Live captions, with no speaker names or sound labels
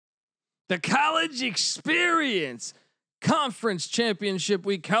The college experience, conference championship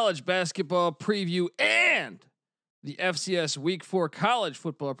week, college basketball preview, and the FCS Week 4 college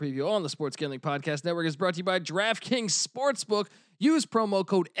football preview on the Sports Gambling Podcast Network is brought to you by DraftKings Sportsbook. Use promo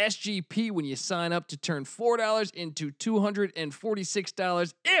code SGP when you sign up to turn $4 into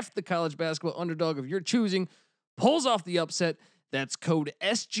 $246 if the college basketball underdog of your choosing pulls off the upset. That's code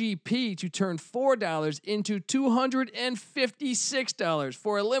SGP to turn $4 into $256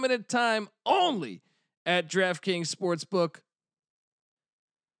 for a limited time only at DraftKings Sportsbook.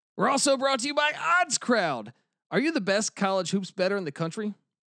 We're also brought to you by Odds Crowd. Are you the best college hoops bettor in the country?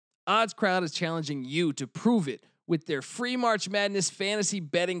 Odds Crowd is challenging you to prove it with their free March Madness fantasy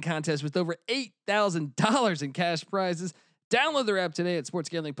betting contest with over $8,000 in cash prizes. Download their app today at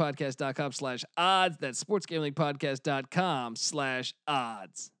sportsgamblingpodcast.com/odds. That's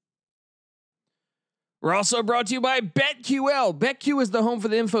sportsgamblingpodcast.com/odds. We're also brought to you by BetQL. BetQ is the home for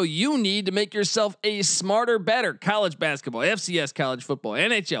the info you need to make yourself a smarter, better college basketball, FCS college football,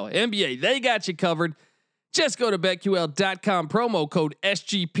 NHL, NBA. They got you covered. Just go to BetQL.com, promo code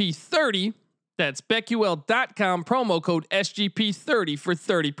SGP30. That's BetQL.com, promo code SGP30 for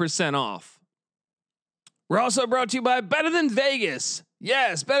 30% off. We're also brought to you by Better Than Vegas.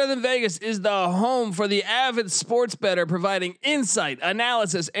 Yes, Better Than Vegas is the home for the avid sports bettor, providing insight,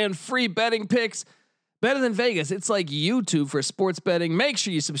 analysis, and free betting picks. Better Than Vegas, it's like YouTube for sports betting. Make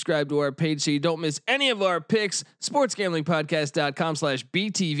sure you subscribe to our page so you don't miss any of our picks.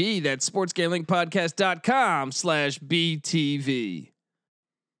 sportsgamblingpodcast.com/BTV. That's sportsgamblingpodcast.com/BTV.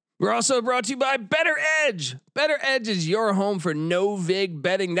 We're also brought to you by Better Edge. Better Edge is your home for no vig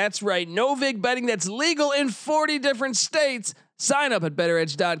betting. That's right, no vig betting that's legal in 40 different states. Sign up at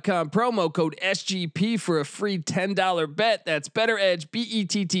betteredge.com, promo code SGP for a free $10 bet. That's Better Edge,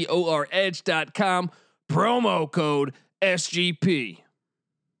 BETTOR edge.com, promo code SGP.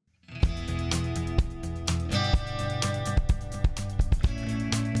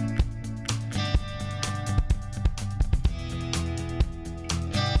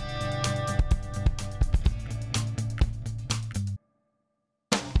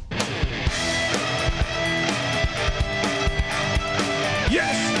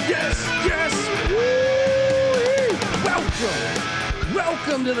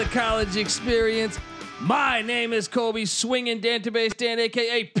 Welcome to the college experience. My name is Colby Swinging Dantabase Dan,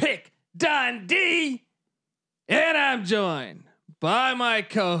 aka Pick Dundee, and I'm joined by my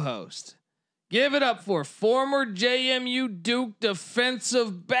co-host. Give it up for former JMU Duke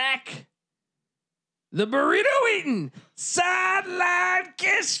defensive back, the burrito eating, sideline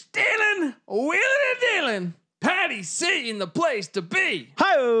kiss stealing, wheeling and dealing, Patty C in the place to be.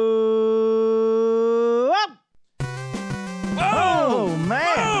 Hi-oh! Oh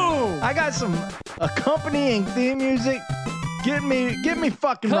man! Oh. I got some accompanying theme music. Get me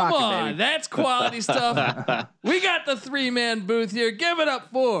fucking Come rocking, on, baby. that's quality stuff. We got the 3-man booth here. Give it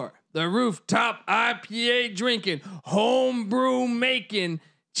up for the rooftop IPA drinking, homebrew making,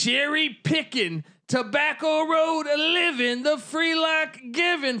 cherry picking, Tobacco Road living, the free lock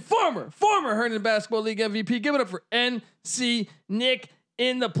giving, former Herndon Basketball League MVP. Give it up for NC Nick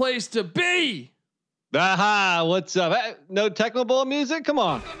in the place to be. Aha, what's up? No Techno Bowl music? Come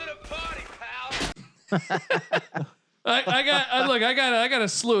on. Welcome to the party, pal. I got a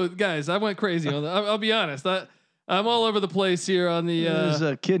slew of guys. I went crazy on that. I'll be honest. I'm all over the place here on the. There's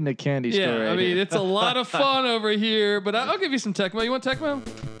a kid in a candy store. Yeah, right I mean here. it's a lot of fun over here. But I'll give you some Tecmo. You want Tecmo?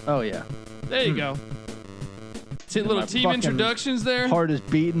 Oh yeah. There you go. See little My team fucking introductions there. Heart is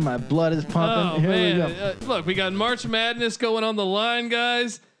beating. My blood is Oh pumping. Here man! we go. Look, we got March Madness going on the line,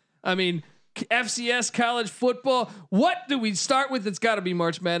 guys. I mean. FCS college football. What do we start with? It's got to be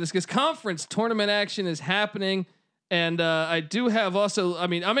March Madness because conference tournament action is happening, and I do have also. I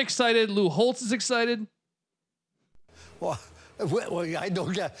mean, I'm excited. Lou Holtz is excited. Well, I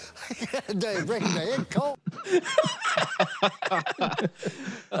don't get bring the head cold.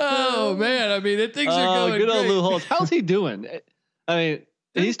 Oh man! I mean, things are going good old great. Lou Holtz. How's he doing? I mean,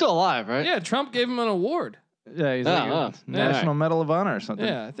 he's still alive, right? Yeah, Trump gave him an award. Yeah, he's like a National Medal of Honor or something.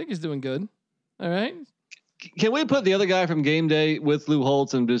 Yeah, I think he's doing good. All right. Can we put the other guy from Game Day with Lou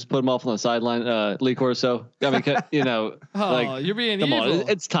Holtz and just put him off on the sideline, Lee Corso? I mean, Oh, you're being come evil. on,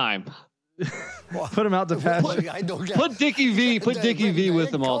 it's time. Put him out to pasture. I don't get Put Dickie V. Put Dickie V.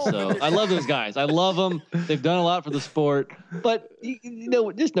 with them also. I love those guys. I love them. They've done a lot for the sport. But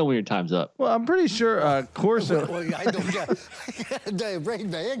just know when your time's up. Well, I'm pretty sure Corso. I don't get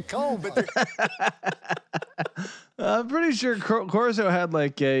bring the head cold, but I'm pretty sure Corso had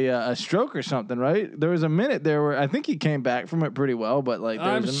like a stroke or something, right? There was a minute there where I think he came back from it pretty well, but like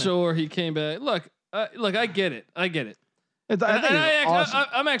I'm sure he came back. Look, I get it. It's, I think it's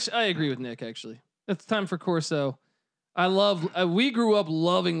awesome. I agree with Nick. Actually, it's time for Corso. I love. We grew up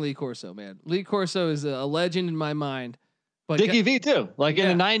loving Lee Corso, man. Lee Corso is a legend in my mind. But Dickie V too. Like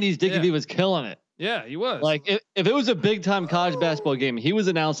in the 90s, Dickie V was killing it. Yeah, he was. Like if it was a big time college basketball game, he was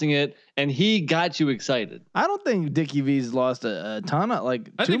announcing it and he got you excited. I don't think Dickie V's lost a ton of like.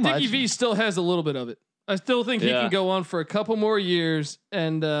 I too think much. Dickie V still has a little bit of it. I still think he can go on for a couple more years,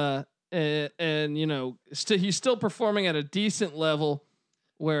 and you know, he's still performing at a decent level.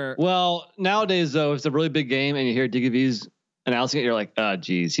 Where nowadays though, if it's a really big game and you hear Dickie V's announcing it, you're like, oh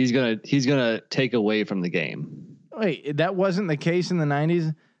geez, he's gonna take away from the game. Wait, that wasn't the case in the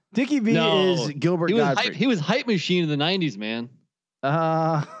 90s. Dickie V is Gilbert Gottfried. He was hype machine in the 90s, man.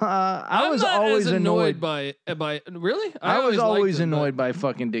 I was always annoyed by really. I was always annoyed by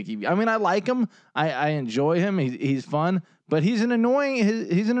fucking Dickie V. I mean, I like him. I enjoy him. He's fun, but he's an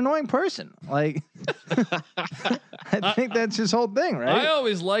annoying person. Like, I think that's his whole thing, right? I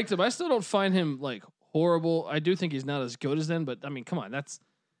always liked him. I still don't find him like horrible. I do think he's not as good as them, but I mean, come on, that's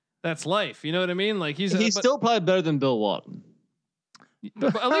life. You know what I mean? Like he's still probably better than Bill Walton.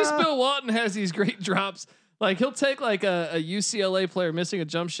 But at least Bill Walton has these great drops. Like he'll take like a UCLA player missing a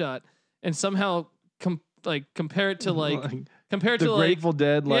jump shot and somehow compare it to the Grateful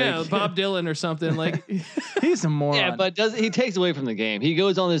Dead, like Bob Dylan or something. Like he's a moron. Yeah, but he takes away from the game. He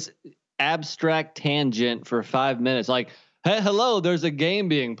goes on this abstract tangent for 5 minutes. Like, hey, hello, there's a game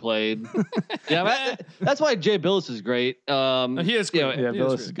being played. That's why Jay Billis is great. He is great.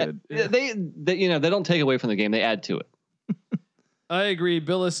 Billis is good. They don't take away from the game; they add to it. I agree.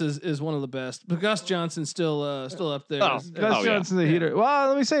 Billis is one of the best, but Gus Johnson's still up there. Gus Johnson's the heater. Well,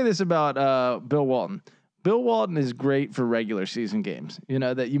 let me say this about Bill Walton. Bill Walton is great for regular season games. You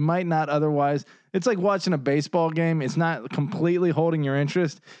know that you might not otherwise. It's like watching a baseball game. It's not completely holding your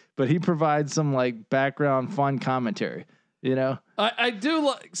interest, but he provides some like background fun commentary. You know, I do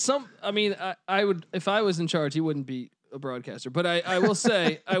like some. I mean, I would if I was in charge, he wouldn't be a broadcaster. But I will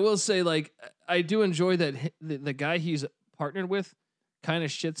say like I do enjoy that the guy he's partnered with kind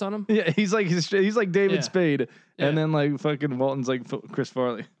of shits on him. Yeah, he's like David Spade, and then like fucking Walton's like Chris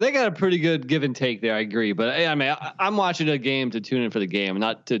Farley. They got a pretty good give and take there. I agree, but I mean, I'm watching a game to tune in for the game,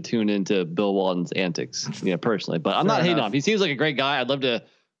 not to tune into Bill Walton's antics. Yeah, personally, but I'm not hating on him. He seems like a great guy. I'd love to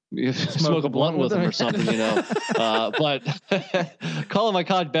smoke a blunt with him or something, you know. But calling my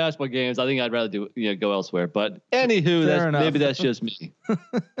college basketball games, I think I'd rather go elsewhere. But anywho, maybe that's just me. All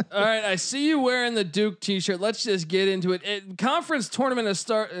right, I see you wearing the Duke T-shirt. Let's just get into it. Conference tournament has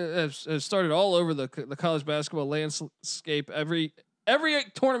started all over the college basketball landscape. Every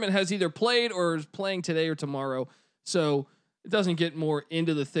tournament has either played or is playing today or tomorrow. So it doesn't get more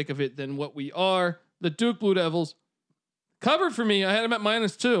into the thick of it than what we are. The Duke Blue Devils covered for me. I had them at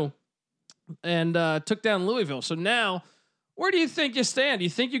 -2 and took down Louisville. So now, where do you think you stand? Do you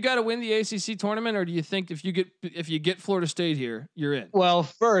think you got to win the ACC tournament, or do you think if you get Florida State here, you're in? Well,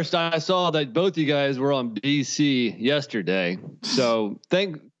 first I saw that both you guys were on BC yesterday. So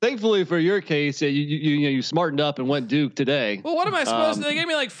thankfully for your case, you smartened up and went Duke today. Well, what am I supposed to? They gave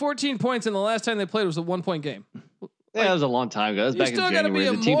me like 14 points, and the last time they played was a 1-point game. Yeah, that was a long time ago. That was back in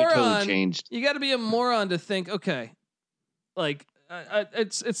January. The team had totally changed. You got to be a moron to think, okay. Like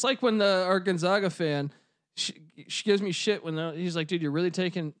it's like when our Gonzaga fan she gives me shit when he's like, dude, you're really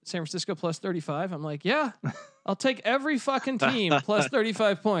taking San Francisco plus 35. I'm like, yeah, I'll take every fucking team plus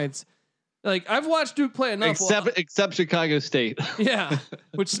 35 points. Like I've watched Duke play enough, except Chicago State. Yeah,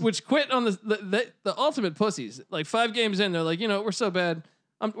 which quit on the ultimate pussies. Like 5 games in, they're like, you know, we're so bad.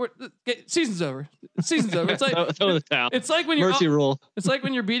 Season's over. Season's over. It's like it's like when you're Mercy rule. It's like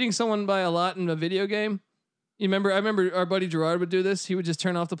when you're beating someone by a lot in a video game. I remember our buddy Gerard would do this. He would just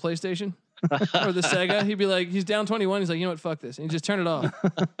turn off the PlayStation or the Sega. He'd be like, he's down 21. He's like, you know what? Fuck this. And he'd just turn it off.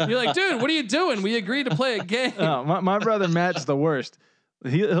 You're like, dude, what are you doing? We agreed to play a game. Oh, my brother Matt's the worst.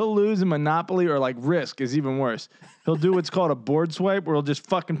 He'll lose in Monopoly or like Risk is even worse. He'll do what's called a board swipe where he'll just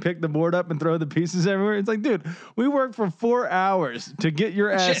fucking pick the board up and throw the pieces everywhere. It's like, dude, we worked for 4 hours to get your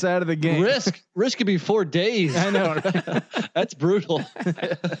ass out of the game. Risk could be 4 days. I know. That's brutal.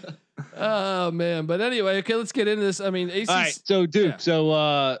 Oh man. But anyway, okay, let's get into this. I mean, ACC. All right, so Duke. Yeah.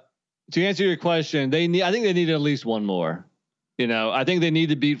 So to answer your question, I think they need at least one more. You know, I think they need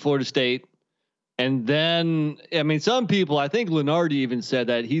to beat Florida State. And then, I mean, some people, I think Lenardi even said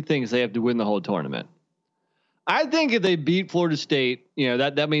that he thinks they have to win the whole tournament. I think if they beat Florida State, you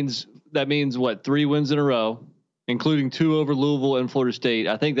know, that means what, 3 wins in a row, including 2 over Louisville and Florida State.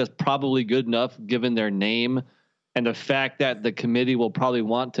 I think that's probably good enough given their name and the fact that the committee will probably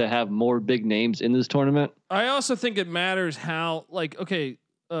want to have more big names in this tournament. I also think it matters how, like, okay,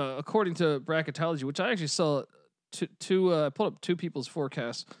 according to bracketology, which I actually saw I pulled up two people's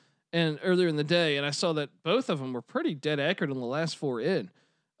forecasts and earlier in the day, and I saw that both of them were pretty dead accurate on the last 4 in.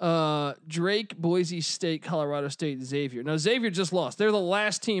 Drake, Boise State, Colorado State, Xavier. Now Xavier just lost. They're the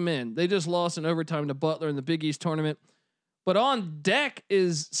last team in. They just lost in overtime to Butler in the Big East tournament. But on deck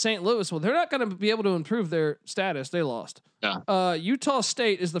is St. Louis. Well, they're not going to be able to improve their status. They lost. Yeah. Utah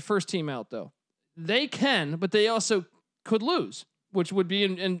State is the first team out though. They can, but they also could lose, which would be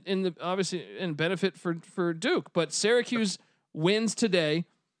in the obviously in benefit for Duke. But Syracuse wins today.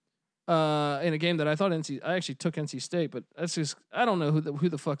 In a game that I thought I actually took NC State, but that's just I don't know who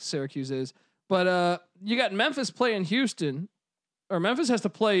the fuck Syracuse is. But you got Memphis playing Houston, or Memphis has to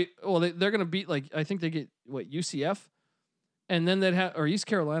play. Well, they're gonna beat I think they get UCF, and then they'd have or East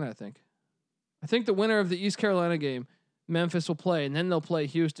Carolina. I think the winner of the East Carolina game, Memphis will play, and then they'll play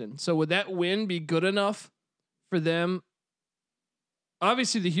Houston. So would that win be good enough for them?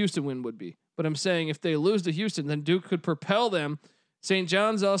 Obviously, the Houston win would be, but I'm saying if they lose to Houston, then Duke could propel them. St.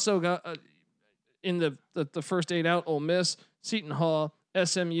 John's also got in the first 8 out. Ole Miss, Seton Hall,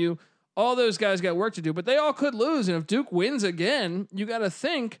 SMU, all those guys got work to do, but they all could lose. And if Duke wins again, you got to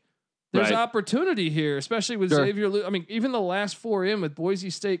think there's opportunity here, especially with Xavier. I mean, even the last 4 in with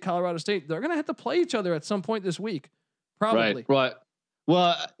Boise State, Colorado State, they're going to have to play each other at some point this week, probably. Right.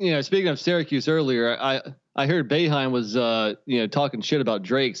 Well, speaking of Syracuse earlier, I heard Boeheim was talking shit about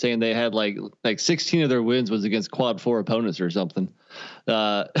Drake, saying they had like 16 of their wins was against quad 4 opponents or something.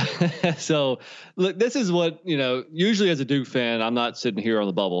 So look, this is what usually as a Duke fan, I'm not sitting here on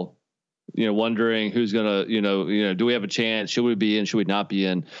the bubble, wondering who's gonna do we have a chance? Should we be in? Should we not be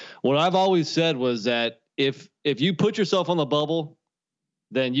in? What I've always said was that if you put yourself on the bubble,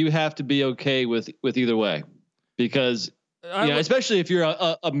 then you have to be okay with either way, because especially if you're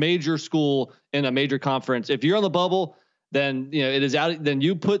a major school in a major conference, if you're on the bubble, then it is out. Then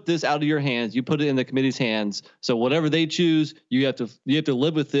you put this out of your hands. You put it in the committee's hands. So whatever they choose, you have to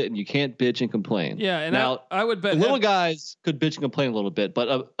live with it, and you can't bitch and complain. Yeah, and now I would bet little guys could bitch and complain a little bit,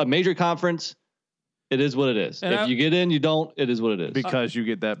 but a major conference, it is what it is. If you get in, you don't. It is what it is. Because you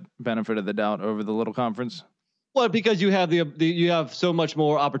get that benefit of the doubt over the little conference. Well, because you have you have so much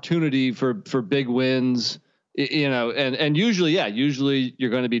more opportunity for big wins. And usually you're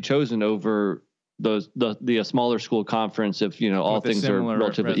going to be chosen over the smaller school conference if all things are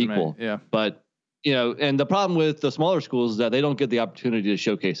relatively equal. Yeah. But and the problem with the smaller schools is that they don't get the opportunity to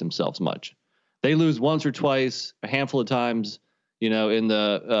showcase themselves much. They lose once or twice, a handful of times, in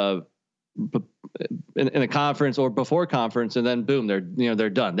the in a conference or before conference, and then boom, they're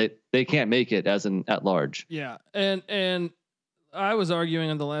done. They can't make it as an at large. Yeah, and I was arguing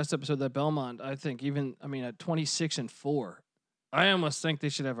on the last episode that Belmont, I think at 26-4, I almost think they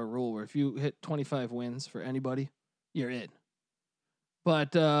should have a rule where if you hit 25 wins for anybody, you're in. But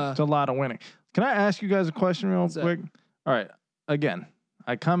it's a lot of winning. Can I ask you guys a question real quick? All right. Again,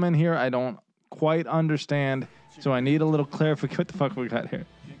 I come in here, I don't quite understand, so I need a little clarification. What the fuck we got here?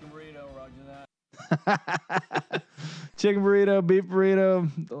 Chicken burrito, roger that. Chicken burrito, beef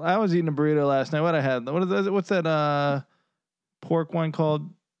burrito. I was eating a burrito last night. What I had? What's that? Pork one called?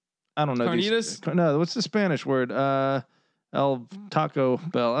 I don't know. Carnitas? No, what's the Spanish word? El Taco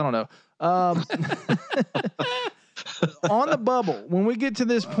Bell. I don't know. On the bubble, when we get to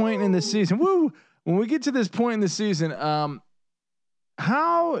this point in the season, when we get to this point in the season,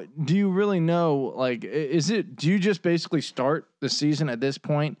 how do you really know? Like, do you just basically start the season at this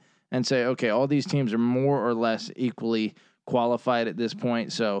point and say, okay, all these teams are more or less equally qualified at this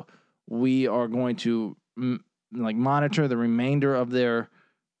point, so we are going to monitor the remainder of their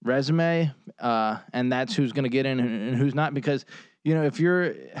resume, and that's who's going to get in and who's not? Because if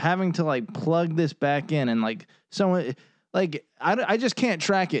you're having to plug this back in and someone I just can't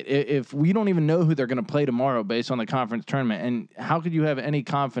track it if we don't even know who they're going to play tomorrow based on the conference tournament. And how could you have any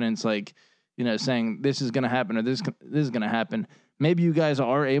confidence saying this is going to happen or this is going to happen? Maybe you guys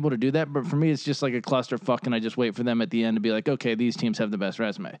are able to do that, but for me it's just like a clusterfuck, and I just wait for them at the end to be like, okay, these teams have the best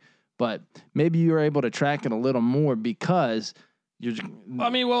resume. But maybe you're able to track it a little more because you're.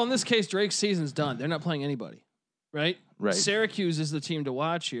 In this case, Drake's season's done. They're not playing anybody, right? Right. Syracuse is the team to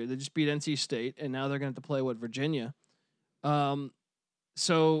watch here. They just beat NC State, and now they're going to have to play Virginia.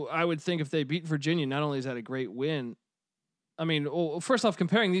 So I would think if they beat Virginia, not only is that a great win. First off,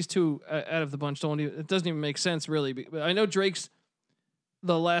 comparing these two out of the bunch it doesn't even make sense really. I know Drake's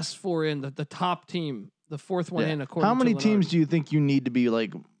the last 4 in, the top team, the fourth one in. According how many to teams do you think you need to be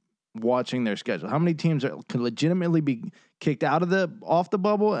watching their schedule? How many teams can legitimately be kicked off the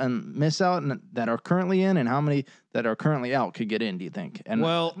bubble and miss out and that are currently in, and how many that are currently out could get in, do you think? And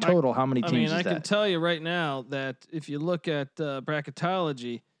total, how many teams is I that? can tell you right now that if you look at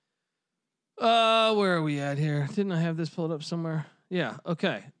bracketology, Where are we at here? Didn't I have this pulled up somewhere? Yeah.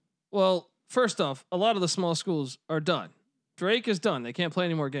 Okay. Well, first off, a lot of the small schools are done. Drake is done. They can't play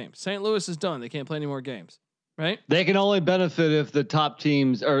any more games. St. Louis is done. They can't play any more games. Right? They can only benefit if the top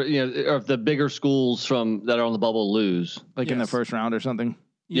teams or or if the bigger schools that are on the bubble lose. Like in the first round or something.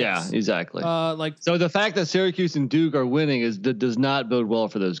 Yes. Yeah, exactly. Like So the fact that Syracuse and Duke are winning does not bode well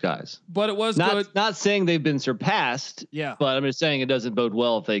for those guys. but it was Not good. not saying they've been surpassed, Yeah. but I'm just saying it doesn't bode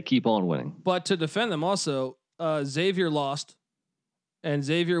well if they keep on winning. But to defend them also, Xavier lost, and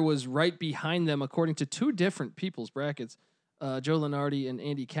Xavier was right behind them according to two different people's brackets, Joe Lenardi and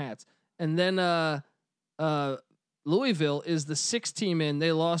Andy Katz. And then Louisville is the 6th team in.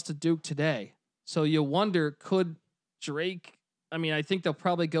 They lost to Duke today. So you wonder, could Drake? I mean, I think they'll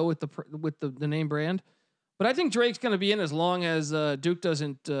probably go with the name brand, but I think Drake's going to be in as long as Duke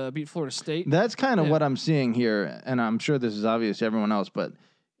doesn't beat Florida State. That's kind of what I'm seeing here, and I'm sure this is obvious to everyone else, but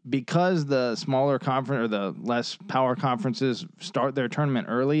because the smaller conference or the less power conferences start their tournament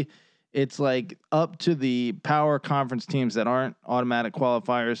early, it's like up to the power conference teams that aren't automatic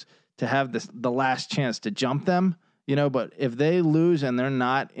qualifiers to have the last chance to jump them, but if they lose and they're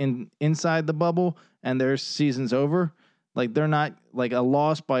not inside the bubble and their season's over, like they're not like a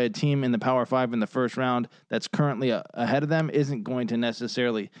loss by a team in the Power 5 in the first round that's currently ahead of them isn't going to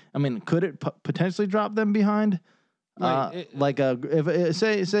necessarily. I mean, could it potentially drop them behind? Right. If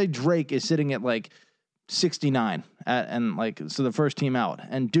say Drake is sitting at like 69 so the first team out,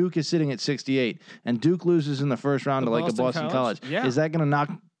 and Duke is sitting at 68, and Duke loses in the first round to like a Boston College. Yeah. Is that going to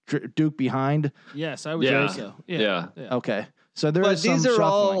knock Duke behind? Yes, I would say so. Yeah. Okay. So These are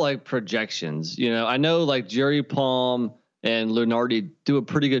all like projections. I know like Jerry Palm and Lunardi do a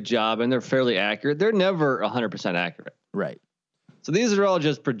pretty good job, and they're fairly accurate. They're never 100% accurate. Right. So these are all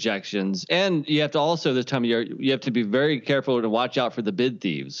just projections, and you have to also this time of year you have to be very careful to watch out for the bid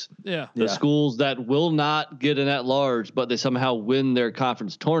thieves. Yeah. The schools that will not get an at-large, but they somehow win their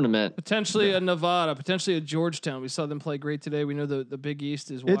conference tournament. Potentially a Nevada, potentially a Georgetown. We saw them play great today. We know the Big East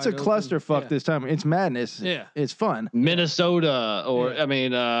is. It's a wide open. clusterfuck Yeah. this time. It's madness. Yeah. It's fun. Minnesota, or Yeah. I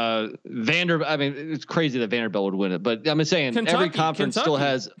mean Vanderbilt. I mean, it's crazy that Vanderbilt would win it, but I'm just saying every conference still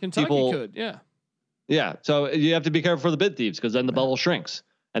has Kentucky people. could, yeah. Yeah, so you have to be careful for the bid thieves because then the bubble shrinks,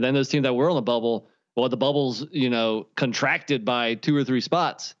 and then those teams that were on the bubble, well, the bubble's contracted by 2 or 3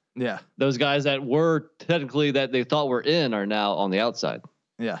 spots. Yeah. Those guys that were technically that they thought were in are now on the outside.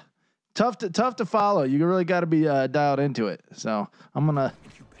 Yeah. Tough to follow. You really got to be dialed into it. So I'm gonna.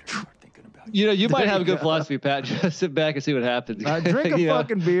 You might have a good go. philosophy, Pat. Just sit back and see what happens. Drink a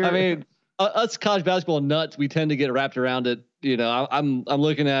fucking beer. I mean, us college basketball nuts, we tend to get wrapped around it. I'm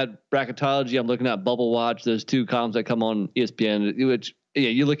looking at bracketology. I'm looking at Bubble Watch. Those 2 columns that come on ESPN, which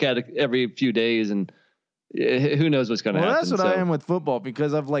you look at it every few days, and who knows what's going to happen. Well, that's what I am with football,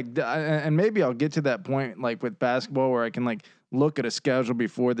 because I've and maybe I'll get to that point like with basketball where I can like look at a schedule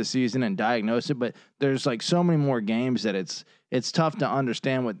before the season and diagnose it. But there's like so many more games that it's tough to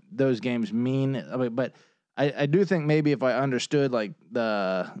understand what those games mean. But I do think maybe if I understood like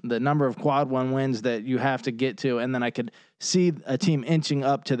the number of quad 1 wins that you have to get to, and then I could see a team inching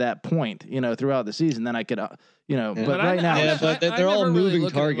up to that point, throughout the season, then I could, but right now, yeah, but they're all moving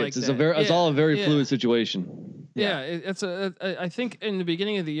targets. It's all a very fluid situation. Yeah, I think in the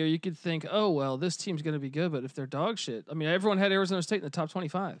beginning of the year you could think, oh well, this team's going to be good, but if they're dog shit, I mean, everyone had Arizona State in the top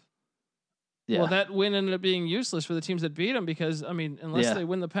 25. Yeah. Well, that win ended up being useless for the teams that beat them because, I mean, unless they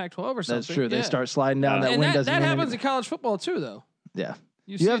win the Pac-12 or something. That's true. Yeah. They start sliding down. That and win doesn't that mean happens anything. in college football too, though. Yeah.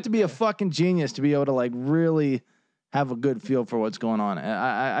 You You have to be a fucking genius to be able to like really have a good feel for what's going on.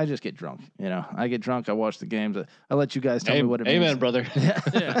 I just get drunk. I get drunk. I watch the games. I let you guys tell me what it means. Amen, brother.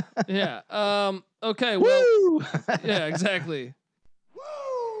 Yeah. Okay. Well. Yeah. Exactly.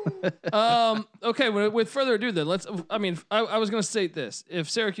 Okay. With further ado, then I was going to state this: if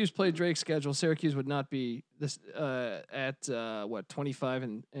Syracuse played Drake's schedule, Syracuse would not be this at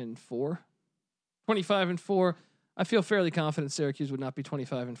 25-4. 25-4. I feel fairly confident Syracuse would not be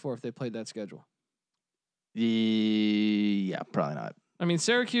 25-4 if they played that schedule. Yeah, probably not. I mean,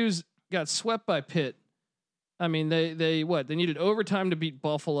 Syracuse got swept by Pitt. I mean, they needed overtime to beat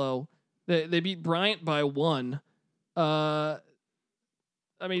Buffalo. They beat Bryant by 1. I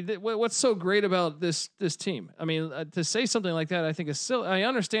mean, what's so great about this team? I mean, to say something like that, I think is still. I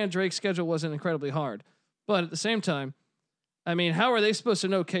understand Drake's schedule wasn't incredibly hard, but at the same time, I mean, how are they supposed to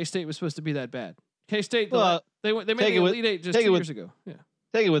know K-State was supposed to be that bad? K-State, they made the Elite Eight just 2 years ago. Yeah,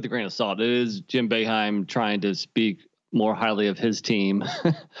 take it with a grain of salt. It is Jim Boeheim trying to speak more highly of his team,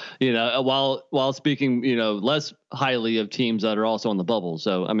 while speaking, less highly of teams that are also on the bubble.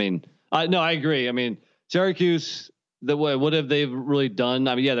 So, I mean, I agree. I mean, Syracuse, what have they really done?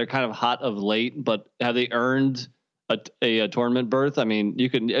 I mean, yeah, they're kind of hot of late, but have they earned a tournament berth? I mean, you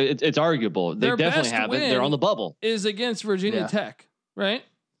can. It's arguable. They Their definitely best have it. They're on the bubble. Is against Virginia Tech, right?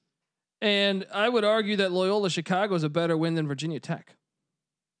 And I would argue that Loyola Chicago is a better win than Virginia Tech.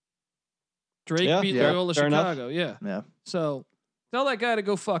 Drake beat Loyola Chicago. Yeah. So tell that guy to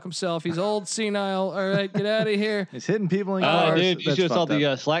go fuck himself. He's old, senile. All right, get out of here. He's hitting people in cars. Dude, you just saw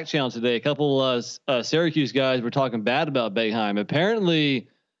the Slack channel today. A couple Syracuse guys were talking bad about Boeheim. Apparently,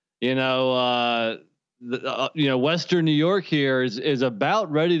 Western New York here is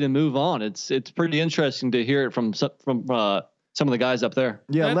about ready to move on. It's pretty interesting to hear it from some of the guys up there.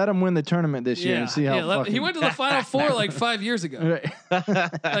 Yeah, let him win the tournament this year and see how. He went to the Final Four like 5 years ago.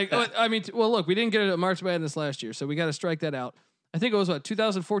 Right. Look, we didn't get it at March Madness last year, so we got to strike that out. I think it was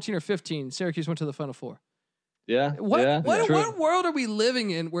 2014 or 15. Syracuse went to the Final Four. Yeah. What world are we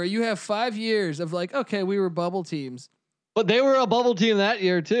living in where you have 5 years of like, okay, we were bubble teams, but they were a bubble team that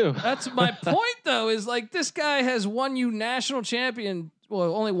year too. That's my point, though. Is like this guy has won you national champion.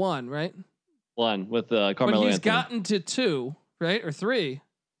 Well, only one, right? One with Carmelo. But he's Anthony. gotten to 2, right, or 3,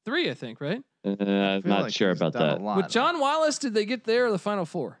 I think, right? I'm not like sure about that. With John Wallace, did they get there or the Final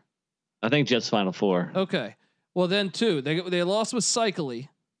Four? I think just Final Four. Okay. Well, then 2. They lost with Cycly.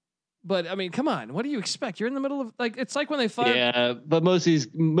 But I mean, come on. What do you expect? You're in the middle of it's like when they fired. Yeah, but most of these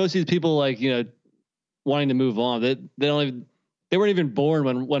people wanting to move on. They weren't even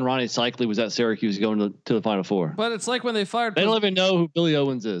born when Ronnie Cycly was at Syracuse going to the Final Four. But it's like when they fired. They don't even know who Billy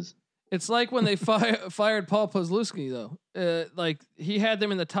Owens is. It's like when they fired Paul Posluszny though. Like he had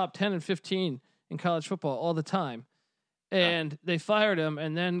them in the top 10 and 15 in college football all the time. And they fired him,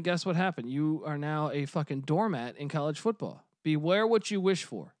 and then guess what happened? You are now a fucking doormat in college football. Beware what you wish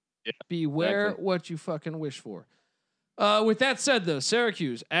for. Yeah, Beware what you fucking wish for. With that said, though,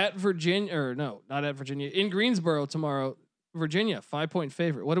 Syracuse at Virginia, or no, not at Virginia, in Greensboro tomorrow. Virginia 5-point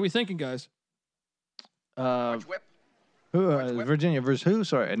favorite. What are we thinking, guys? Virginia versus who?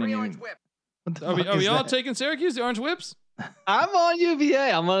 Sorry, I didn't even. Are we all taking Syracuse? The Orange Whips? I'm on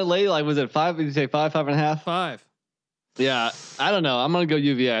UVA. I'm gonna lay was it 5? Did you say 5.5? 5. Yeah, I don't know. I'm gonna go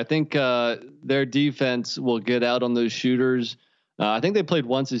UVA. I think their defense will get out on those shooters. I think they played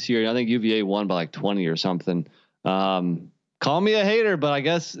once this year. I think UVA won by like 20 or something. Call me a hater, but I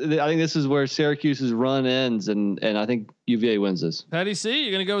think this is where Syracuse's run ends, and I think UVA wins this. Patty C,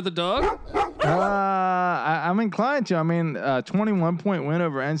 you gonna go with the dog? I'm inclined to. I mean, 21-point win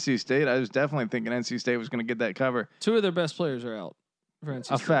over NC State. I was definitely thinking NC State was going to get that cover. 2 of their best players are out for NC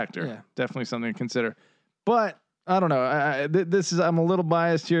State. A factor, definitely something to consider. But I don't know. I'm a little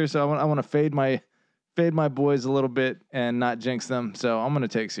biased here, so I want to fade my boys a little bit and not jinx them. So I'm going to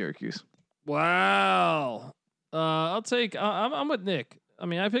take Syracuse. Wow. I'm with Nick. I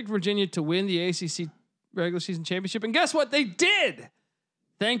mean, I picked Virginia to win the ACC regular season championship, and guess what? They did.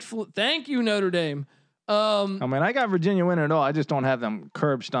 Thank you, Notre Dame. I mean, I got Virginia winning it all. I just don't have them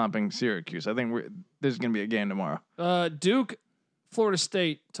curb stomping Syracuse. I think there's going to be a game tomorrow. Duke, Florida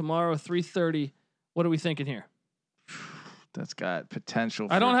State tomorrow, 3:30. What are we thinking here? That's got potential.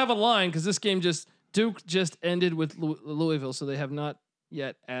 I don't have a line because this game Duke just ended with Louisville, so they have not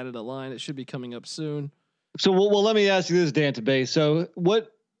yet added a line. It should be coming up soon. So, well, let me ask you this, Dan Tabay. So,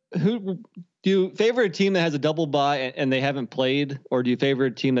 who do you favor a team that has a double bye and they haven't played, or do you favor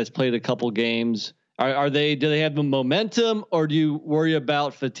a team that's played a couple games? Do they have the momentum, or do you worry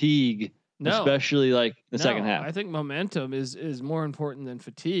about fatigue? No. Especially like the second half. I think momentum is more important than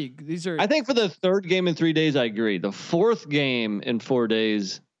fatigue. I think for the third game in 3 days, I agree. The fourth game in 4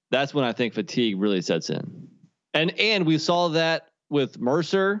 days, that's when I think fatigue really sets in. And we saw that with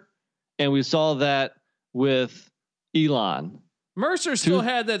Mercer, and we saw that with Elon. Mercer still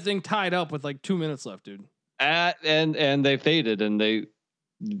had that thing tied up with like 2 minutes left, dude. And they faded, and they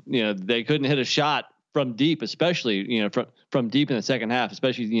couldn't hit a shot from deep, especially from deep in the second half,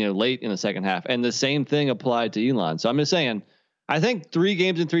 especially late in the second half. And the same thing applied to Elon. So I'm just saying, I think 3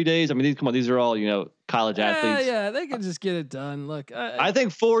 games in 3 days. I mean, these are all college athletes. Yeah, they can just get it done. Look, I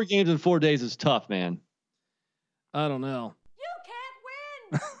think 4 games in 4 days is tough, man. I don't know. You can't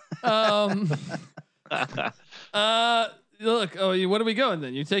win. Look, what are we going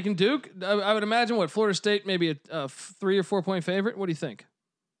then? You taking Duke? I would imagine Florida State, maybe a 3 or 4 point favorite. What do you think?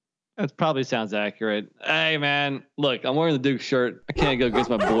 That probably sounds accurate. Hey man, look, I'm wearing the Duke shirt. I can't go against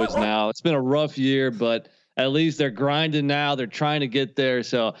my boys now. It's been a rough year, but at least they're grinding now. They're trying to get there.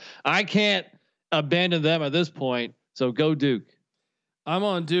 So I can't abandon them at this point. So go Duke. I'm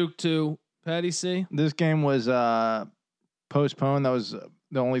on Duke too. Patty C. This game was postponed. That was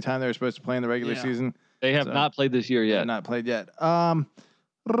the only time they were supposed to play in the regular season. They have not played this year yet. Not played yet.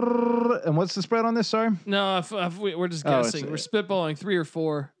 And what's the spread on this? Sorry. No, we're just Oh, guessing. We're spitballing 3 or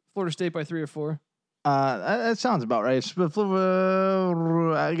 4. Florida State by 3 or 4. That sounds about right.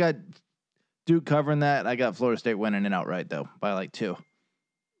 I got Duke covering that. I got Florida State winning it outright though by like 2.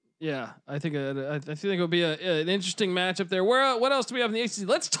 Yeah, I think it'll be an interesting matchup there. What else do we have in the ACC?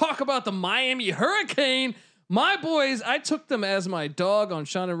 Let's talk about the Miami Hurricane. My boys, I took them as my dog on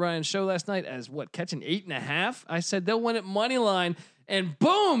Sean and Ryan's show last night as catching 8.5. I said they'll win at money line, and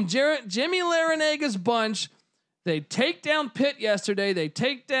boom, Jimmy Laranaga's bunch. They take down Pitt yesterday. They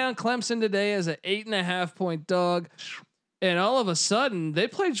take down Clemson today as an 8.5 point dog. And all of a sudden, they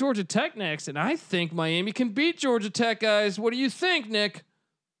play Georgia Tech next, and I think Miami can beat Georgia Tech, guys. What do you think, Nick?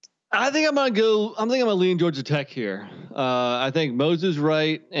 I think I'm gonna lean Georgia Tech here. I think Moses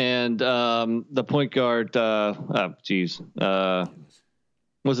right, and the point guard. What's his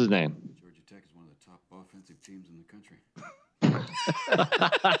name? Georgia Tech is one of the top offensive teams in the country.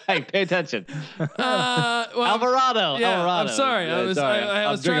 Hey, pay attention. Well, Alvarado. Yeah, Alvarado. I'm sorry. I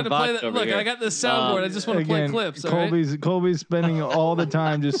was trying to play that. Look, I got this soundboard. I just want to play clips. Colby's spending all the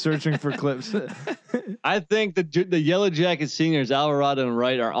time just searching for clips. I think the Yellow Jacket seniors, Alvarado and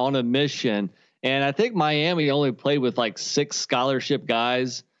Wright, are on a mission, and I think Miami only played with like 6 scholarship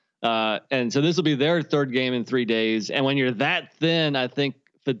guys, and so this will be their 3rd game in 3 days. And when you're that thin, I think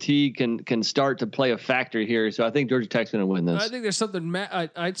fatigue can start to play a factor here. So I think Georgia Tech's going to win this. I think there's something.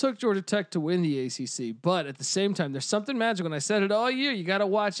 I took Georgia Tech to win the ACC, but at the same time, there's something magical. And I said it all year. You got to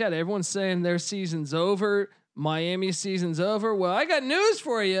watch out. Everyone's saying their season's over. Miami's season's over. Well, I got news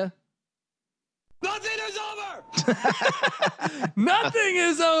for you. Nothing is over. Nothing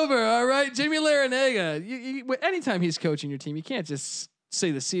is over. All right, Jimmy Larinaga. Anytime he's coaching your team, you can't just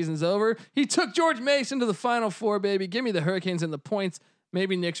say the season's over. He took George Mason to the Final Four, baby. Give me the Hurricanes and the points.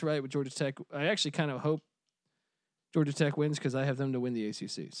 Maybe Nick's right with Georgia Tech. I actually kind of hope Georgia Tech wins because I have them to win the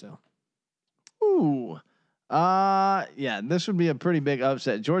ACC. So, yeah, this would be a pretty big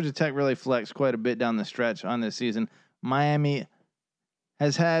upset. Georgia Tech really flexed quite a bit down the stretch on this season. Miami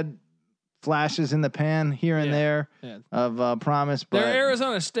has had flashes in the pan here and there of promise, but they're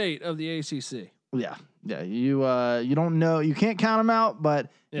Arizona State of the ACC. Yeah. You don't know. You can't count them out,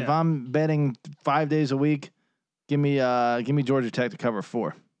 but if I'm betting 5 days a week, give me Georgia Tech to cover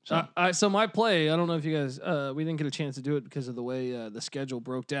 4. So my play, I don't know if you guys, we didn't get a chance to do it because of the way the schedule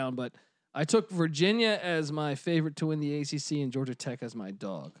broke down, but I took Virginia as my favorite to win the ACC and Georgia Tech as my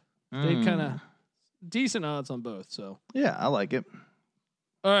dog. They kind of decent odds on both. So yeah, I like it.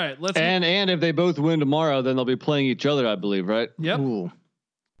 All right, and if they both win tomorrow, then they'll be playing each other, I believe, right? Yep. Ooh.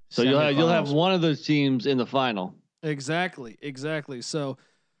 So you'll have one of those teams in the final. Exactly. So,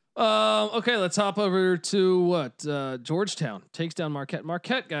 okay, let's hop over to Georgetown takes down Marquette.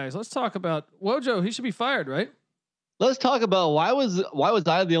 Marquette, guys, let's talk about Wojo. He should be fired, right? Let's talk about why was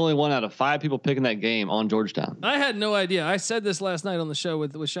I the only one out of 5 people picking that game on Georgetown? I had no idea. I said this last night on the show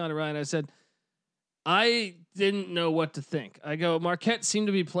with Sean and Ryan. I said I didn't know what to think. I go, Marquette seemed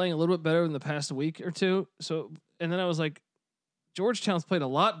to be playing a little bit better in the past week or two. So, and then I was like, Georgetown's played a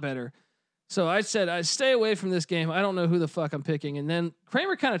lot better. So I said, I stay away from this game. I don't know who the fuck I'm picking. And then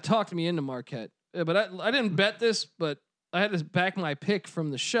Kramer kind of talked me into Marquette, but I didn't bet this, but I had to back my pick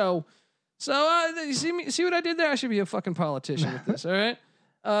from the show. So you see what I did there? I should be a fucking politician with this. All right.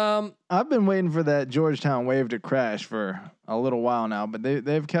 I've been waiting for that Georgetown wave to crash for a little while now, but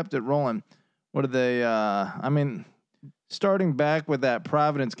they've kept it rolling. What are they? I mean, starting back with that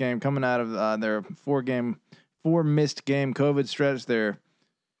Providence game, coming out of their 4 missed game COVID stretch, they're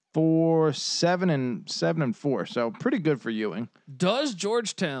 7-4, so pretty good for Ewing. Does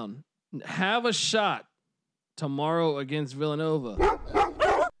Georgetown have a shot tomorrow against Villanova?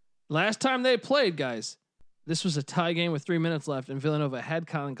 Last time they played, guys, this was a tie game with 3 minutes left, and Villanova had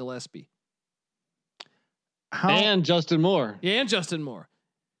Colin Gillespie and Justin Moore. Yeah, and Justin Moore.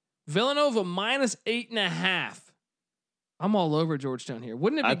 Villanova -8.5. I'm all over Georgetown here.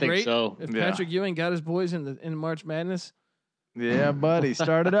 Wouldn't it be great if Patrick Ewing got his boys in March Madness? Yeah, buddy,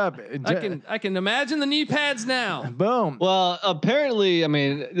 start it up. I can imagine the knee pads now. Boom. Well, apparently, I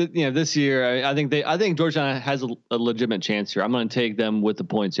mean, this year, I think Georgetown has a legitimate chance here. I'm going to take them with the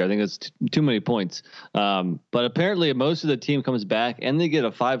points here. I think it's too many points. But apparently, most of the team comes back and they get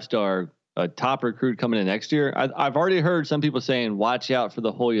a 5-star top recruit coming in next year. I've already heard some people saying, "Watch out for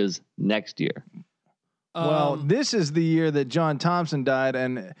the Hoyas next year." Well, this is the year that John Thompson died,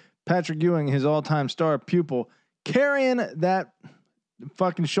 and Patrick Ewing, his all-time star pupil, carrying that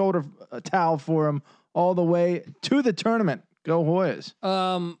fucking shoulder towel for him all the way to the tournament. Go Hoyas.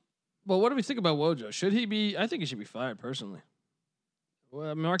 Well, what do we think about Wojo? Should he be? I think he should be fired personally.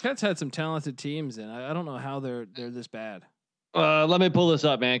 Well, Marquette's had some talented teams, and I don't know how they're this bad. Let me pull this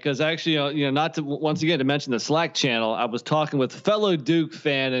up, man, because actually, not to once again to mention the Slack channel. I was talking with fellow Duke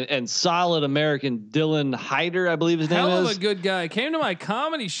fan and solid American Dylan Hyder, I believe his name is. Hell of a good guy. Came to my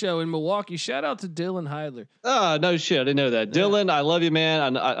comedy show in Milwaukee. Shout out to Dylan Heidler. Oh, no shit, I didn't know that. Yeah. Dylan, I love you,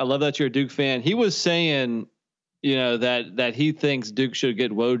 man. I love that you're a Duke fan. He was saying, that he thinks Duke should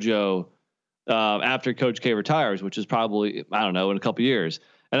get Wojo after Coach K retires, which is probably, I don't know, in a couple years.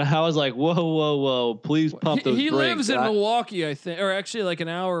 And I was like, whoa, please pump those He brakes. lives in Milwaukee, I think, or actually like an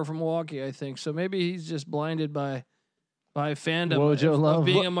hour from Milwaukee, I think. So maybe he's just blinded by fandom Wojo love. of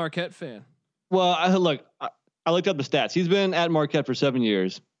being a Marquette fan. Well, I looked up the stats. He's been at Marquette for 7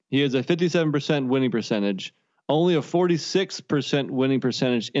 years. He has a 57% winning percentage, only a 46% winning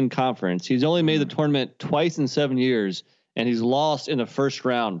percentage in conference. He's only made the tournament twice in 7 years, and he's lost in the first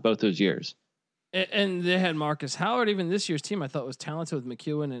round both those years. And they had Marcus Howard. Even this year's team, I thought was talented with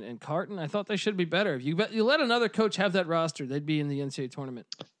McEwen and Carton. I thought they should be better. If you let another coach have that roster, they'd be in the NCAA tournament.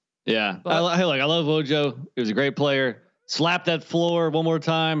 Yeah, But- I love Wojo. He was a great player. Slap that floor one more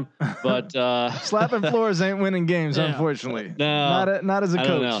time, but Slapping floors ain't winning games, Yeah. unfortunately. No, not as a I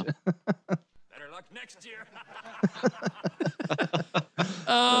don't coach. know. Better luck next year.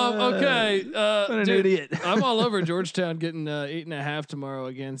 Okay. What an Dude, idiot. I'm all over Georgetown getting 8.5 tomorrow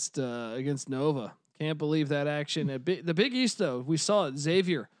against Nova. Can't believe that action. The Big East though, we saw it.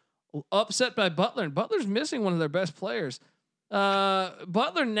 Xavier upset by Butler, and Butler's missing one of their best players.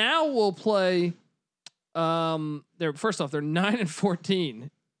 Butler now will play. They're 9-14,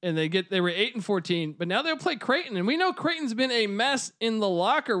 and they were 8-14, but now they'll play Creighton, and we know Creighton's been a mess in the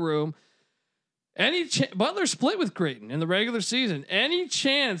locker room. Butler split with Creighton in the regular season. Any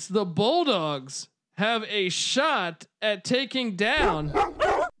chance the Bulldogs have a shot at taking down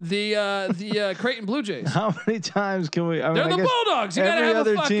the Creighton Blue Jays? How many times can we? I mean, They're I the guess Bulldogs. You gotta every have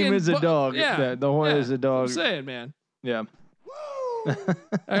other a fucking team is a dog. Yeah, The Hornet is a dog. I'm saying, man. Yeah.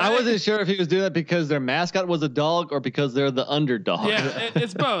 I wasn't sure if he was doing that because their mascot was a dog or because they're the underdog. Yeah,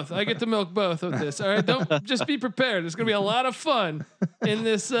 it's both. I get to milk both with this. All right, don't just be prepared. It's gonna be a lot of fun in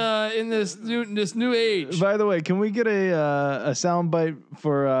this new age. By the way, can we get a sound bite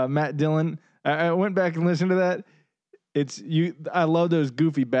for Matt Dillon? I went back and listened to that. It's you. I love those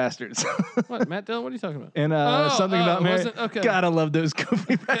goofy bastards. What, Matt Dillon? What are you talking about? And something about Mary. Okay. Gotta love those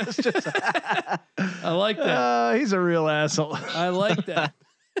goofy bastards. I like that. He's a real asshole. I like that.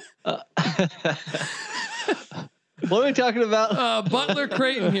 What are we talking about? Butler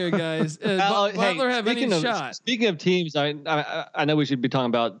Creighton here, guys. Butler have any shot? Speaking of teams, I know we should be talking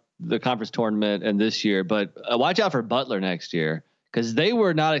about the conference tournament and this year, but watch out for Butler next year because they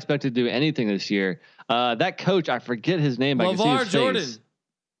were not expected to do anything this year. That coach, I forget his name. I can see LeVar his Jordan. face.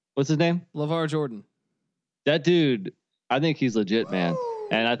 What's his name? LeVar Jordan. That dude, I think he's legit, man.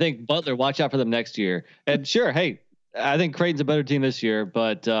 And I think Butler, watch out for them next year. And sure, hey, I think Creighton's a better team this year,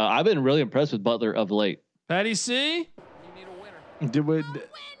 but I've been really impressed with Butler of late. Patty C. You need a winner. Did we?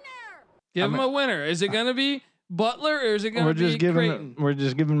 Give him a winner. Is it going to be Butler or is it going to be Creighton? We're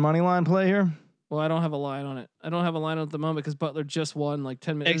just giving money line play here. Well, I don't have a line on it. I don't have a line on it at the moment because Butler just won like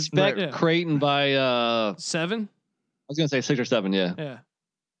 10 minutes. Expect Creighton by 7. I was gonna say 6 or 7. Yeah.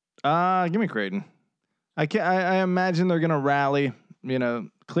 Yeah. Give me Creighton. I imagine they're gonna rally. You know,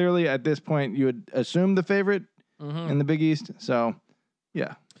 clearly at this point you would assume the favorite in the Big East. So,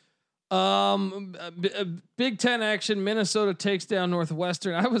 yeah. Big Ten action. Minnesota takes down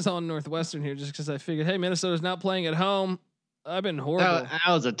Northwestern. I was on Northwestern here just because I figured, hey, Minnesota's not playing at home. I've been horrible. That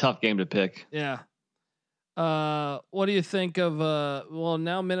was a tough game to pick. Yeah. What do you think of? Well,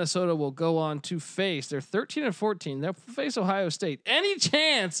 now Minnesota will go on to face. They're 13-14. They'll face Ohio State. Any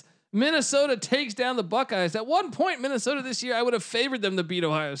chance Minnesota takes down the Buckeyes? At one point, Minnesota this year, I would have favored them to beat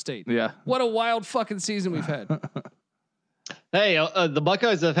Ohio State. Yeah. What a wild fucking season we've had. Hey, the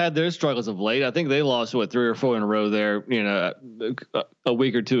Buckeyes have had their struggles of late. I think they lost 3 or 4 in a row there. A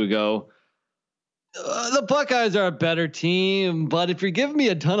week or two ago. The Buckeyes are a better team, but if you're giving me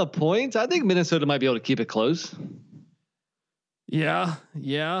a ton of points, I think Minnesota might be able to keep it close. Yeah.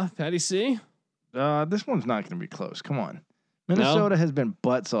 Patty C. This one's not going to be close. Come on. Minnesota has been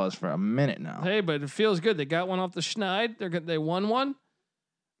butt sauce for a minute now. Hey, but it feels good. They got one off the schneid. They won one.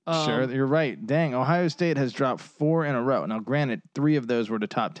 Sure, you're right. Dang, Ohio State has dropped 4 in a row. Now, granted, 3 of those were the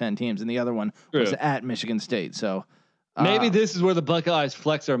top 10 teams, and the other one was at Michigan State. So maybe this is where the Buckeyes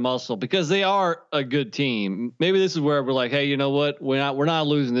flex their muscle because they are a good team. Maybe this is where we're like, hey, you know what? We're not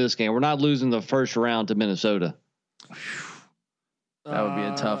losing this game. We're not losing the first round to Minnesota. That would be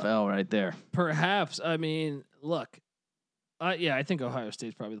a tough L right there. Perhaps. I mean, look. I think Ohio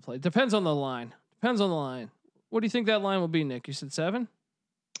State's probably the play. Depends on the line. What do you think that line will be, Nick? You said 7?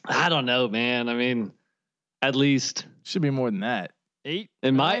 I don't know, man. I mean, at least. Should be more than that. 8.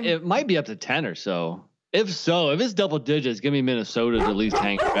 It 9? might be up to 10 or so. If it's double digits, give me Minnesota to at least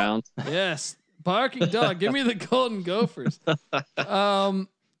hang around. Yes, barking dog. Give me the Golden Gophers. All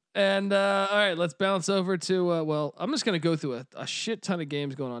right, let's bounce over to. Well, I'm just gonna go through a shit ton of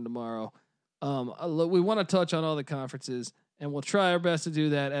games going on tomorrow. We want to touch on all the conferences, and we'll try our best to do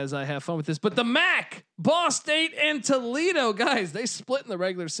that as I have fun with this. But the MAC, Ball State and Toledo, guys, they split in the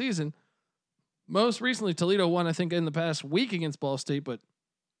regular season. Most recently, Toledo won, I think, in the past week against Ball State, but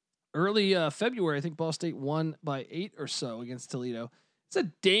early February, I think Ball State won by 8 or so against Toledo. It's a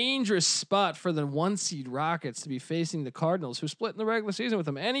dangerous spot for the 1 seed Rockets to be facing the Cardinals, who split in the regular season with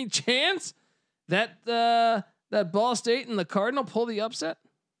them. Any chance that that Ball State and the Cardinal pull the upset?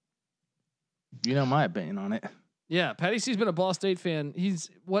 You know my opinion on it. Yeah, Patty C's been a Ball State fan. He's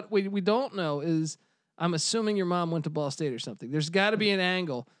what we don't know is I'm assuming your mom went to Ball State or something. There's got to be an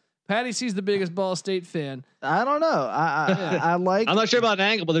angle. Patty C's the biggest Ball State fan. I don't know. I like. I'm not sure about an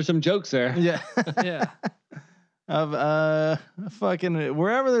angle, but there's some jokes there. Yeah. Yeah. Of fucking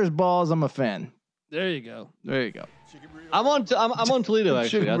wherever there's balls, I'm a fan. There you go. There you go. I'm on Toledo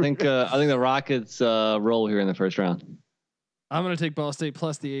actually. I think the Rockets roll here in the first round. I'm going to take Ball State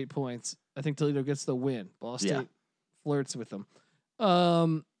plus the 8 points. I think Toledo gets the win. Ball State flirts with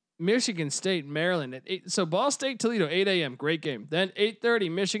them. Michigan State, Maryland at 8. So Ball State, Toledo, 8 a.m. Great game. Then 8:30,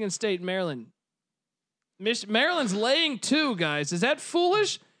 Michigan State, Maryland. Maryland's laying 2, guys. Is that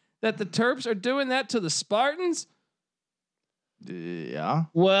foolish that the Terps are doing that to the Spartans? Yeah.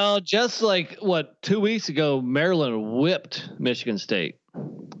 Well, just like 2 weeks ago, Maryland whipped Michigan State,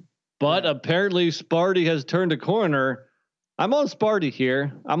 but apparently Sparty has turned a corner. I'm on Sparty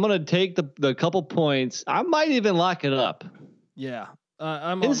here. I'm going to take the couple points. I might even lock it up. Yeah.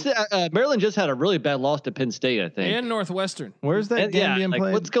 Maryland just had a really bad loss to Penn State, I think. And Northwestern. Where's that game being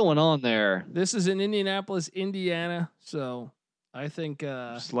played? What's going on there? This is in Indianapolis, Indiana. So I think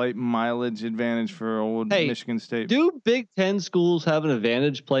slight mileage advantage for old Michigan State. Do Big Ten schools have an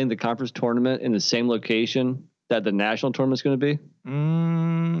advantage playing the conference tournament in the same location that the national tournament is going to be?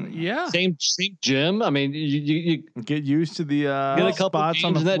 Yeah. Same gym. I mean, you get used to the get a couple spots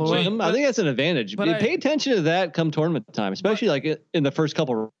on the in that floor. gym. I think that's an advantage. But pay attention to that come tournament time, especially like in the first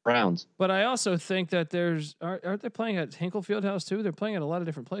couple of rounds. But I also think that aren't they playing at Hinkle Fieldhouse too? They're playing at a lot of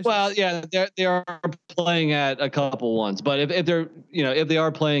different places. Well, yeah, they are playing at a couple ones, but if they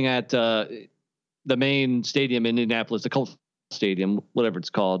are playing at the main stadium in Indianapolis, the Colts Stadium, whatever it's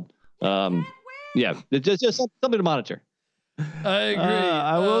called, yeah, it's just something to monitor. I agree.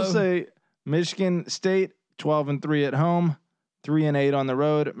 I will say Michigan State 12-3 at home, 3-8 on the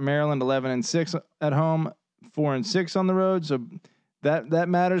road. Maryland 11-6 at home, 4-6 on the road. So that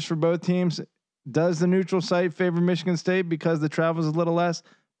matters for both teams. Does the neutral site favor Michigan State because the travel is a little less?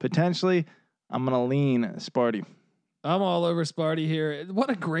 Potentially. I'm gonna lean Sparty. I'm all over Sparty here.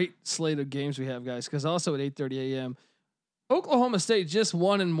 What a great slate of games we have, guys. Because also at 8:30 a.m., Oklahoma State just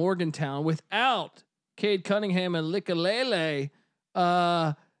won in Morgantown without Cade Cunningham and Likalele.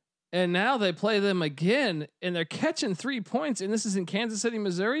 And now they play them again and they're catching 3 points. And this is in Kansas City,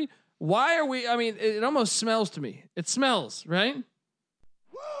 Missouri. Why are we? I mean, it almost smells to me. It smells, right?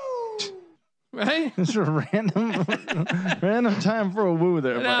 Woo! Right? It's a random time for a woo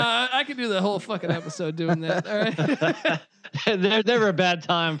there. I could do the whole fucking episode doing that. All right. There's never a bad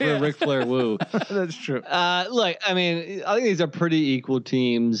time for a Ric Flair woo. That's true. Look, I mean, I think these are pretty equal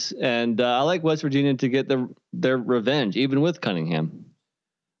teams, and I like West Virginia to get their revenge, even with Cunningham.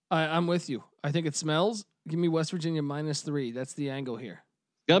 I'm with you. I think it smells. Give me West Virginia -3. That's the angle here.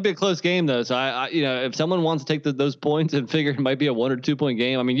 It's gonna be a close game though. So I if someone wants to take those points and figure it might be a 1 or 2 point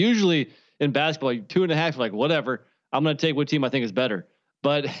game. I mean, usually in basketball, 2.5, like whatever. I'm gonna take what team I think is better.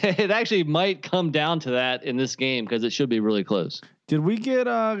 But it actually might come down to that in this game because it should be really close. Did we get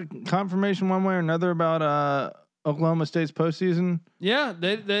confirmation one way or another about Oklahoma State's postseason? Yeah,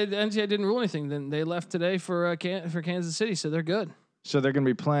 the NCAA didn't rule anything. Then they left today for Kansas City, so they're good. So they're going to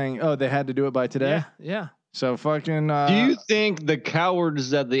be playing. Oh, they had to do it by today. Yeah. So fucking. Do you think the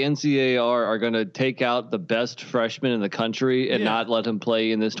cowards that the NCAA are going to take out the best freshman in the country and not let him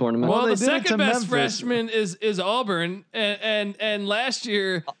play in this tournament? Well, the second best freshman is Auburn, and last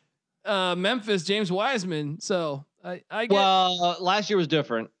year, Memphis, James Wiseman. So I get. Well, last year was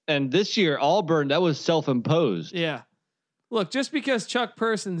different, and this year Auburn, that was self-imposed. Yeah. Look, just because Chuck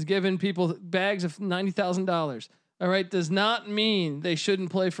Person's giving people bags of $90,000. All right, does not mean they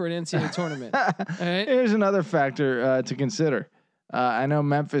shouldn't play for an NCAA tournament. All right? Here's another factor to consider. I know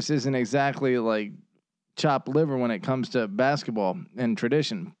Memphis isn't exactly like chopped liver when it comes to basketball and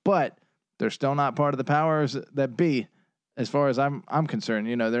tradition, but they're still not part of the powers that be as far as I'm concerned.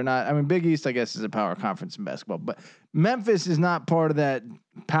 You know, they're not. I mean, Big East, I guess, is a power conference in basketball, but Memphis is not part of that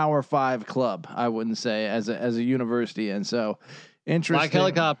Power 5 club. I wouldn't say as a university, and so interesting. Black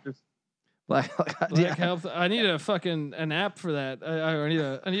helicopters. Black Black Health. I need a fucking an app for that.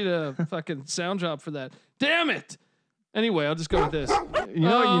 I need a fucking sound drop for that. Damn it. Anyway, I'll just go with this. You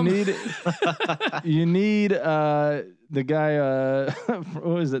know what you need? You need the guy.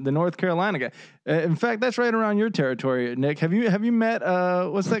 What is it? The North Carolina guy. In fact, that's right around your territory, Nick. Have you met?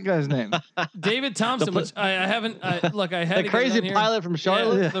 What's that guy's name? David Thompson, which I haven't. Look, I had The to crazy get him on here. pilot from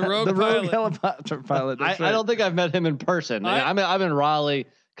Charlotte. Yeah, the rogue pilot. helicopter pilot. That's right. I don't think I've met him in person. I'm in Raleigh,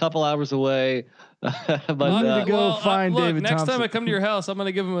 couple hours away. But You need to go find look, David next Thompson. time I come to your house, I'm going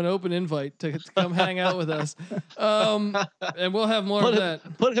to give him an open invite to come hang out with us. And we'll have more of that.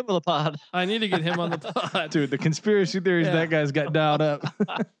 Put him on the pod. I need to get him on the pod. Dude, the conspiracy theories Yeah. that guy's got dialed up.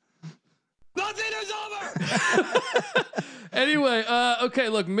 Nothing is over. Anyway, okay,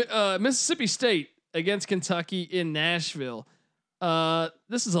 look, Mississippi State against Kentucky in Nashville.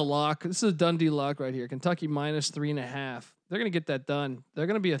 This is a lock. This is a Dundee lock right here. Kentucky -3.5. They're going to get that done. They're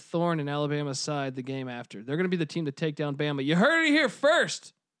going to be a thorn in Alabama's side the game after. They're going to be the team to take down Bama. You heard it here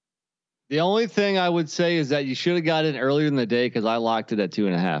first. The only thing I would say is that you should have got in earlier in the day because I locked it at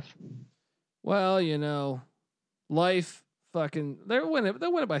 2.5. Well, you know, life fucking they'll win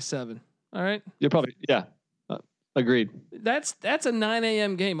it by 7. All right. You're probably agreed. That's a 9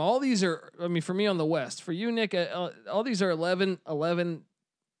 a.m. game. All these are, I mean, for me on the West, for you, Nick, all these are 11,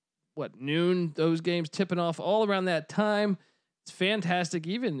 noon, those games tipping off all around that time. It's fantastic.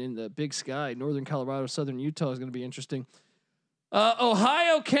 Even in the Big Sky, Northern Colorado, Southern Utah is going to be interesting.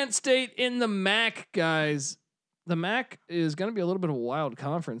 Ohio, Kent State in the MAC, guys. The MAC is going to be a little bit of a wild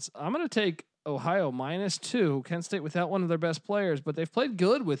conference. I'm going to take Ohio -2. Kent State without one of their best players, but they've played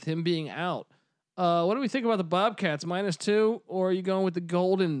good with him being out. What do we think about the Bobcats? -2, or are you going with the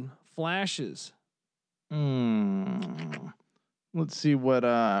Golden Flashes? Let's see what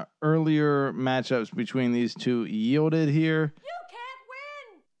earlier matchups between these two yielded here. You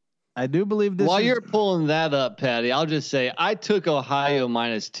can't win. I do believe this. While is, you're pulling that up, Patty, I'll just say I took Ohio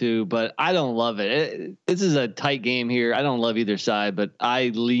 -2, but I don't love it. This is a tight game here. I don't love either side, but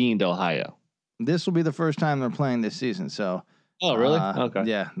I leaned Ohio. this will be the first time they're playing this season. So, Oh, really? Okay.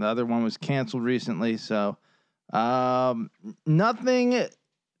 Yeah, the other one was canceled recently. So, nothing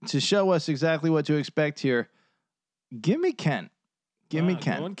to show us exactly what to expect here. Give me Kent. Give me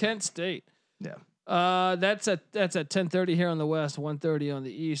Kent. Going Kent State. Yeah. That's at 10:30 here on the West, 1:30 on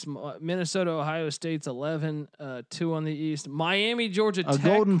the East. Minnesota, Ohio State's 11, 2 on the East. Miami, Georgia A Tech.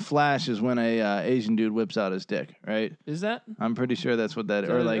 golden flash is when a Asian dude whips out his dick, right? Is that? I'm pretty sure that's what that Is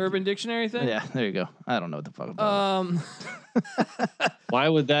that or an like Urban Dictionary thing? Yeah, there you go. I don't know what the fuck I'm talking Why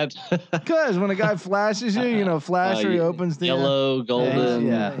would that? Because when a guy flashes you, you know, flash or he opens the yellow, golden.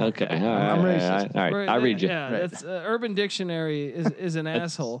 Yeah. Okay. All right. I'm racist. All right. I read you. Yeah, Right. that's Urban Dictionary is an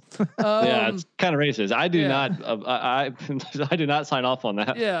asshole. Yeah, it's kind of racist. I do yeah. not. I do not sign off on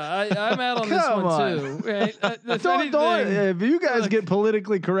that. Yeah, I'm out on this Come one on. too. Right? If Don't, anything, if you guys get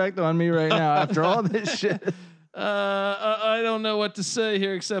politically correct on me right now after all this shit. I don't know what to say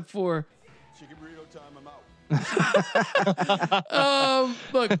here except for. Chicken burrito time, I'm out.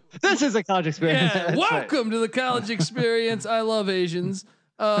 Look, This is a college experience. yeah, welcome to the college experience. I love Asians.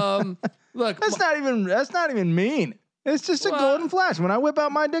 Look, That's not even mean. It's just a Well, golden flash. When I whip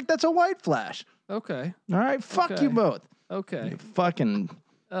out my dick, that's a white flash. okay, All right, fuck Okay. you both. okay. You fucking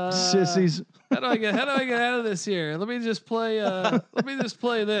Uh, sissies. How do I get out of this here? Let me just play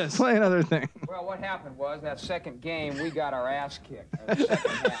this. Play another thing. Well, what happened was that second game we got our ass kicked. The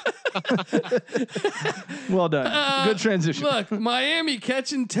second half. Well done. Good transition. Look, Miami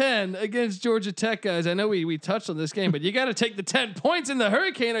catching 10 against Georgia Tech, guys. I know we touched on this game, but you got to take the 10 points in the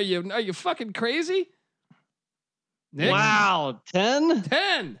Hurricane. Are you fucking crazy? Nick? Wow, 10.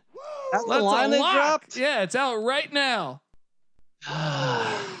 10. That's the That's line a they lock. dropped. Yeah, it's out right now.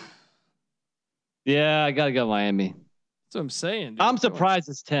 Yeah, I gotta go Miami. That's what I'm saying. Dude. I'm surprised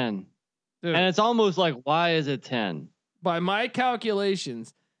it's 10, Dude, and it's almost like, why is it 10? by my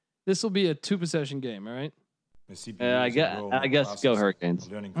calculations, this will be a 2-possession game. All right. I guess go Hurricanes.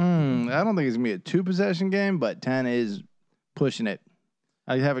 I don't think it's gonna be a 2-possession game, but 10 is pushing it.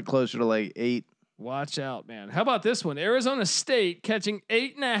 I have it closer to like 8. Watch out, man. How about this one? Arizona State catching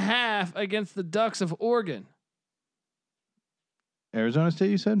 8.5 against the Ducks of Oregon. Arizona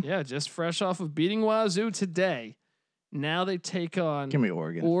State, you said? Yeah, just fresh off of beating Wazoo today. Now they take on Give me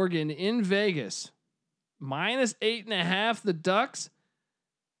Oregon. Oregon in Vegas. -8.5, the Ducks.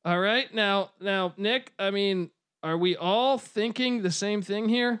 All right. Now, Nick, I mean, are we all thinking the same thing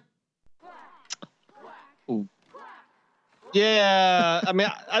here? Yeah, I mean,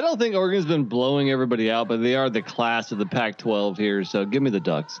 I don't think Oregon's been blowing everybody out, but they are the class of the Pac-12 here. So give me the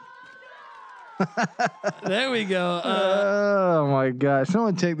Ducks. There we go. Oh my gosh!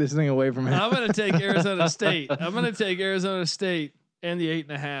 Someone take this thing away from him. I'm going to take Arizona State. I'm going to take Arizona State and the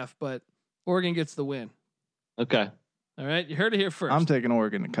 8.5, but Oregon gets the win. Okay. All right, you heard it here first. I'm taking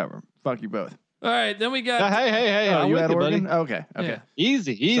Oregon to cover. Fuck you both. All right, then we got. Hey! Oh, I'm you with had you, Oregon? buddy. Okay. Yeah.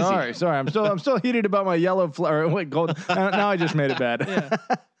 Easy. Sorry. I'm still heated about my yellow flower. Wait, gold. Now I just made it bad.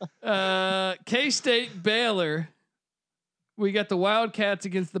 Yeah. K-State Baylor. We got the Wildcats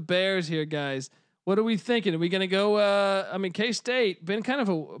against the Bears here, guys. What are we thinking? Are we going to go? I mean, K-State been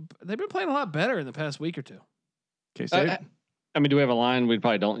they've been playing a lot better in the past week or two. K-State. I mean, do we have a line? We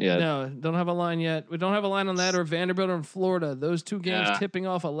probably don't yet. No, don't have a line yet. We don't have a line on that or Vanderbilt or Florida. Those two games tipping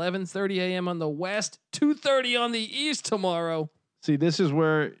off 11:30 a.m. on the West, 2:30 on the East tomorrow. See, this is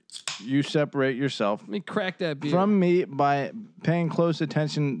where you separate yourself Let me crack that beer. from me by paying close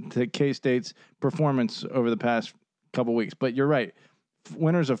attention to K-State's performance over the past couple weeks. But you're right.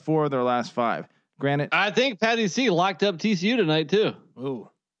 Winners of 4 of their last 5. Granted, I think Patty C locked up TCU tonight too. Ooh.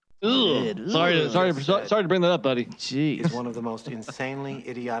 Sorry to bring that up, buddy. jeez. Is one of the most insanely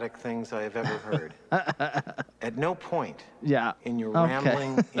idiotic things I have ever heard. At no point Yeah. in your Okay.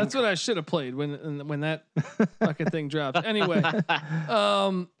 rambling, That's what I should have played when that fucking thing dropped. Anyway,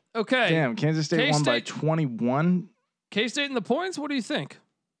 okay. Damn, Kansas State won by K-State 21. K-State in the points. What do you think?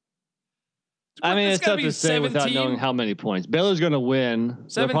 I mean, it's gotta tough be to say without 17. knowing how many points. Baylor's going to win.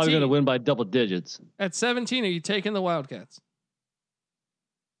 They're probably 17. going to win by double digits. At 17, are you taking the Wildcats?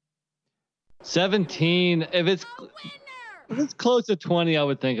 17. If it's close to 20, I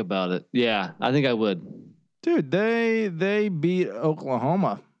would think about it. Yeah, I think I would. Dude, they beat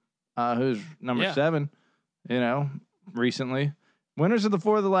Oklahoma, who's number 7, recently. Winners of the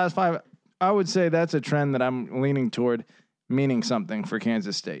 4 of the last 5. I would say that's a trend that I'm leaning toward, meaning something for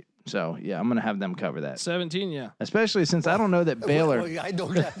Kansas State. So, yeah, I'm going to have them cover that. 17, yeah. Especially since I don't know that Baylor. Well, I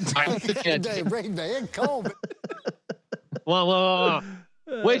don't got bring the head cold. Whoa.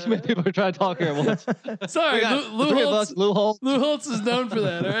 Way too many people are trying to talk here at once. Sorry, Lou Holtz. Lou Holtz. Lou Holtz is known for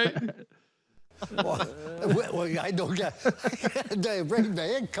that, all right? Well, I don't got bring the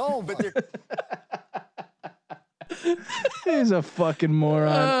head cold, but He's a fucking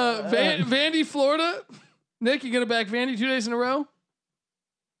moron. Vandy, Florida. Nick, you gonna back Vandy 2 days in a row?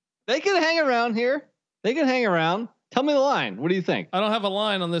 They can hang around here. They can hang around. Tell me the line. What do you think? I don't have a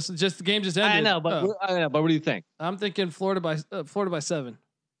line on this. Just the game just ended. I know, but what do you think? I'm thinking Florida by 7.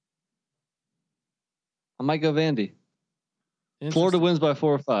 I might go Vandy. Florida wins by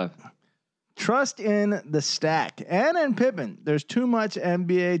 4 or 5. Trust in the stack and in Pippen. There's too much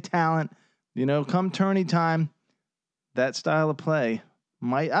NBA talent. Come tourney time, that style of play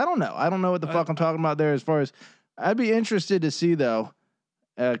might. I don't know. I don't know what the fuck I'm talking about there. As far as I'd be interested to see though,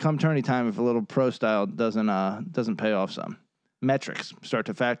 come tourney time, if a little pro style doesn't pay off, some metrics start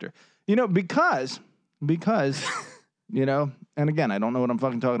to factor. Because. And again, I don't know what I'm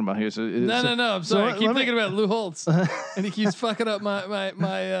fucking talking about here. So no. I'm sorry. I keep thinking about Lou Holtz, and he keeps fucking up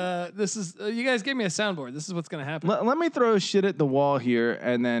my. This is you guys gave me a soundboard. This is what's gonna happen. Let me throw shit at the wall here,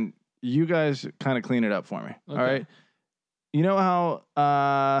 and then you guys kind of clean it up for me. Okay. All right. You know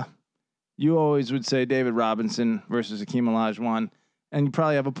how you always would say David Robinson versus Hakeem Olajuwon, and you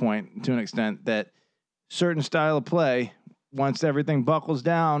probably have a point to an extent that certain style of play, once everything buckles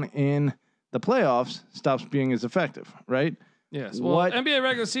down in the playoffs, stops being as effective, right? Yes. Well, NBA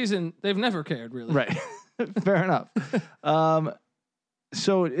regular season, they've never cared really. Right. Fair enough.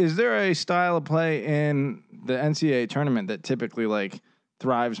 So is there a style of play in the NCAA tournament that typically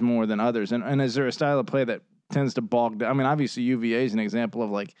thrives more than others? And is there a style of play that tends to bog down? I mean, obviously UVA is an example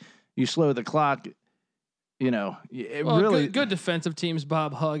of you slow the clock, really good defensive teams.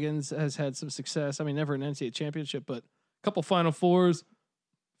 Bob Huggins has had some success. I mean, never an NCAA championship, but a couple Final Fours,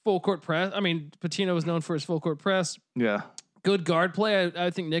 full court press. I mean, Patino was known for his full court press. Yeah. Good guard play.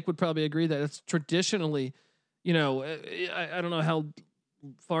 I think Nick would probably agree that it's traditionally, I don't know how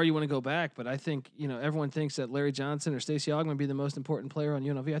far you want to go back, but I think, everyone thinks that Larry Johnson or Stacey Augmon would be the most important player on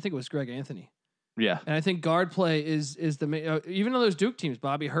UNLV. I think it was Greg Anthony. Yeah. And I think guard play is the even though those Duke teams,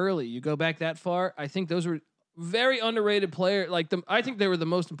 Bobby Hurley, you go back that far, I think those were very underrated players. I think they were the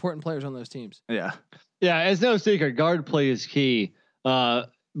most important players on those teams. Yeah. Yeah, it's no secret. Guard play is key.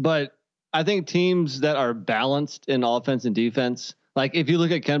 But I think teams that are balanced in offense and defense, like if you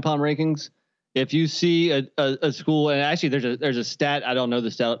look at KenPom rankings, if you see a school, and actually there's a stat, I don't know the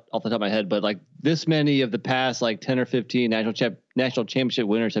stat off the top of my head, but this many of the past 10 or 15 national championship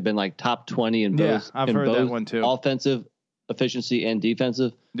winners have been top 20 in both. I've heard that one too. Offensive efficiency and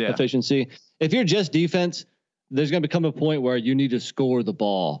defensive efficiency. If you're just defense, there's going to become a point where you need to score the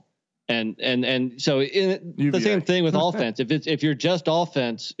ball. And so the same thing with offense. If you're just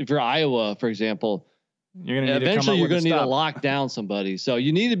offense, if you're Iowa, for example, you're going to need to lock down somebody. So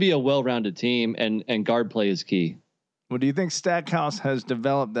you need to be a well-rounded team, and guard play is key. Well, do you think Stackhouse has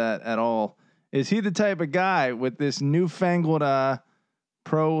developed that at all? Is he the type of guy with this newfangled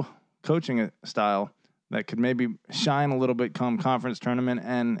pro coaching style that could maybe shine a little bit come conference tournament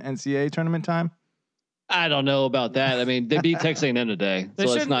and NCAA tournament time? I don't know about that. I mean, they beat Texas A&M today, so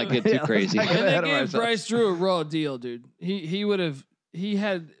let's not get too crazy. And they gave Bryce Drew a raw deal, dude. He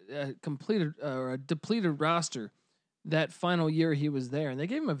had a completed or a depleted roster that final year he was there, and they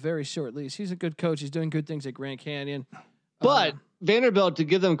gave him a very short leash. He's a good coach. He's doing good things at Grand Canyon. But Vanderbilt, to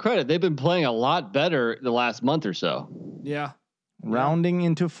give them credit, they've been playing a lot better the last month or so. Yeah. Rounding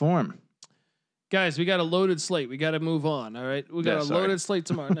into form. Guys, we got a loaded slate. We got to move on. All right. We got loaded slate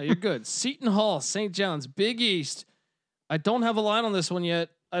tomorrow. No, you're good. Seton Hall, St. John's, Big East. I don't have a line on this one yet.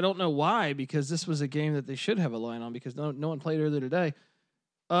 I don't know why, because this was a game that they should have a line on because no one played earlier today.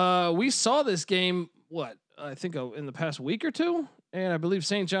 We saw this game, I think in the past week or two, and I believe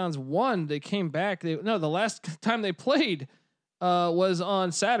St. John's won. They came back. The last time they played was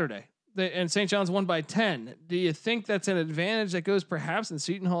on Saturday, and St. John's won by 10. Do you think that's an advantage that goes perhaps in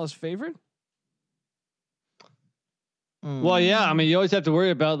Seton Hall's favor? Well, yeah. I mean, you always have to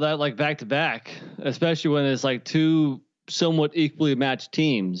worry about that, like back to back, especially when it's like two somewhat equally matched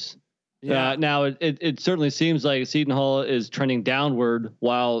teams. Yeah. Now it certainly seems like Seton Hall is trending downward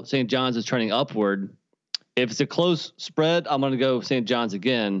while St. John's is trending upward. If it's a close spread, I'm going to go St. John's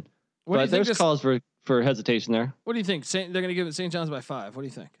again. But there's cause for hesitation there. What do you think? They're going to give it St. John's by 5. What do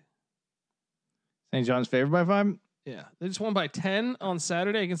you think? St. John's favored by 5? Yeah. They just won by 10 on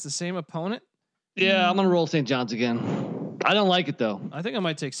Saturday against the same opponent. Yeah, I'm going to roll St. John's again. I don't like it though. I think I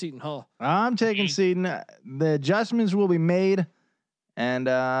might take Seton Hall. I'm taking Seton. The adjustments will be made, and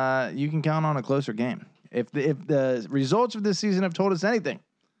you can count on a closer game. If the results of this season have told us anything,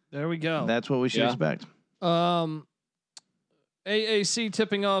 there we go. That's what we should expect. AAC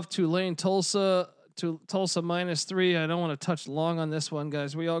tipping off Tulane Tulsa to Tulsa -3. I don't want to touch long on this one,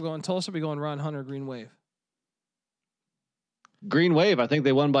 guys. We all going Tulsa. We going Ron Hunter Green Wave. Green Wave. I think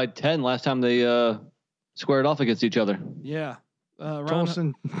they won by 10 last time they squared off against each other. Yeah. Tulsa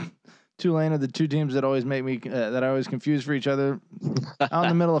and Tulane are the two teams that always make me that I always confuse for each other out in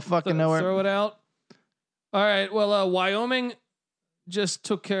the middle of fucking nowhere. Throw it out. All right. Well, Wyoming just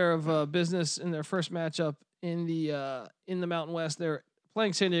took care of business in their first matchup in the Mountain West. They're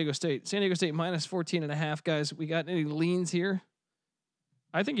playing San Diego State. San Diego State -14.5, guys. We got any leans here?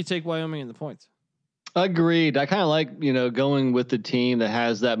 I think you take Wyoming in the points. Agreed. I kind of like, going with the team that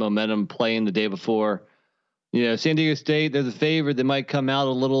has that momentum playing the day before. San Diego State, they're the favorite. They might come out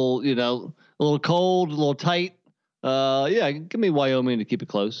a little, a little cold, a little tight. Yeah, give me Wyoming to keep it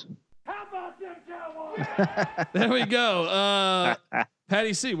close. How about them Cowboys? There we go.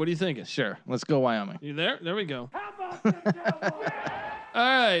 Patty C, what are you thinking? Sure. Let's go Wyoming. You there? There we go. How about them Cowboys? All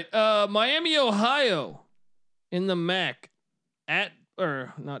right. Miami, Ohio in the MAC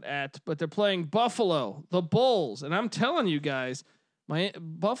but they're playing Buffalo, the Bulls. And I'm telling you guys,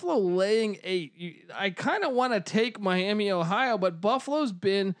 Buffalo laying 8. I kind of want to take Miami, Ohio, but Buffalo's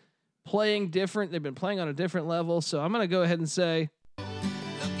been playing different. They've been playing on a different level. So I'm going to go ahead and say, Look out,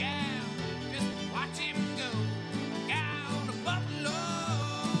 just watch him go. Look out,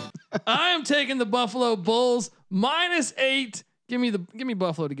 Buffalo. I am taking the Buffalo Bulls -8. Give me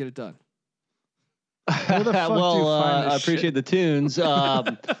Buffalo to get it done. Well, I appreciate the tunes.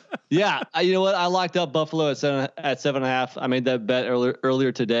 Yeah, you know what? I locked up Buffalo at 7.5. I made that bet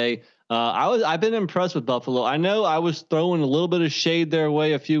earlier today. I've been impressed with Buffalo. I know I was throwing a little bit of shade their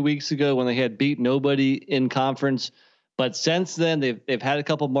way a few weeks ago when they had beat nobody in conference, but since then they've had a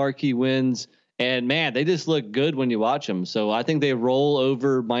couple marquee wins, and man, they just look good when you watch them. So I think they roll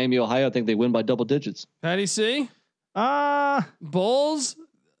over Miami, Ohio. I think they win by double digits. Patty C, Bulls.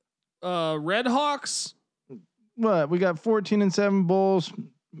 Red Hawks. What we got? 14-7 Bulls.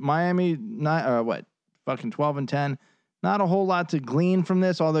 Miami 12-10. Not a whole lot to glean from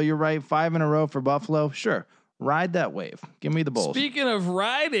this. Although you're right, 5 in a row for Buffalo. Sure, ride that wave. Give me the Bulls. Speaking of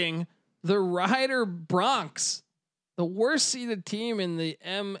riding, the Rider Bronx, the worst seeded team in the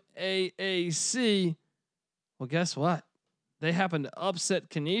MAAC. Well, guess what? They happened to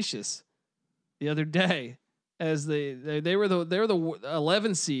upset Canisius the other day, as they were the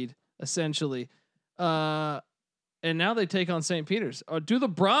 11 seed. Essentially, and now they take on St. Peter's. Do the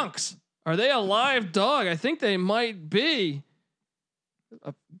Bronx? Are they a live dog? I think they might be.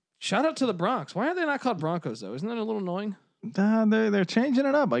 Shout out to the Bronx. Why are they not called Broncos though? Isn't that a little annoying? They're changing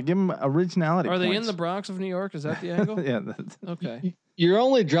it up. I give them originality. Are they in points. the Bronx of New York? Is that the angle? Yeah. Okay. You're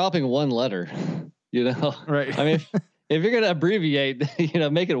only dropping one letter. You know, Right. I mean, if you're gonna abbreviate,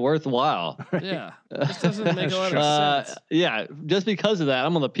 make it worthwhile. Yeah. This doesn't make a lot of sense. Yeah, just because of that,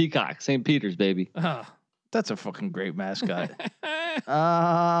 I'm on the Peacock, St. Peter's, baby. Ah. That's a fucking great mascot.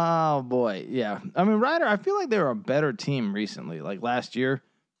 Oh boy, yeah. I mean, Ryder. I feel like they were a better team recently. Like last year,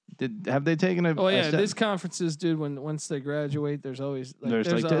 have they taken a? Oh a yeah, step? these conferences, dude. Once they graduate, there's always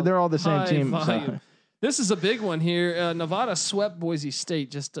they're all the same high team. So. volume. This is a big one here. Nevada swept Boise State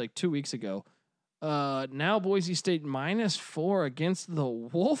just like 2 weeks ago. Now Boise State -4 against the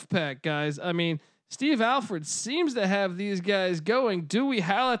Wolfpack, guys. I mean, Steve Alford seems to have these guys going. Do we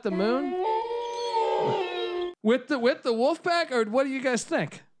howl at the moon with the Wolfpack, or what do you guys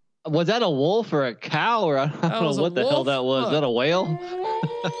think? Was that a wolf or a cow, or I don't know was a what the hell wolf? that was? Is that a whale?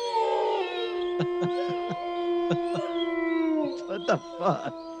 What the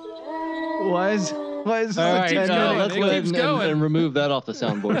fuck? Why is this All a right, 10 minute let's It go keeps ahead going. and remove that off the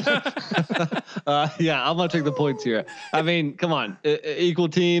soundboard. Yeah, I'm gonna take the points here. I mean, come on, equal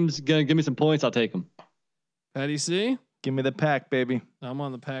teams. Gonna give me some points. I'll take them. Patty C. Give me the pack, baby. I'm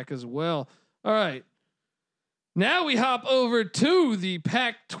on the Pack as well. All right. Now we hop over to the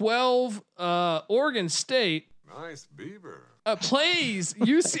Pac-12. Oregon State Nice beaver. plays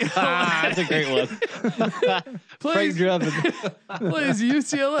UCLA. That's a great one. Frank plays Drebin. plays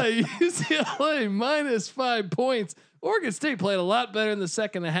UCLA. UCLA -5 points. Oregon State played a lot better in the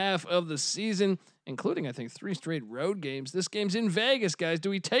second half of the season, including I think 3 straight road games. This game's in Vegas, guys. Do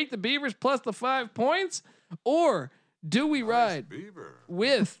we take the Beavers plus the 5 points, or do we ride Beaver.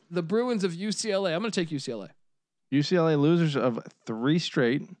 with the Bruins of UCLA? I'm going to take UCLA. UCLA losers of 3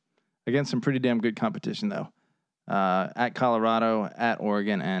 straight against some pretty damn good competition though. At Colorado, at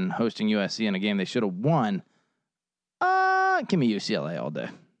Oregon, and hosting USC in a game they should have won. Give me UCLA all day.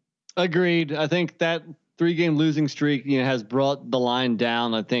 Agreed. I think that 3-game losing streak, has brought the line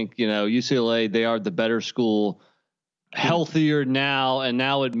down. I think, UCLA, they are the better school, healthier now, and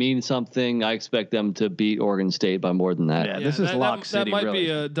now it means something. I expect them to beat Oregon State by more than that. Yeah, this is Lock that City. might really. be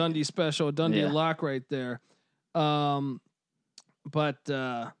a Dundee special, a Dundee Yeah. lock right there. But Big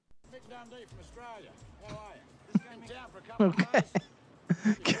Dundee from Australia. How are you? Just came in town for a couple of days.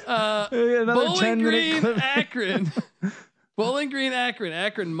 Another Bowling 10-minute Green, clip. Akron. Bowling Green, Akron.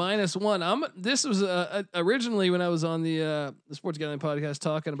 Akron -1. This was originally when I was on the Sports Gambling podcast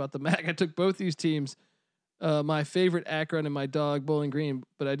talking about the MAC. I took both these teams, my favorite Akron and my dog Bowling Green,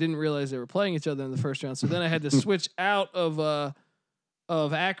 but I didn't realize they were playing each other in the first round. So then I had to switch out of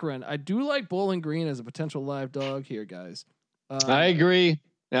Akron. I do like Bowling Green as a potential live dog here, guys. I agree.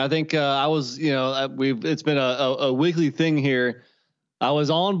 And I think I was, it's been a weekly thing here. I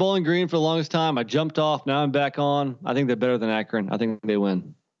was on Bowling Green for the longest time. I jumped off. Now I'm back on. I think they're better than Akron. I think they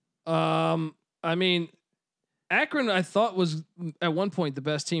win. I mean, Akron, I thought was at one point the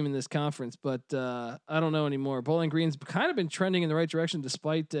best team in this conference, but I don't know anymore. Bowling Green's kind of been trending in the right direction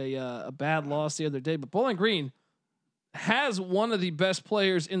despite a bad loss the other day. But Bowling Green has one of the best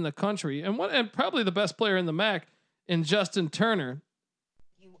players in the country and probably the best player in the MAC in Justin Turner.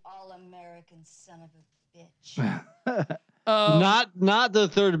 You all-American son of a bitch. Not the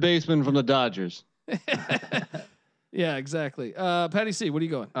third baseman from the Dodgers. Yeah, exactly. Patty C, what are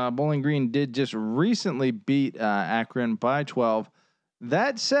you going? Bowling Green did just recently beat Akron by 12.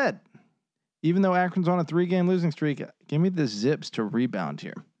 That said, even though Akron's on a 3-game losing streak, give me the Zips to rebound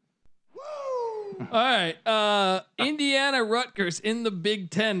here. All right. Indiana Rutgers in the Big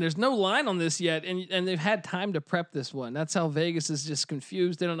Ten. There's no line on this yet, and they've had time to prep this one. That's how Vegas is just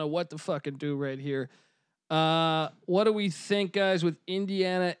confused. They don't know what to fucking do right here. What do we think, guys, with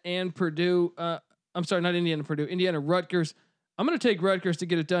Indiana and Purdue? I'm sorry, not Indiana, Purdue. Indiana Rutgers. I'm going to take Rutgers to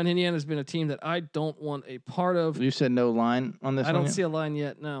get it done. Indiana's been a team that I don't want a part of. You said no line on this I one don't yet? see a line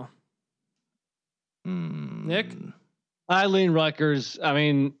yet. No. Nick? I lean Rutgers. I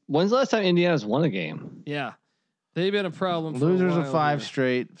mean, when's the last time Indiana's won a game? Yeah. They've been a problem. For Losers a while of 5 here.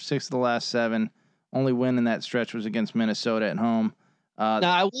 straight, 6 of the last 7. Only win in that stretch was against Minnesota at home. Now,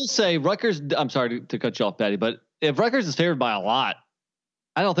 I will say Rutgers, I'm sorry to cut you off, Patty, but if Rutgers is favored by a lot,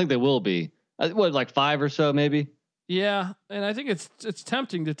 I don't think they will be. What, like 5 or so, maybe? Yeah, and I think it's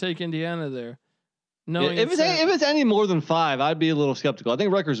tempting to take Indiana there. Knowing If it's any more than 5, I'd be a little skeptical. I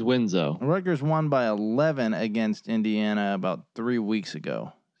think Rutgers wins, though. Rutgers won by 11 against Indiana about 3 weeks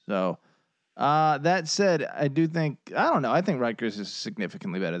ago. So that said, I think Rutgers is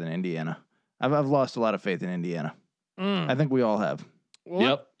significantly better than Indiana. I've lost a lot of faith in Indiana. I think we all have. Well,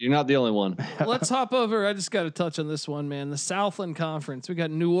 Yep, you're not the only one. let's hop over. I just got to touch on this one, man. The Southland Conference. We got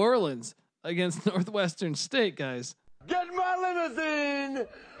New Orleans against Northwestern State, guys. Get limousine,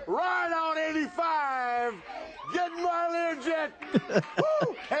 ride on 85, get in my Learjet,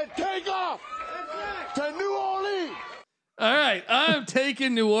 woo, and take off to New Orleans. All right, I'm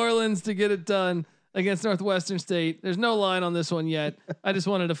taking New Orleans to get it done against Northwestern State. There's no line on this one yet. I just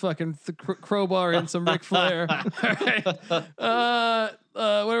wanted to fucking crowbar in some Ric Flair. All right.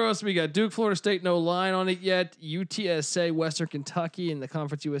 What else we got? Duke, Florida State, no line on it yet. UTSA, Western Kentucky in the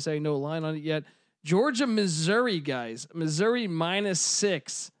Conference USA, no line on it yet. Georgia, Missouri, guys. Missouri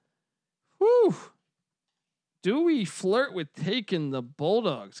 -6. Whew. Do we flirt with taking the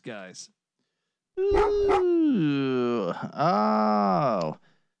Bulldogs, guys? Ooh. Oh.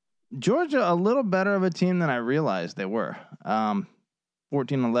 Georgia, a little better of a team than I realized they were.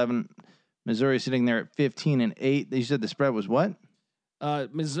 14-11. Missouri sitting there at 15-8. You said the spread was what?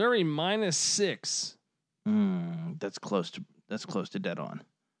 Missouri -6. That's close to dead on.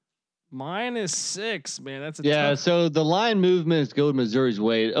 -6, man. That's a yeah. tough. So the line movements go Missouri's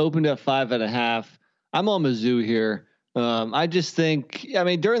way. It opened at 5.5. I'm on Mizzou here. I just think, I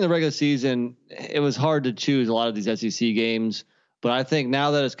mean, during the regular season, it was hard to choose a lot of these SEC games. But I think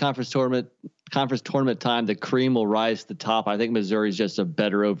now that it's conference tournament time, the cream will rise to the top. I think Missouri's just a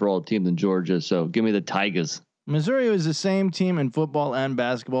better overall team than Georgia. So give me the Tigers. Missouri was the same team in football and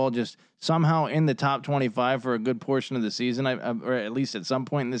basketball, just somehow in the top 25 for a good portion of the season, or at least at some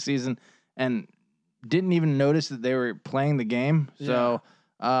point in the season, and didn't even notice that they were playing the game. Yeah. So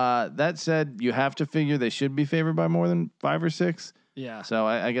that said, you have to figure they should be favored by more than 5 or 6. Yeah. So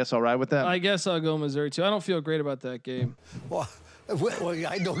I guess I'll ride with that. I guess I'll go Missouri too. I don't feel great about that game. Well,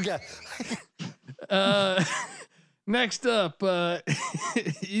 I don't get. Next up,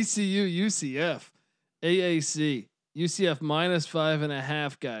 ECU, UCF, AAC, UCF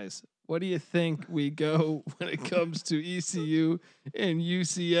 -5.5, guys. What do you think we go when it comes to ECU and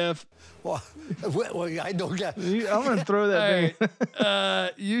UCF? Well, I don't get. I'm gonna throw that thing.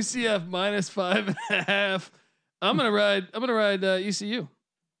 UCF -5.5. I'm gonna ride ECU.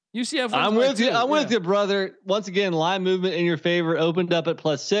 UCF. I'm with you. I'm with you, brother. Once again, line movement in your favor. Opened up at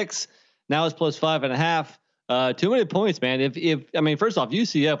 +6. Now it's +5.5. Too many points, man. If I mean, first off,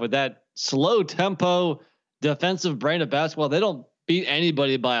 UCF with that slow tempo defensive brand of basketball, they don't beat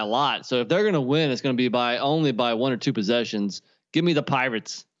anybody by a lot. So if they're going to win, it's going to be only by 1 or 2 possessions. Give me the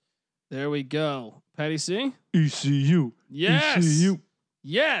Pirates. There we go. Patty C. ECU. Yes. ECU.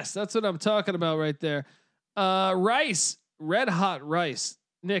 Yes, that's what I'm talking about right there. Rice, red hot Rice.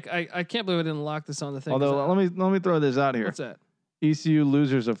 Nick, I can't believe I didn't lock this on the thing. Although let me throw this out here. What's that? ECU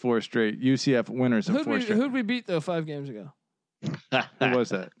losers of 4 straight. UCF winners of 4 straight. Who'd we beat though 5 games ago? Who was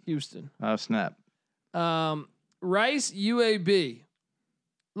that? Houston. Oh, snap. Rice, UAB.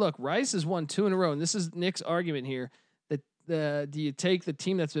 Look, Rice has won 2 in a row, and this is Nick's argument here. That do you take the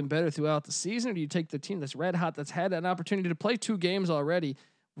team that's been better throughout the season, or do you take the team that's red hot, that's had an opportunity to play 2 games already?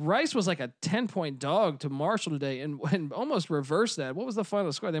 Rice was like a 10-point dog to Marshall today, and almost reversed that. What was the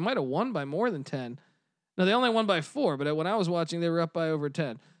final score? They might have won by more than 10. No, they only won by 4, but when I was watching, they were up by over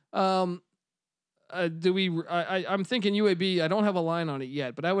 10. I'm thinking UAB. I don't have a line on it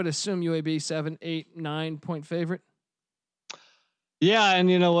yet, but I would assume UAB 7, 8, 9 point favorite. Yeah, and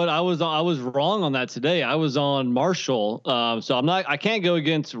you know what? I was wrong on that today. I was on Marshall, so I can't go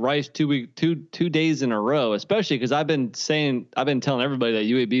against Rice 2 days in a row, especially because I've been telling everybody that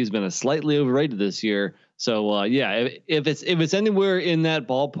UAB has been a slightly overrated this year. So yeah, if it's anywhere in that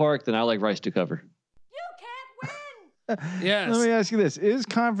ballpark, then I like Rice to cover. Yes. Let me ask you this: is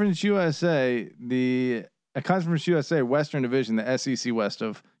Conference USA Conference USA Western Division the SEC West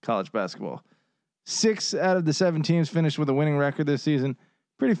of college basketball? 6 out of the 7 teams finished with a winning record this season.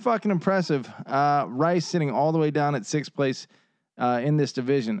 Pretty fucking impressive. Rice sitting all the way down at 6th place in this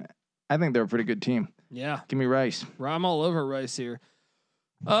division. I think they're a pretty good team. Yeah. Give me Rice. I'm all over Rice here.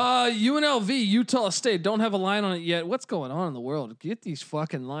 UNLV, Utah State. Don't have a line on it yet. What's going on in the world? Get these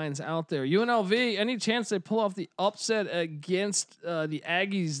fucking lines out there. UNLV, any chance they pull off the upset against the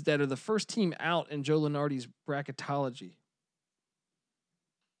Aggies that are the first team out in Joe Lunardi's bracketology?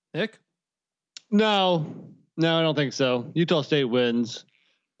 Nick? No, I don't think so. Utah State wins.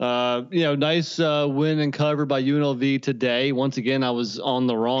 Nice win and cover by UNLV today. Once again, I was on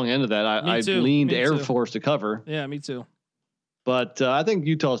the wrong end of that. I leaned Air Force to cover. Yeah, me too. But I think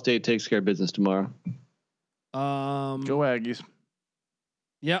Utah State takes care of business tomorrow. Go Aggies.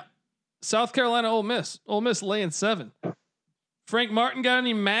 Yeah. South Carolina, Ole Miss. Ole Miss laying 7. Frank Martin got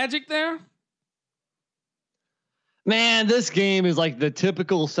any magic there? Man, this game is like the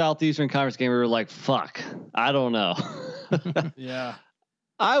typical Southeastern Conference game where we're like, fuck, I don't know. Yeah.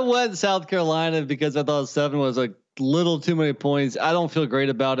 I went South Carolina because I thought 7 was a little too many points. I don't feel great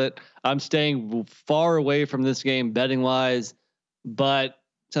about it. I'm staying far away from this game betting wise. but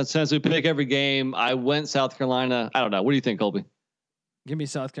since we pick every game, I went South Carolina. I don't know. What do you think, Colby? Give me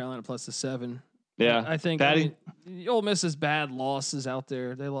South Carolina plus the 7. Yeah, I think Patty? Ole Miss's bad losses out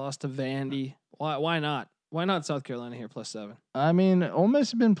there. They lost to Vandy. Why not? Why not South Carolina here plus 7? I mean, Ole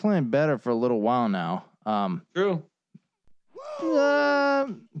Miss has been playing better for a little while now. True.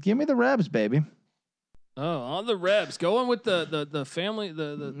 Give me the Rebs, baby. Oh, on the Rebs, going with the family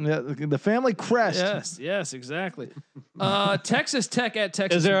The family crest. Yes, exactly. Texas Tech at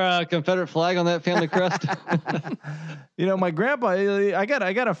Texas. Is there a Confederate flag on that family crest? You know, my grandpa. I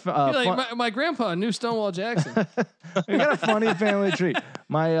got a. My grandpa knew Stonewall Jackson. I got a funny family tree.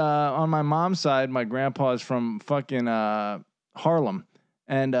 My on my mom's side, my grandpa is from fucking Harlem,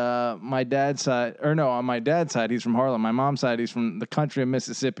 and on my dad's side, he's from Harlem. My mom's side, he's from the country of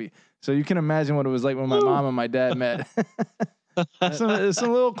Mississippi. So you can imagine what it was like when my mom and my dad met. Some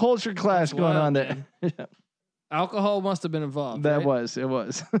little culture clash going on there. Alcohol must have been involved. It right?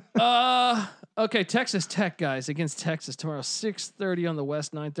 was. Okay, Texas Tech guys against Texas tomorrow, 6:30 on the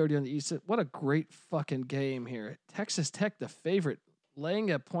west, 9:30 on the east. What a great fucking game here. Texas Tech, the favorite, laying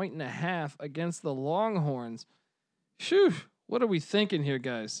 1.5 against the Longhorns. Phew, what are we thinking here,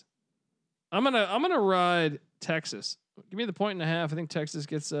 guys? I'm gonna ride Texas. Give me the 1.5. I think Texas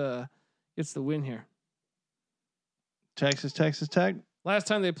gets the win here. Texas Tech. Last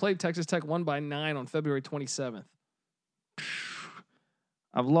time they played, Texas Tech won by 9 on February 27th.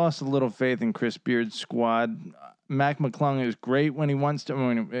 I've lost a little faith in Chris Beard's squad. Mac McClung is great when he wants to.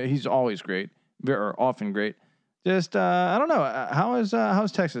 I mean, he's always great, or often great. Just I don't know.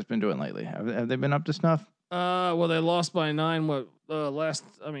 How's Texas been doing lately? Have they been up to snuff? Well, they lost by 9.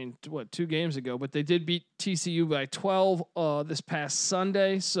 2 games ago, but they did beat TCU by 12 this past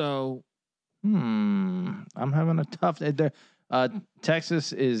Sunday. So, I'm having a tough day there.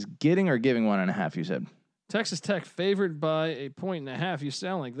 Texas is getting or giving 1.5. You said Texas Tech favored by 1.5. You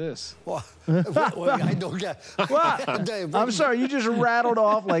sound like this. Well, I don't get. I'm sorry, you just rattled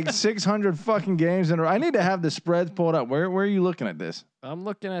off like 600 fucking games in a row. I need to have the spreads pulled up. Where are you looking at this? I'm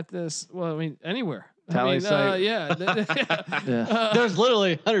looking at this. Well, I mean, anywhere. Tally site. Yeah. There's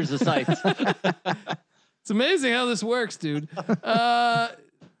literally hundreds of sites. It's amazing how this works, dude. Dan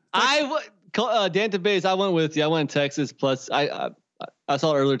Bays, I went with you. I went Texas plus. I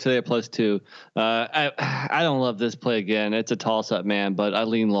saw it earlier today at +2. I don't love this play again. It's a toss up, man. But I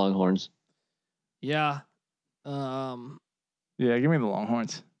lean Longhorns. Yeah. Yeah, give me the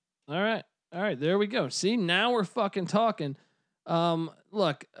Longhorns. All right. There we go. See, now we're fucking talking.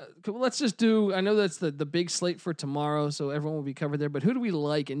 Look, let's just do. I know that's the big slate for tomorrow, so everyone will be covered there. But who do we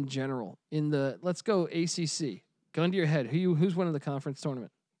like in general let's go ACC. Gun to your head. Who's winning the conference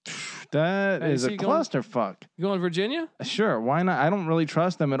tournament? That is a clusterfuck. You going Virginia? Sure, why not? I don't really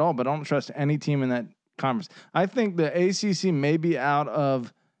trust them at all, but I don't trust any team in that conference. I think the ACC may be out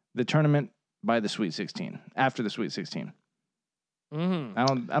of the tournament by the Sweet 16. After the Sweet 16.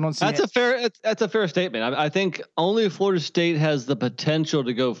 Mm-hmm. I don't see. That's a fair statement. I think only Florida State has the potential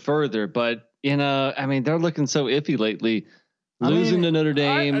to go further, but I mean, they're looking so iffy lately. Losing to Notre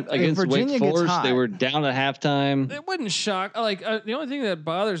Dame against Wake Forest, they were down at halftime. It wouldn't shock. The only thing that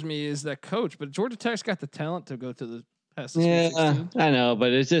bothers me is that coach, but Georgia Tech's got the talent to go to the past the Sweet 16. I know,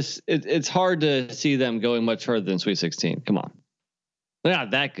 but it's just it's hard to see them going much further than Sweet 16. Come on. They're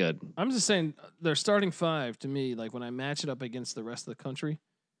not that good. I'm just saying their starting 5 to me, like when I match it up against the rest of the country,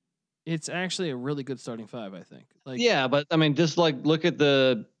 it's actually a really good starting 5, I think. Yeah, but I mean, just look at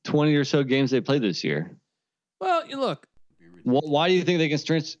the 20 or so games they played this year. Well, look. Why do you think they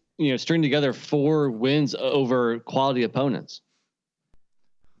can string together 4 wins over quality opponents?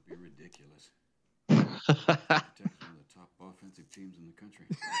 It'd be ridiculous. Texas one of the top offensive teams in the country.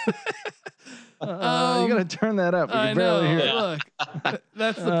 You gotta turn that up. I know. Look,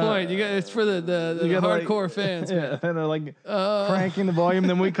 that's the point. It's for the hardcore fans. Yeah, and they're like cranking the volume.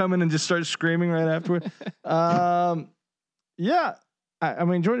 Then we come in and just start screaming right afterward. Yeah. I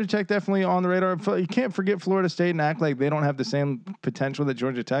mean, Georgia Tech definitely on the radar. You can't forget Florida State and act like they don't have the same potential that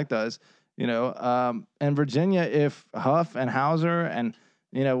Georgia Tech does, and Virginia, if Huff and Hauser and,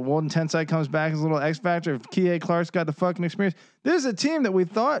 Walden Tensai comes back as a little X factor, if Kie Clark's got the fucking experience, this is a team that we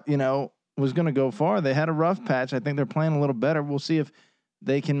thought, was going to go far. They had a rough patch. I think they're playing a little better. We'll see if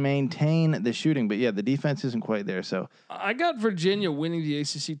they can maintain the shooting, but yeah, the defense isn't quite there. So I got Virginia winning the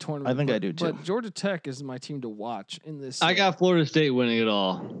ACC tournament. I think I do too. But Georgia Tech is my team to watch in this. I got Florida State winning it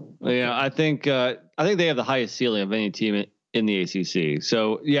all. Okay. Yeah, I think they have the highest ceiling of any team in the ACC.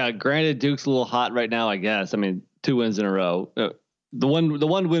 So yeah, granted, Duke's a little hot right now. I guess. I mean, 2 wins in a row. The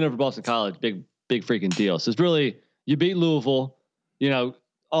one win over Boston College, big freaking deal. So it's really, you beat Louisville.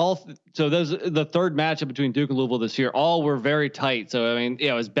 So those the third matchup between Duke and Louisville this year. All were very tight. So I mean,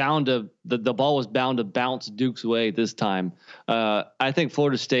 it was bound to the ball was bound to bounce Duke's way this time. I think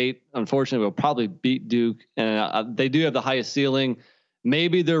Florida State, unfortunately, will probably beat Duke, and they do have the highest ceiling.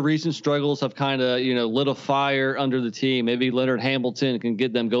 Maybe their recent struggles have kind of lit a fire under the team. Maybe Leonard Hamilton can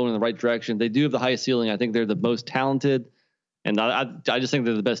get them going in the right direction. They do have the highest ceiling. I think they're the most talented, and I just think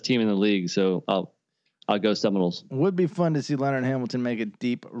they're the best team in the league. So I'll go Seminoles. Would be fun to see Leonard Hamilton make a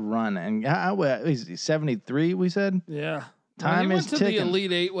deep run. And how is he 73? We said. Yeah. Time he is went to ticking. the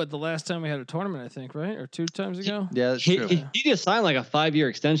Elite Eight. The last time we had a tournament, I think, right, or 2 times ago. Yeah, that's true. He just signed like a 5-year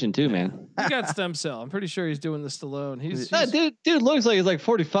extension too, man. He got stem cell. I'm pretty sure he's doing the Stallone. He's dude looks like he's like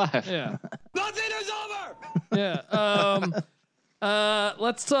 45. Yeah. Nothing is over. Yeah.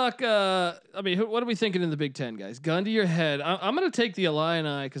 Let's talk. I mean, what are we thinking in the Big Ten, guys? Gun to your head. I'm going to take the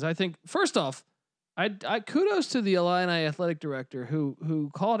Illini because I think first off, I kudos to the Illini athletic director who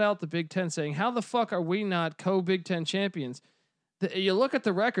called out the Big Ten, saying, "How the fuck are we not co-Big Ten champions?" You look at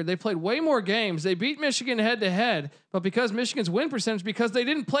the record; they played way more games. They beat Michigan head to head, but because Michigan's win percentage, because they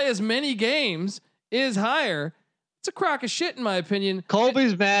didn't play as many games, is higher. It's a crock of shit, in my opinion.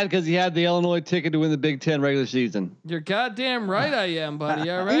 Colby's mad because he had the Illinois ticket to win the Big Ten regular season. You're goddamn right, I am, buddy.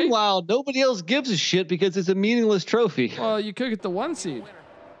 All right. Meanwhile, nobody else gives a shit because it's a meaningless trophy. Well, you could get the 1 seed.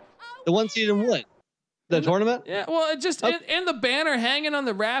 The 1 seed in what? The tournament? Yeah. Well, it just and the banner hanging on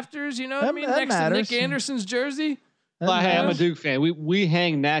the rafters. You know what I mean? Next matters. to Nick Anderson's jersey. I'm a Duke fan. We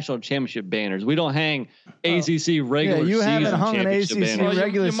hang national championship banners. We don't hang ACC regular you season haven't hung an championship ACC banners. Well,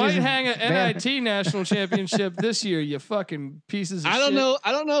 regular you might season hang an banner. NIT national championship this year. You fucking pieces of I shit. don't know.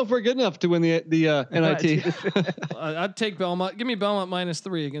 I don't know if we're good enough to win the NIT. I'd take Belmont. Give me Belmont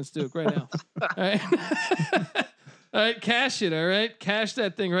 -3 against Duke right now. All right. All right. Cash it. All right. Cash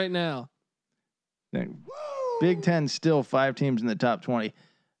that thing right now. Big Ten still 5 teams in the top 20.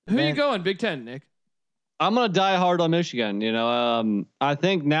 Who you going? Big Ten, Nick. I'm gonna die hard on Michigan. I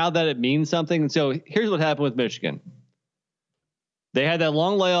think now that it means something. So here's what happened with Michigan. They had that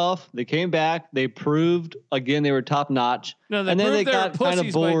long layoff. They came back. They proved again they were top notch. No, they and then proved they they got were kind of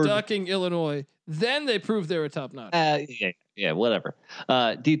pussies by bored. ducking Illinois. Then they proved they were top notch. Yeah, whatever.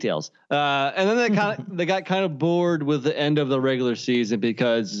 Details. And then they got kind of bored with the end of the regular season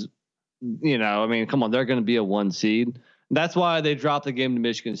because, I mean, come on, they're going to be a 1 seed. That's why they dropped the game to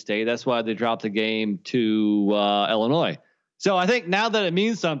Michigan State. That's why they dropped the game to Illinois. So I think now that it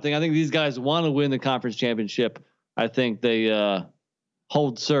means something, I think these guys want to win the conference championship. I think they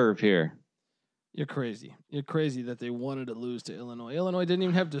hold serve here. You're crazy. You're crazy that they wanted to lose to Illinois. Illinois didn't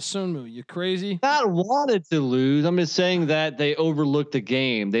even have Dosunmu. You crazy? Not wanted to lose. I'm just saying that they overlooked the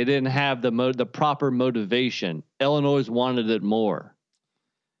game. They didn't have the proper motivation. Illinois wanted it more.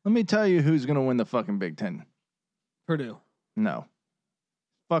 Let me tell you who's going to win the fucking Big Ten. Purdue. No.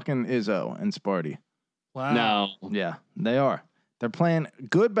 Fucking Izzo and Sparty. Wow. No. Yeah, they are. They're playing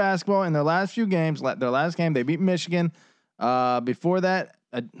good basketball in their last few games. Their last game, they beat Michigan. Before that,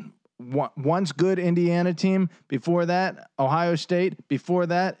 once good Indiana team. Before that, Ohio State. Before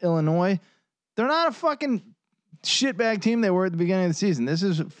that, Illinois. They're not a fucking shitbag team they were at the beginning of the season. This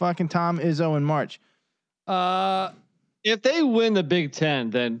is fucking Tom Izzo in March. If they win the Big Ten,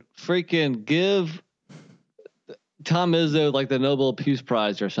 then freaking give Tom Izzo like the Nobel Peace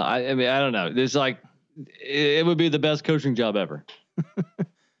Prize or something. I mean, I don't know. There's like, it would be the best coaching job ever.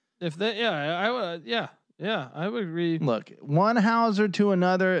 If they, I would, I would agree. Look, one Hauser to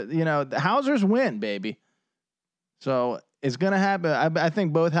another. The Hausers win, baby. So it's gonna happen. I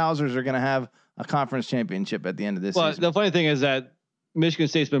think both Hausers are gonna have a conference championship at the end of this season. The funny thing is that Michigan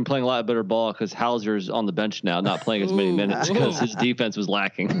State's been playing a lot better ball because Hauser's on the bench now, not playing as many minutes because his defense was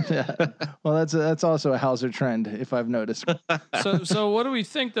lacking. Yeah. Well, that's also a Hauser trend, if I've noticed. So what do we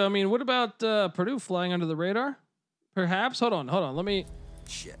think though? I mean, what about Purdue flying under the radar? Perhaps. Hold on. Let me.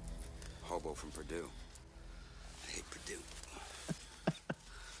 Shit. Hobo from Purdue. I hate Purdue.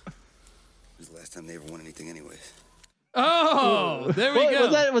 When's the last time they ever won anything anyways? Oh, there we go.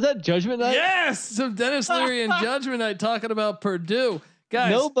 Was that Judgment Night? Yes, some Dennis Leary and Judgment Night talking about Purdue. Guys,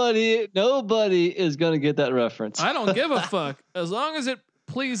 nobody is going to get that reference. I don't give a fuck as long as it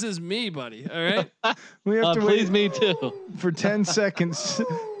pleases me, buddy. All right. We have to please wait me too for 10 seconds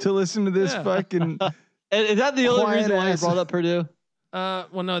to listen to this fucking. And is that the only reason why you brought up Purdue?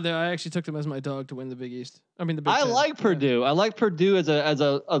 Well, no, I actually took them as my dog to win the Big East. I mean, the Big I Ten. like Purdue. I like Purdue as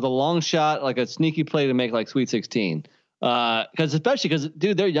a long shot, like a sneaky play to make like Sweet 16. Especially because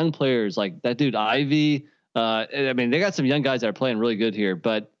dude, they're young players like that dude Ivy. I mean, they got some young guys that are playing really good here,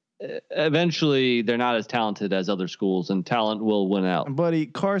 but eventually they're not as talented as other schools, and talent will win out. Buddy,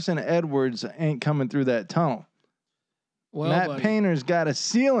 Carson Edwards ain't coming through that tunnel. Well, Matt buddy. Painter's got a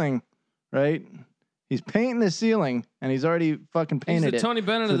ceiling, right? He's painting the ceiling, and he's already fucking He's painted the it. Tony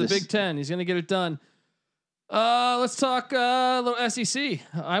Bennett for of the this- Big Ten. He's gonna get it done. Let's talk a little SEC.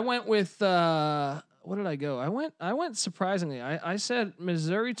 I went with what did I go? I went surprisingly. I said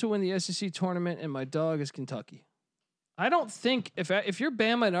Missouri to win the SEC tournament, and my dog is Kentucky. I don't think if you're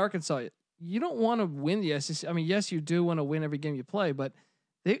Bama and Arkansas, you don't want to win the SEC. I mean, yes, you do want to win every game you play, but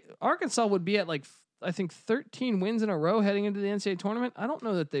Arkansas would be at like I think 13 wins in a row heading into the NCAA tournament. I don't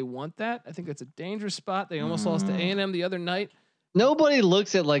know that they want that. I think it's a dangerous spot. They almost lost to A&M the other night. Nobody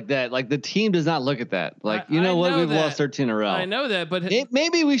looks at like that. Like the team does not look at that. Like I know what? We've that. lost 13 in a row. I know that, but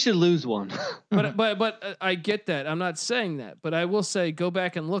Maybe we should lose one. but I get that. I'm not saying that, but I will say go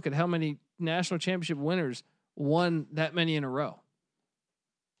back and look at how many national championship winners won that many in a row.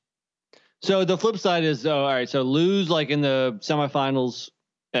 So the flip side is, all right. So lose like in the semifinals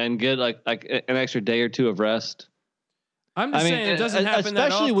and get like an extra day or two of rest. I'm just saying it doesn't happen that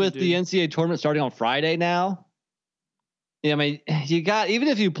especially often, with dude. the NCAA tournament starting on Friday now. Yeah, I mean, you got even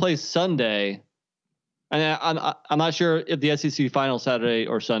if you play Sunday, and I'm not sure if the SEC final Saturday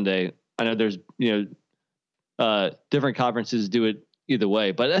or Sunday. I know there's different conferences do it either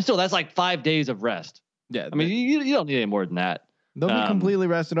way, but still that's like 5 days of rest. Yeah, I mean you don't need any more than that. They'll be completely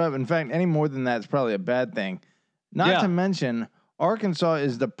rested up. In fact, any more than that is probably a bad thing. Not to mention, Arkansas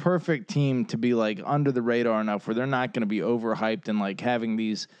is the perfect team to be like under the radar enough where they're not going to be overhyped and like having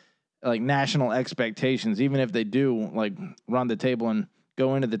these like national expectations, even if they do like run the table and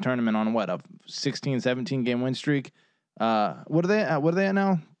go into the tournament on a 16, 17 game win streak. What are they at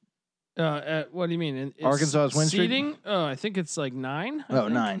now? What do you mean? It's Arkansas's win streak? seeding? Oh, I think it's like 9. I Oh,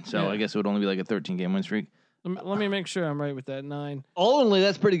 think. 9. So Yeah. I guess it would only be like a 13 game win streak. Let me make sure I'm right with that 9. Only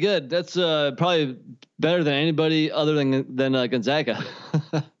that's pretty good. That's probably better than anybody other than Gonzaga.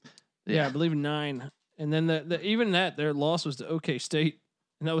 Yeah, I believe 9. And then even their loss was to OK State,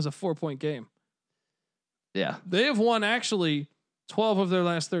 and that was a 4-point game. Yeah. They have won actually 12 of their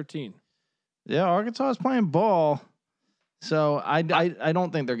last 13. Yeah, Arkansas is playing ball. So I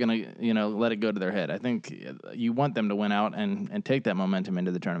don't think they're gonna let it go to their head. I think you want them to win out and take that momentum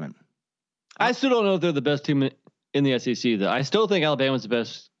into the tournament. I still don't know if they're the best team in the SEC, though. I still think Alabama's the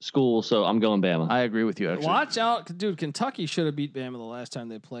best school, so I'm going Bama. I agree with you, actually. Watch out, dude. Kentucky should have beat Bama the last time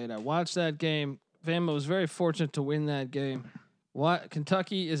they played. I watched that game. Bama was very fortunate to win that game.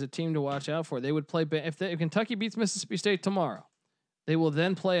 Kentucky is a team to watch out for. They would play if Kentucky beats Mississippi State tomorrow, they will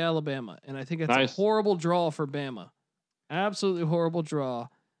then play Alabama, and I think it's a horrible draw for Bama. Absolutely horrible draw.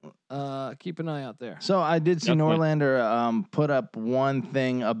 Keep an eye out there. So I did see Norlander put up one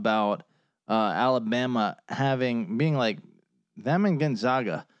thing about Alabama being like them and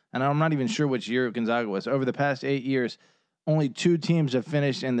Gonzaga, and I'm not even sure which year Gonzaga was. Over the past 8 years, only 2 teams have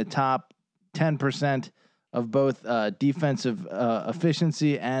finished in the top 10% of both defensive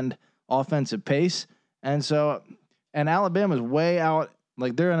efficiency and offensive pace, and Alabama's way out.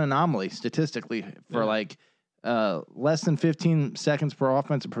 Like they're an anomaly statistically for less than 15 seconds per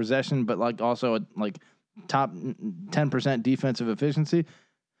offensive possession, but like also like top 10% defensive efficiency.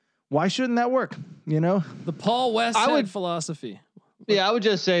 Why shouldn't that work? The Paul Westhead philosophy. Yeah, I would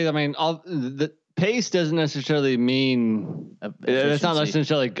just say, I mean, the pace doesn't necessarily mean it's not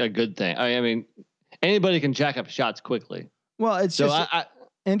necessarily a good thing. I mean, anybody can jack up shots quickly. Well, it's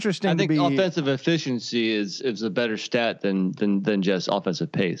interesting. I think offensive efficiency is a better stat than just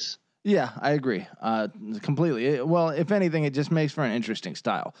offensive pace. Yeah, I agree completely. Well, if anything, it just makes for an interesting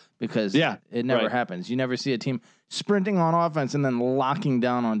style because it never happens. You never see a team sprinting on offense and then locking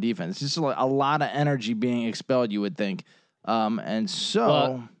down on defense. It's just a lot of energy being expelled, you would think. And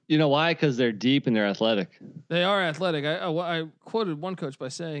so, you know why? Because they're deep and they're athletic. They are athletic. I quoted one coach by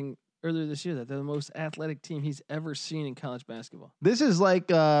saying earlier this year that they're the most athletic team he's ever seen in college basketball. This is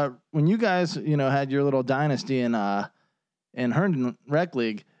like when you guys, had your little dynasty in Herndon Rec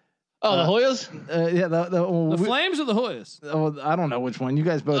League. Oh, the Hoyas? Yeah, the Flames or the Hoyas? Oh, I don't know which one. You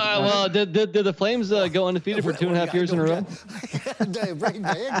guys both. Well, did the Flames go undefeated for 2.5 years in a row?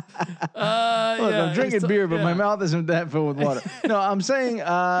 Look, I'm drinking beer, but my mouth isn't that filled with water. No, I'm saying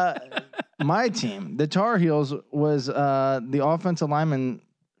my team, the Tar Heels, was the offensive lineman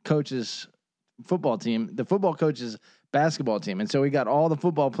coach's football team, the football coach's basketball team, and so we got all the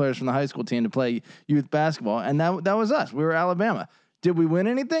football players from the high school team to play youth basketball, and that was us. We were Alabama. Did we win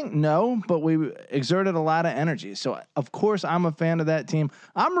anything? No, but we exerted a lot of energy. So, of course, I'm a fan of that team.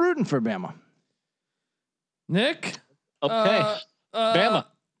 I'm rooting for Bama. Nick? Okay. Bama.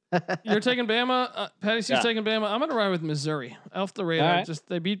 You're taking Bama. Patty C's taking Bama. I'm going to ride with Missouri. Off the radar. Right.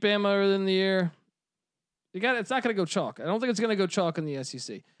 They beat Bama earlier in the year. It's not going to go chalk. I don't think it's going to go chalk in the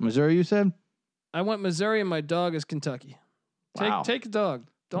SEC. Missouri, you said? I went Missouri, and my dog is Kentucky. Take a dog.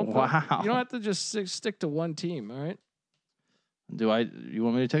 Don't you don't have to just stick to one team. All right. You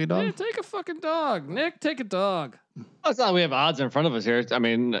want me to take a dog? Yeah, take a fucking dog, Nick. Take a dog. It's not like we have odds in front of us here. I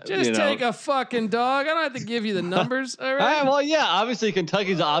mean, Just take a fucking dog. I don't have to give you the numbers. All right. All right. Well, yeah. Obviously,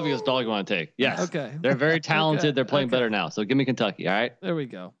 Kentucky's the obvious dog you want to take. Yes. Okay. They're very talented. Okay. They're playing better now. So give me Kentucky. All right. There we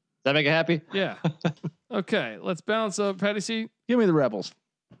go. Does that make it happy? Yeah. Okay. Let's bounce up. Patty C. Give me the Rebels.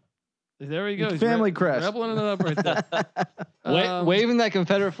 There we go. He's Family crest. Rebelling it up right there. Waving that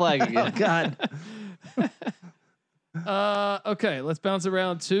Confederate flag again. Oh, God. Okay, let's bounce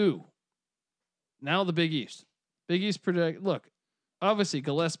around to now the Big East. Big East project. Look, obviously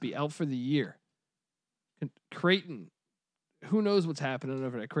Gillespie out for the year. Creighton, who knows what's happening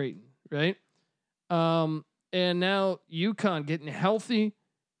over at Creighton, right? And now UConn getting healthy.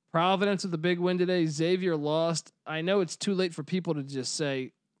 Providence with the big win today. Xavier lost. I know it's too late for people to just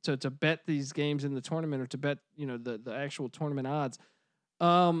say to bet these games in the tournament or to bet the actual tournament odds.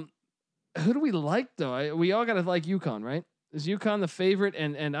 Who do we like though? We all got to like UConn, right? Is UConn the favorite?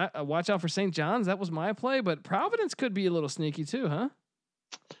 And I watch out for St. John's. That was my play, but Providence could be a little sneaky too, huh?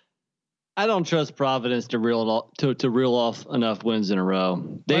 I don't trust Providence to reel off enough wins in a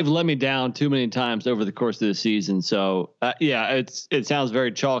row. They've let me down too many times over the course of the season. So yeah, it sounds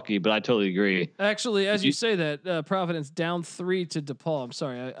very chalky, but I totally agree. Actually, as you say that, Providence down 3 to DePaul. I'm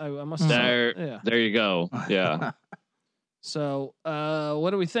sorry, I must. There you go. Yeah. So,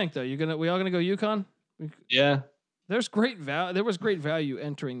 what do we think though? We all gonna go UConn? Yeah. There was great value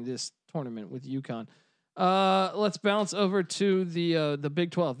entering this tournament with UConn. Let's bounce over to the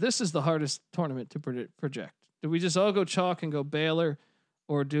Big 12. This is the hardest tournament to project. Do we just all go chalk and go Baylor,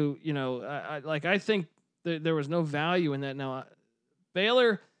 or do I think there was no value in that. Now,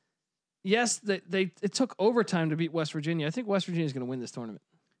 Baylor, yes, it took overtime to beat West Virginia. I think West Virginia is going to win this tournament.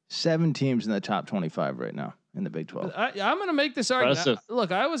 7 teams in the top 25 right now in the Big 12. I'm going to make this argument. Impressive.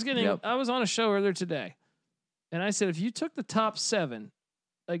 Look, I was on a show earlier today, and I said if you took the top 7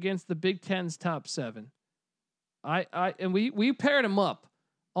 against the Big Ten's top 7. And we paired them up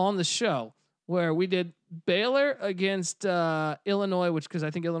on the show where we did Baylor against Illinois, because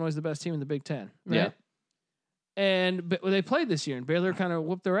I think Illinois is the best team in the Big Ten, right? Yeah. And they played this year, and Baylor kind of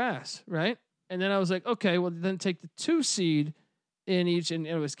whooped their ass, right? And then I was like, okay, well then take the 2 seed in each, and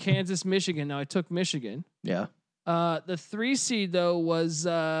it was Kansas, Michigan. Now I took Michigan. Yeah. The 3 seed though was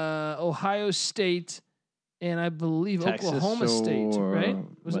Ohio State. And I believe Texas Oklahoma State, right?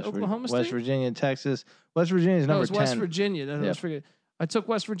 Was it Oklahoma State? West Virginia, Texas. West Virginia is number 10. West Virginia. I took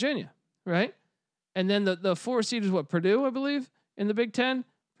West Virginia, right? And then the 4 seed is what? Purdue, I believe, in the Big Ten.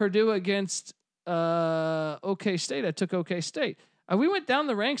 Purdue against OK State. I took OK State. We went down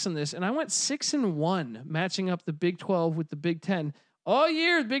the ranks on this, and I went 6-1 matching up the Big 12 with the Big 10. All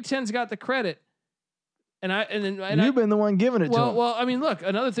year, the Big 10's got the credit. And you've been the one giving it to them. Well, I mean, look,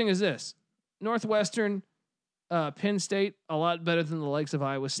 another thing is this. Northwestern, Penn State, a lot better than the likes of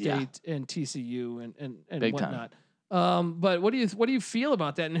Iowa State and TCU and Big whatnot. But what do you feel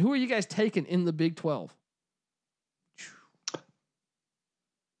about that? And who are you guys taking in the Big 12?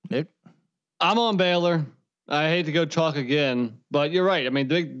 Nick, I'm on Baylor. I hate to go chalk again, but you're right. I mean,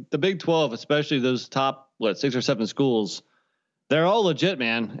 the Big 12, especially those top 6 or 7 schools, they're all legit,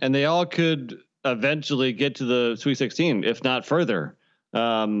 man, and they all could eventually get to the Sweet 16, if not further.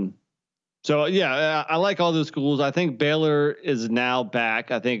 So yeah, I like all those schools. I think Baylor is now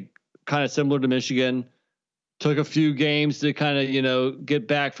back. I think kind of similar to Michigan, took a few games to kind of, get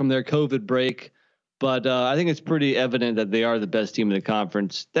back from their COVID break. But I think it's pretty evident that they are the best team in the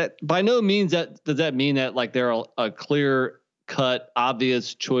conference. That by no means does that mean that they're a clear cut,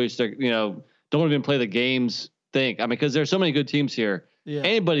 obvious choice. They're, don't even play the games thing. I mean, because there's so many good teams here. Yeah.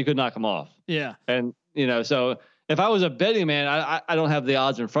 Anybody could knock them off. Yeah. And, so if I was a betting man, I don't have the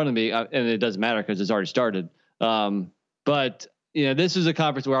odds in front of me, and it doesn't matter because it's already started. But this is a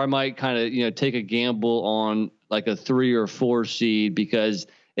conference where I might kind of take a gamble on like a 3 or 4 seed because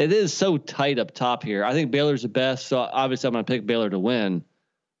it is so tight up top here. I think Baylor's the best, so obviously I'm going to pick Baylor to win.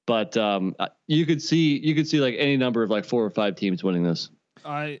 But you could see like any number of like 4 or 5 teams winning this.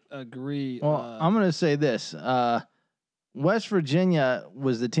 I agree. Well, I'm going to say this. West Virginia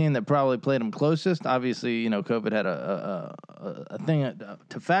was the team that probably played them closest. Obviously, COVID had a thing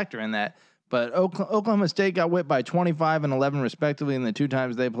to factor in that. But Oklahoma State got whipped by 25 and 11 respectively in the 2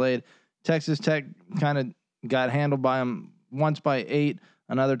 times they played. Texas Tech kind of got handled by them once by 8,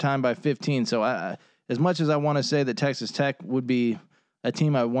 another time by 15. So as much as I want to say that Texas Tech would be a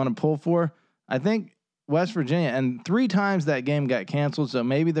team I want to pull for, I think West Virginia, and 3 times that game got canceled. So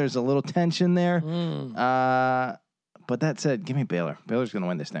maybe there's a little tension there. But that said, give me Baylor. Baylor's going to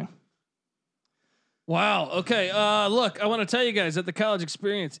win this thing. Wow. Okay. Look, I want to tell you guys that the college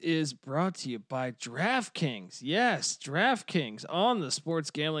experience is brought to you by DraftKings. Yes, DraftKings on the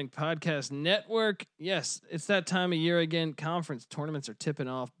Sports Gambling Podcast Network. Yes, it's that time of year again. Conference tournaments are tipping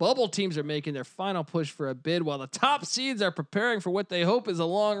off. Bubble teams are making their final push for a bid, while the top seeds are preparing for what they hope is a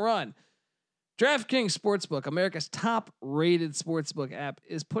long run. DraftKings Sportsbook, America's top-rated sportsbook app,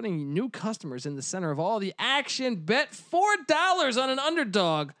 is putting new customers in the center of all the action. Bet $4 on an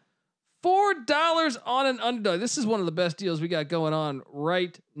underdog. $4 on an underdog. This is one of the best deals we got going on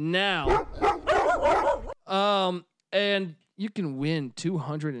right now. And you can win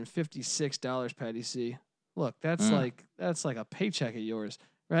 $256, Patty C. Look, that's like a paycheck of yours,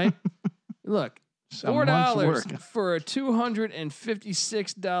 right? Look, $4 for a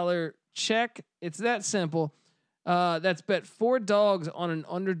 $256 check. It's that simple. That's bet $4 on an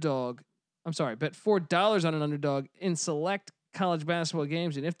underdog. I'm sorry, bet $4 on an underdog in select college basketball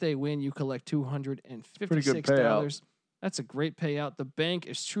games, and if they win, you collect $256. That's a great payout. The bank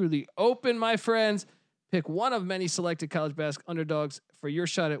is truly open, my friends. Pick one of many selected college basketball underdogs for your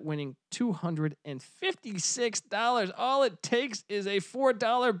shot at winning $256. All it takes is a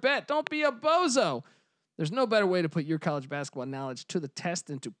 $4 bet. Don't be a bozo. There's no better way to put your college basketball knowledge to the test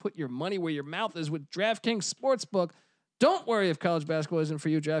than to put your money where your mouth is with DraftKings Sportsbook. Don't worry if college basketball isn't for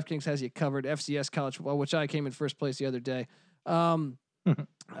you. DraftKings has you covered. FCS college football, which I came in first place the other day.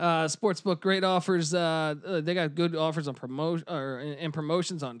 Sportsbook, great offers. They got good offers on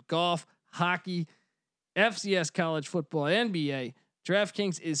promotions on golf, hockey, FCS college football, NBA.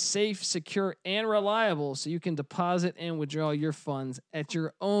 DraftKings is safe, secure, and reliable, so you can deposit and withdraw your funds at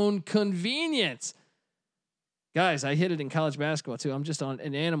your own convenience. Guys, I hit it in college basketball too. I'm just on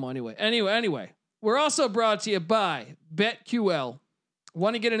an animal anyway. Anyway, we're also brought to you by BetQL.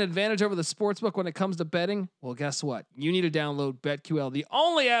 Want to get an advantage over the sportsbook when it comes to betting? Well, guess what? You need to download BetQL, the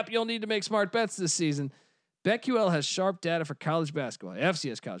only app you'll need to make smart bets this season. BetQL has sharp data for college basketball,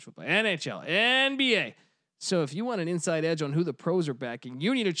 FCS college football, NHL, NBA. So if you want an inside edge on who the pros are backing,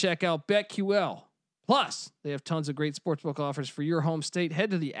 you need to check out BetQL. Plus, they have tons of great sportsbook offers for your home state.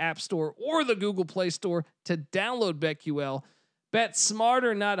 Head to the App Store or the Google Play Store to download BetQL. Bet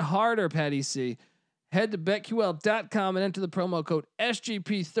smarter, not harder, Patty C. Head to BetQL.com and enter the promo code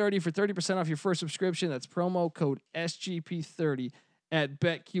SGP30 for 30% off your first subscription. That's promo code SGP30 at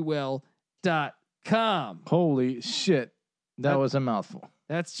BetQL.com. Holy shit. That was a mouthful.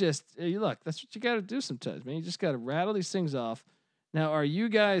 That's just, look, that's what you got to do sometimes, man. You just got to rattle these things off. Now, are you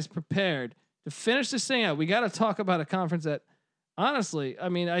guys prepared to finish this thing out? We got to talk about a conference that, honestly, I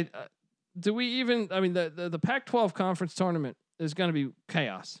mean, the Pac-12 conference tournament is going to be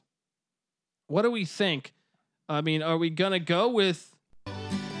chaos. What do we think? I mean, are we going to go with? Look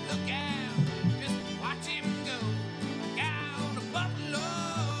out, just watch him go. Down to Buffalo.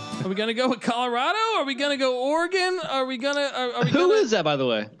 Are we going to go with Colorado? Are we going to go Oregon? Are we going to? Are we Who is that, by the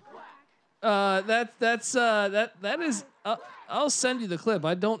way? That is. I'll send you the clip.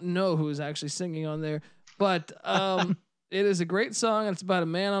 I don't know who is actually singing on there, but it is a great song. And it's about a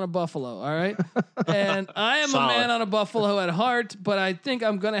man on a buffalo. All right, and I am a man on a buffalo at heart, but I think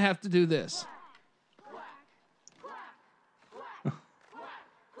I'm going to have to do this.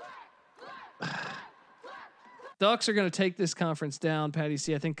 Ducks are going to take this conference down, Patty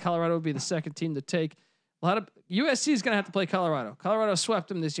C. I think Colorado would be the second team to take. A lot of USC is going to have to play Colorado. Colorado swept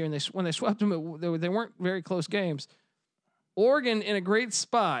them this year, and when they swept them, they weren't very close games. Oregon in a great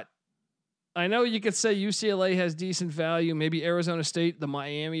spot. I know you could say UCLA has decent value. Maybe Arizona State, the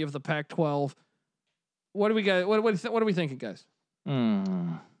Miami of the Pac-12. What do we got? What are we thinking, guys?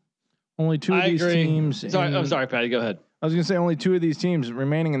 Only two of these teams. I'm sorry, Patty. Go ahead. I was going to say only two of these teams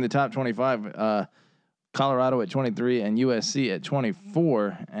remaining in the top 25. Colorado at 23 and USC at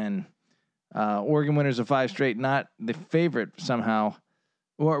 24, and Oregon winners of 5 straight, not the favorite somehow.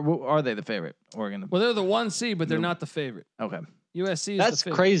 Or are they the favorite? Oregon. Well, they're the 1 seed, but they're not the favorite. Okay. USC is That's the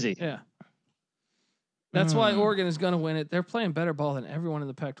favorite. crazy. Yeah. That's why Oregon is going to win it. They're playing better ball than everyone in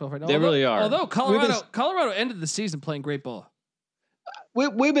the Pac-12 right now. They really are. Although Colorado ended the season playing great ball.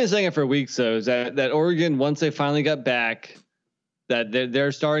 We've been saying it for weeks, though, is that Oregon, once they finally got back, that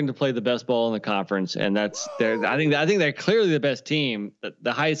they're starting to play the best ball in the conference, and I think they're clearly the best team,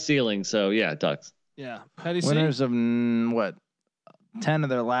 the highest ceiling. So yeah, Ducks. Yeah, winners of 10 of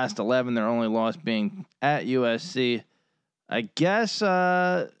their last 11. Their only loss being at USC. I guess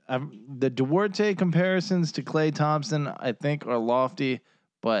the Duarte comparisons to Klay Thompson, I think, are lofty,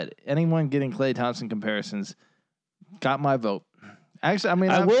 but anyone getting Klay Thompson comparisons got my vote. Actually, I mean,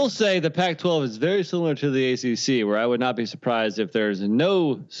 I will say the Pac-12 is very similar to the ACC, where I would not be surprised if there's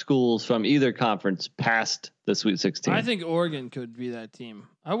no schools from either conference past the Sweet 16. I think Oregon could be that team.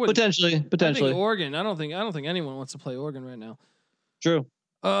 I would potentially. I think Oregon. I don't think anyone wants to play Oregon right now. True.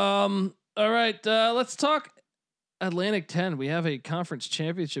 All right. Let's talk Atlantic 10. We have a conference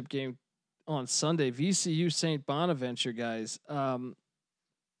championship game on Sunday. VCU St. Bonaventure, guys.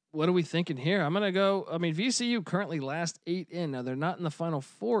 What are we thinking here? I'm gonna go. I mean, VCU currently last 8 in. Now they're not in the final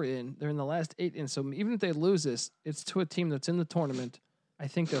 4 in. They're in the last 8 in. So even if they lose this, it's to a team that's in the tournament. I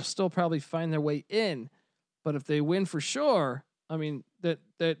think they'll still probably find their way in. But if they win for sure, I mean that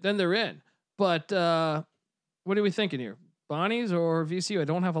then they're in. But what are we thinking here? Bonnie's or VCU? I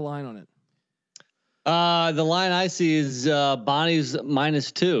don't have a line on it. The line I see is Bonnie's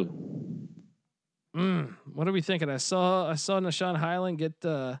 -2. What are we thinking? I saw Nashawn Highland get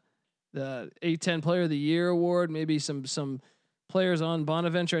the A10 Player of the Year award. Maybe some players on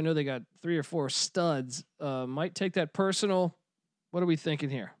Bonaventure. I know they got 3 or 4 studs. Might take that personal. What are we thinking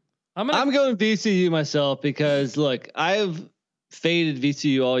here? I'm going VCU myself because look, I've faded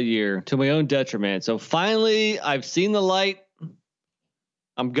VCU all year to my own detriment. So finally, I've seen the light.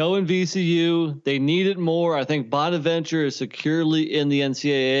 I'm going VCU. They need it more. I think Bonaventure is securely in the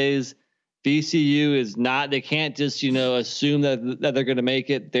NCAAs. VCU is not. They can't just assume that they're going to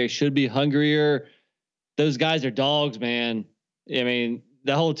make it. They should be hungrier. Those guys are dogs, man. I mean,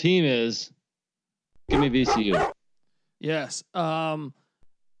 the whole team is. Give me VCU. Yes. I'm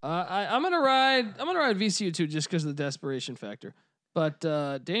gonna ride VCU too, just because of the desperation factor. But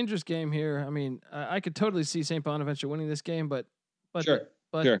dangerous game here. I mean, I could totally see St. Bonaventure winning this game, but sure.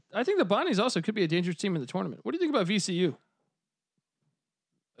 I think the Bonnies also could be a dangerous team in the tournament. What do you think about VCU?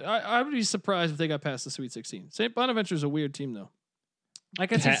 I would be surprised if they got past the Sweet 16. St. Bonaventure is a weird team, though.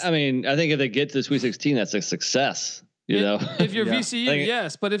 I mean, I think if they get to the Sweet 16, that's a success. If you're VCU,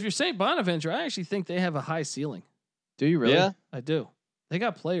 yes, but if you're St. Bonaventure, I actually think they have a high ceiling. Do you really? Yeah, I do. They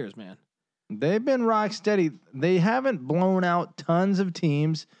got players, man. They've been rock steady. They haven't blown out tons of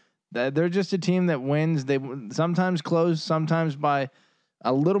teams. They're just a team that wins. They sometimes close, sometimes by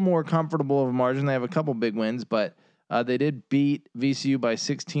a little more comfortable of a margin. They have a couple big wins, but they did beat VCU by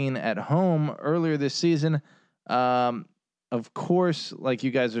 16 at home earlier this season. Of course, like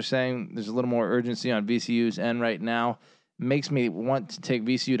you guys are saying, there's a little more urgency on VCU's end right now. Makes me want to take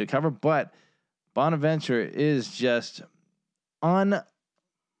VCU to cover, but Bonaventure is just unrattleable.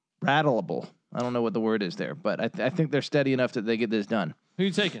 I don't know what the word is there, but I think they're steady enough that they get this done. Who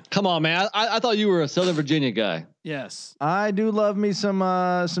you taking? Come on, man. I thought you were a Southern Virginia guy. Yes. I do love me some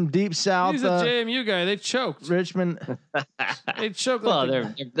deep south. He's a JMU guy. They choked. Richmond. They choked. Well,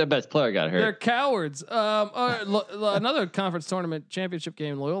 their best player got hurt. They're cowards. Another conference tournament championship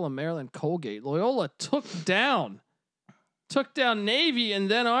game, Loyola Maryland Colgate. Loyola took down Navy and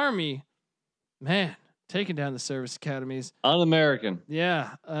then Army. Man, taking down the service academies. Un-American.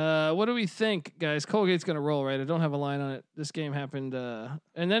 Yeah. What do we think, guys? Colgate's gonna roll, right? I don't have a line on it. This game happened,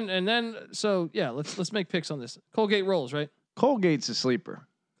 and then. So yeah, let's make picks on this. Colgate rolls, right? Colgate's a sleeper.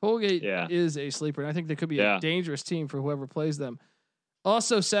 Colgate is a sleeper, and I think they could be a dangerous team for whoever plays them.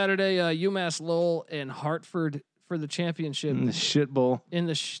 Also Saturday, UMass Lowell and Hartford for the championship. In the shit bowl. In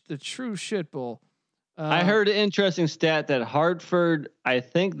the true shit bowl. I heard an interesting stat that Hartford, I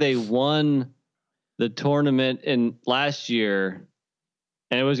think they won the tournament in last year,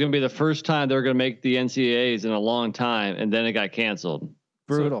 and it was going to be the first time they were going to make the NCAAs in a long time, and then it got canceled.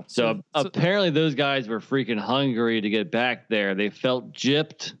 Brutal. So apparently those guys were freaking hungry to get back there. They felt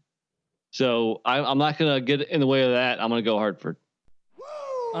gypped. So I'm not going to get in the way of that. I'm going to go Hartford.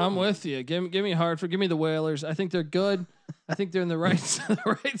 I'm with you. Give me Hartford. Give me the Whalers. I think they're good. I think they're in the right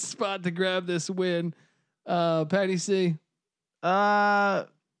spot to grab this win. Patty C. I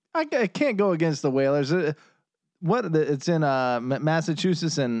can't go against the Whalers. It's in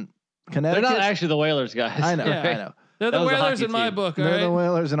Massachusetts and Connecticut. They're not actually the Whalers, guys. I know. Yeah. I know. They're the Whalers in my book. They're right? the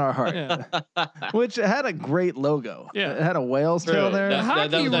Whalers in our heart. Yeah. Which had a great logo. Yeah. It had a whale's tail there. That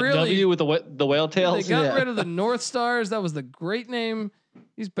was that really, W with the whale tails. They got rid of the North Stars. That was the great name.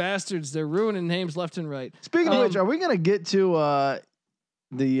 These bastards, they're ruining names left and right. Speaking of which, are we going to get to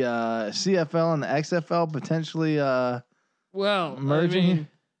the CFL and the XFL potentially merging?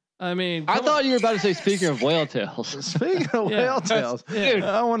 I mean, I thought you were about to say speaking of whale tails. Speaking of whale tails, dude,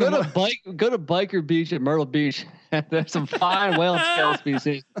 I want go to Biker Beach at Myrtle Beach. There's some fine whale tail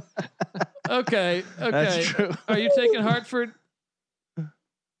species. Okay. That's true. Are you taking Hartford?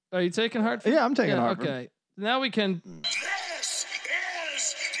 Are you taking Hartford? Yeah, I'm taking Hartford. Okay. Now we can.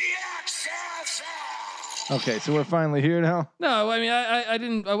 Okay, so we're finally here now. No, I mean, I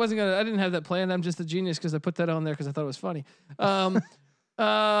didn't have that planned. I'm just a genius because I put that on there because I thought it was funny.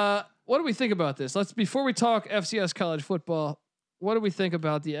 What do we think about this? Before we talk FCS college football, what do we think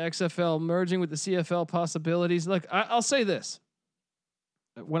about the XFL merging with the CFL possibilities? Look, I'll say this.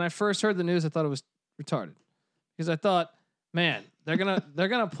 When I first heard the news, I thought it was retarded because I thought, man, they're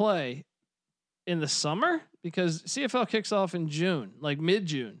gonna play in the summer because CFL kicks off in June, like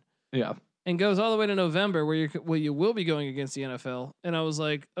mid-June. Yeah. And goes all the way to November where you will be going against the NFL. And I was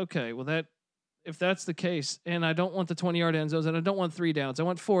like, okay, well if that's the case, and I don't want the 20-yard end zones and I don't want 3 downs, I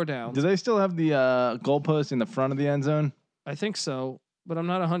want 4 downs. Do they still have the goalpost in the front of the end zone? I think so, but I'm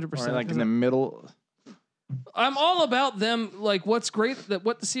not 100%. Or like in the middle. I'm all about them. Like what's great that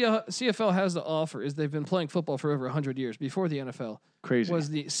what the CFL has to offer is they've been playing football for over 100 years before the NFL. Crazy. Was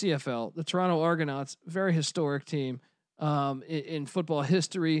the CFL, the Toronto Argonauts, very historic team in football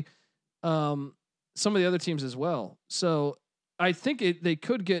history. Some of the other teams as well. So I think they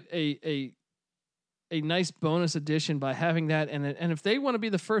could get a nice bonus addition by having that. And if they want to be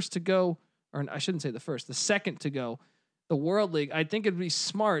the first to go, or I shouldn't say the first, the second to go, the World League, I think it'd be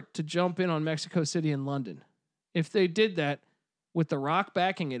smart to jump in on Mexico City and London. If they did that with The Rock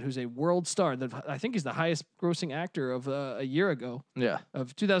backing it, who's a world star, that I think he's the highest grossing actor of a year ago. Yeah.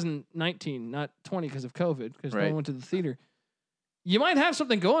 Of 2019, not 20 because of COVID, because no Right. one went to the theater. You might have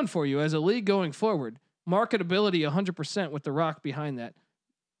something going for you as a league going forward. Marketability 100% with The Rock behind that.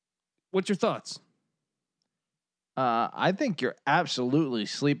 What's your thoughts? I think you're absolutely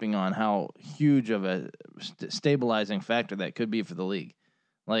sleeping on how huge of a stabilizing factor that could be for the league.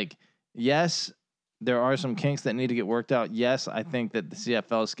 Like, yes, there are some kinks that need to get worked out. Yes, I think that the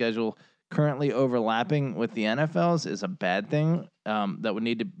CFL schedule currently overlapping with the NFL's is a bad thing that would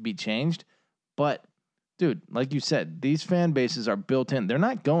need to be changed. But dude, like you said, these fan bases are built in. They're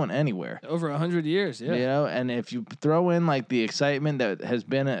not going anywhere. Over 100 years, yeah. You know, and if you throw in like the excitement that has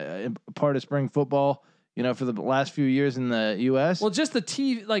been a part of spring football, you know, for the last few years in the U.S. Well, just the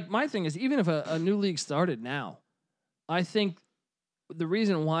TV. Like my thing is, even if a new league started now, I think the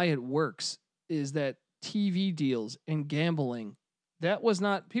reason why it works is that TV deals and gambling. That was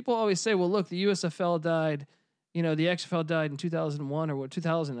not. People always say, "Well, look, the USFL died. You know, the XFL died in 2001 or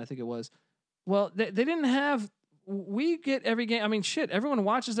 2000, I think it was." Well, they didn't have. We get every game. I mean, shit. Everyone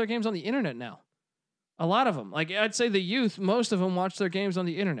watches their games on the internet now. A lot of them. Like I'd say, the youth. Most of them watch their games on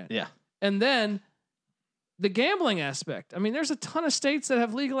the internet. Yeah, and then. The gambling aspect. I mean, there's a ton of states that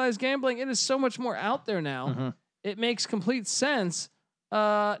have legalized gambling. It is so much more out there now. Mm-hmm. It makes complete sense.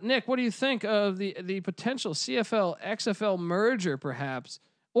 Nick, what do you think of the potential CFL XFL merger, perhaps?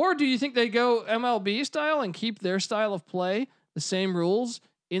 Or do you think they go MLB style and keep their style of play, the same rules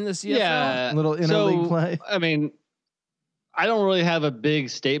in the CFL? Yeah, little interleague play. I mean, I don't really have a big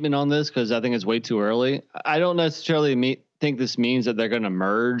statement on this because I think it's way too early. I don't necessarily think this means that they're going to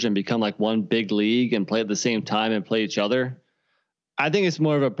merge and become like one big league and play at the same time and play each other. I think it's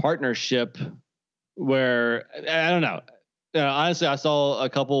more of a partnership where I don't know. Honestly, I saw a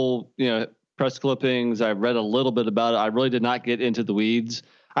couple, press clippings. I read a little bit about it. I really did not get into the weeds.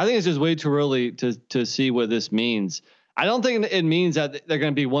 I think it's just way too early to see what this means. I don't think it means that they're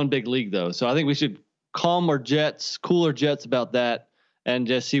going to be one big league though. So I think we should cooler jets about that and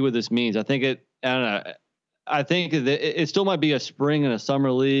just see what this means. I think I don't know. I think it still might be a spring and a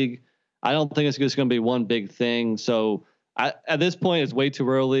summer league. I don't think it's just going to be one big thing. So at this point, it's way too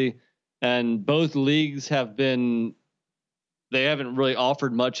early. And both leagues they haven't really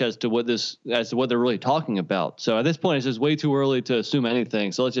offered much as to what they're really talking about. So at this point, it's just way too early to assume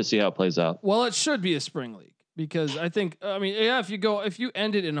anything. So let's just see how it plays out. Well, it should be a spring league because I mean, yeah, if you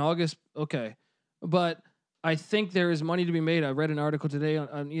end it in August, okay. But I think there is money to be made. I read an article today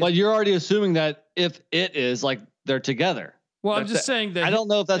on But you're already assuming that if it is like they're together. Well, I'm just saying that I don't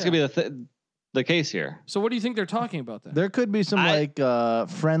know if that's going to be the case here. So what do you think they're talking about then? There could be some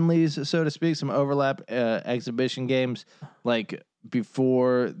friendlies, so to speak, some overlap exhibition games, like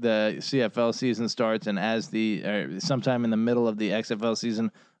before the CFL season starts and as sometime in the middle of the XFL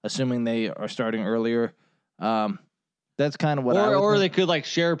season, assuming they are starting earlier. That's kind of what or they could like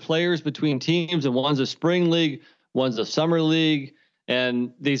share players between teams, and one's a spring league, one's a summer league,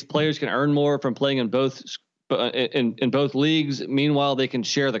 and these players can earn more from playing in both leagues. Meanwhile, they can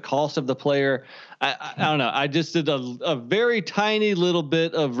share the cost of the player. I don't know. I just did a very tiny little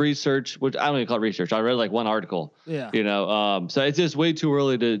bit of research, which I don't even call it research. I read like one article. Yeah. So it's just way too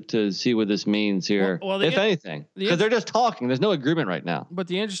early to see what this means here, if anything, because they're just talking. There's no agreement right now. But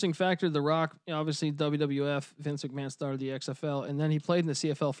the interesting factor, The Rock, obviously WWF, Vince McMahon started the XFL, and then he played in the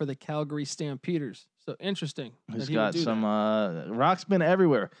CFL for the Calgary Stampeders. So interesting. He's got some. Rock's been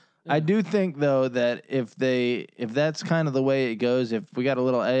everywhere. I do think though that if that's kind of the way it goes, if we got a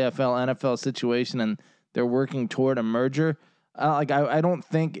little AFL NFL situation and they're working toward a merger, I don't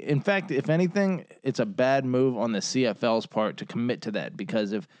think. In fact, if anything, it's a bad move on the CFL's part to commit to that,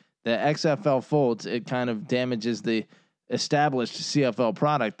 because if the XFL folds, it kind of damages the established CFL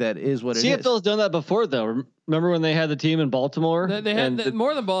product that is what it is. CFL's done that before, though. Remember when they had the team in Baltimore? They had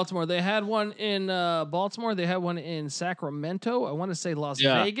more than Baltimore. They had one in Baltimore. They had one in Sacramento. I want to say Las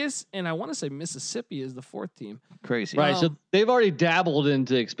Vegas, and I want to say Mississippi is the fourth team. Crazy, right? So they've already dabbled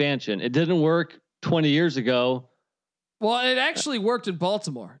into expansion. It didn't work 20 years ago. Well, it actually worked in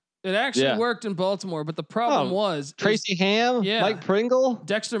Baltimore. It actually worked in Baltimore, but the problem was Tracy Ham, Mike Pringle,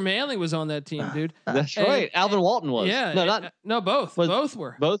 Dexter Manley was on that team, dude. That's right. Alvin Walton was. Yeah, both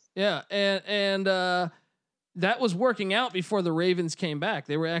were. Both. Yeah, and that was working out before the Ravens came back.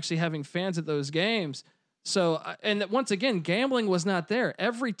 They were actually having fans at those games. So, and once again, gambling was not there.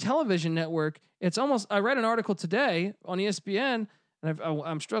 Every television network, it's almost. I read an article today on ESPN, and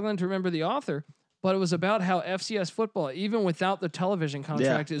I'm struggling to remember the author. But it was about how FCS football, even without the television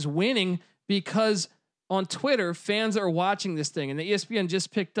contract, is winning because on Twitter, fans are watching this thing. And the ESPN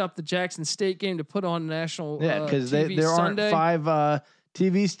just picked up the Jackson State game to put on national because TV there Sunday. aren't 5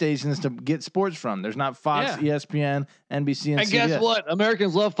 TV stations to get sports from. There's not Fox, ESPN, NBC, and CBS. Guess what?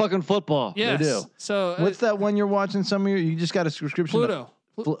 Americans love fucking football. Yes. They do. So what's that one you're watching? You just got a subscription. Pluto.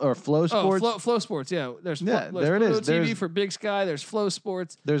 Or Flow Sports. Flow Sports. Yeah, there's there Pluto it is. TV for Big Sky. There's Flow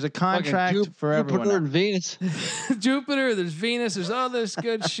Sports. There's a contract for everyone. Jupiter and Venus. Jupiter. There's Venus. There's all this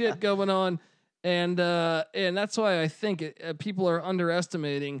good shit going on, and that's why I think people are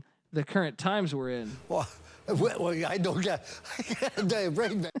underestimating the current times we're in. Well, I don't get.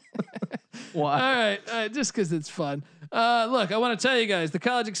 Bring that. Why? All right, just because it's fun. Look, I want to tell you guys, the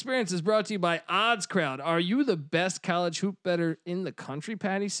college experience is brought to you by Odds Crowd. Are you the best college hoop bettor in the country,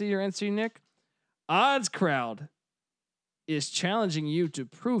 Patty C or NC Nick? Odds Crowd is challenging you to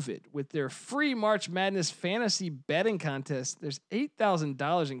prove it with their free March Madness fantasy betting contest. There's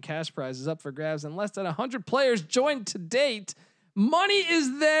 $8,000 in cash prizes up for grabs, and less than 100 players joined to date. Money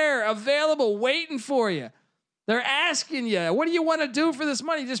is there, available, waiting for you. They're asking you, what do you want to do for this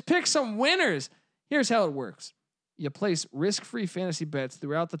money? Just pick some winners. Here's how it works. You place risk-free fantasy bets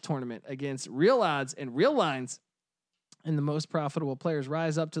throughout the tournament against real odds and real lines, and the most profitable players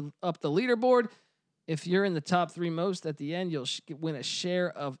rise up the leaderboard. If you're in the top 3 most at the end, you'll win a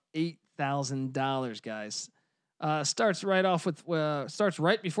share of $8,000, guys. Starts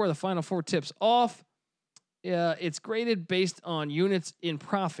right before the final 4 tips off. It's graded based on units in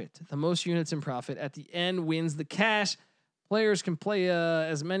profit. The most units in profit at the end wins the cash. Players can play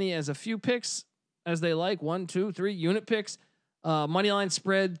as many as a few picks as they like, 1, 2, 3 unit picks, money line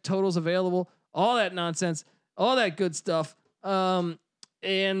spread, totals available, all that nonsense, all that good stuff. And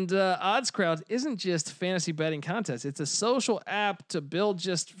Odds Crowd isn't just fantasy betting contest. It's a social app to build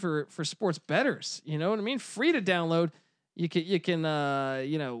just for sports bettors. You know what I mean? Free to download. You can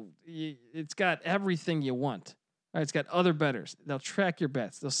it's got everything you want. All right, it's got other bettors. They'll track your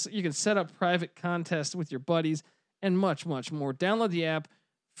bets. You can set up private contests with your buddies and much, much more. Download the app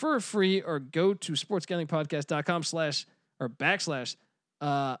for free or go to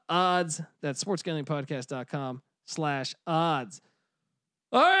sportsgamblingpodcast.com/odds. That's sportsgamblingpodcast.com/odds.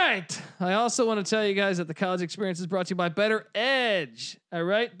 All right. I also want to tell you guys that the college experience is brought to you by Better Edge. All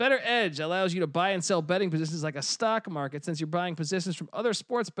right. Better Edge allows you to buy and sell betting positions like a stock market. Since you're buying positions from other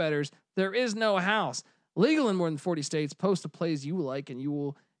sports bettors, there is no house. Legal in more than 40 states. Post the plays you like, and you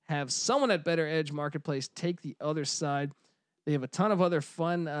will have someone at Better Edge Marketplace take the other side. They have a ton of other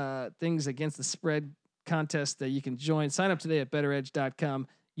fun things against the spread contests that you can join. Sign up today at betteredge.com.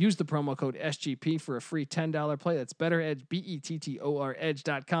 Use the promo code SGP for a free $10 play. That's BetterEdge, BETTOR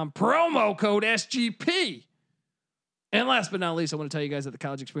edge.com. Promo code SGP. And last but not least, I want to tell you guys that the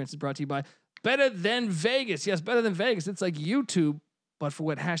college experience is brought to you by Better Than Vegas. Yes, Better Than Vegas. It's like YouTube, but for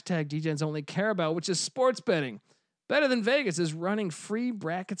what hashtag DJs only care about, which is sports betting. Better Than Vegas is running free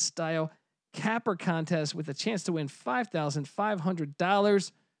bracket style capper contest with a chance to win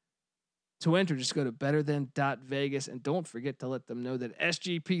 $5,500. To enter, just go to betterthan.vegas and don't forget to let them know that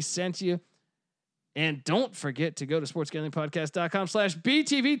SGP sent you. And don't forget to go to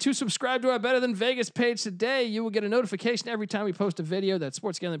sportsgamblingpodcast.com/BTV to subscribe to our Better Than Vegas page today. You will get a notification every time we post a video. That's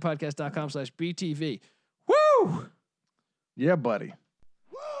sportsgamblingpodcast.com/BTV. Woo! Yeah, buddy.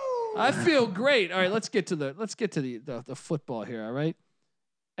 I feel great. All right, let's get to the football here. All right.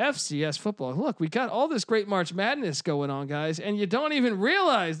 FCS football. Look, we got all this great March Madness going on, guys, and you don't even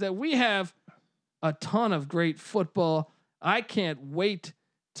realize that we have a ton of great football. I can't wait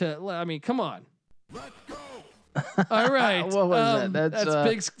to. I mean, come on. Let's go. All right. What was that?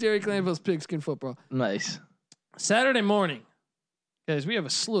 That's Jerry Glanville's Pigskin Football. Nice. Saturday morning, guys. We have a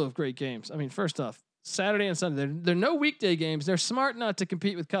slew of great games. I mean, first off, Saturday and Sunday. They're no weekday games. They're smart not to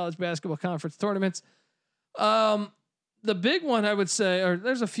compete with college basketball conference tournaments. The big one I would say, or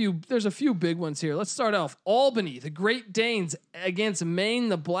there's a few big ones here. Let's start off. Albany, the Great Danes against Maine,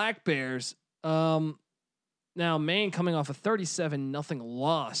 the Black Bears. Now Maine coming off a 37-0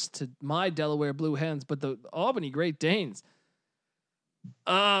 loss to my Delaware Blue Hens, but the Albany Great Danes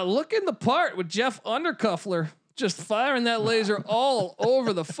looking the part with Jeff Undercuffler just firing that laser all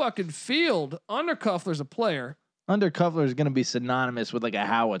over the fucking field. Undercuffler's a player. Undercuffler is going to be synonymous with like a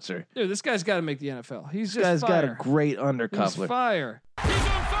howitzer. Dude, this guy's got to make the NFL. He's this just guy's got a great undercuffler. He's fire. He's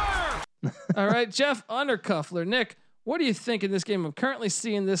on fire. All right, Jeff Undercuffler. Nick, what do you think in this game? I'm currently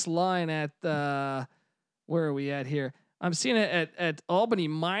seeing this line at where are we at here? I'm seeing it at Albany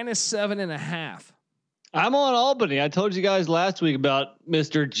 -7.5. I'm on Albany. I told you guys last week about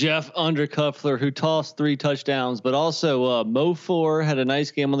Mr. Jeff Undercuffler, who tossed 3 touchdowns, but also Mo Four had a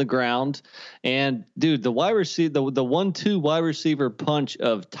nice game on the ground. And dude, the wide receiver, the 1-2 wide receiver punch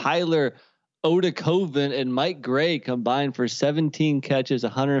of Tyler Odakoven and Mike Gray combined for 17 catches,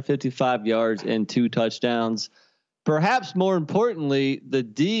 155 yards, and 2 touchdowns. Perhaps more importantly, the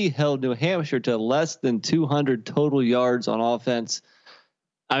D held New Hampshire to less than 200 total yards on offense.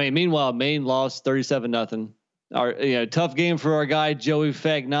 I mean, meanwhile, Maine lost 37-0. Tough game for our guy Joey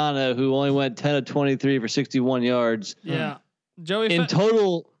Fagnano, who only went 10 of 23 for 61 yards. Yeah, Joey. In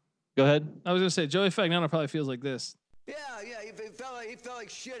total, go ahead. I was gonna say Joey Fagnano probably feels like this. Yeah, he felt like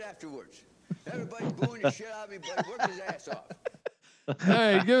shit afterwards. Everybody booing the shit out of me, but he worked his ass off. All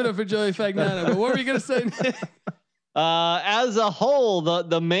right, give it up for Joey Fagnano. But what were you gonna say, Nick? As a whole,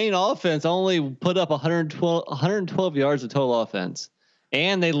 the Maine offense only put up 112 yards of total offense.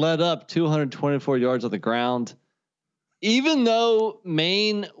 And they led up 224 yards on the ground. Even though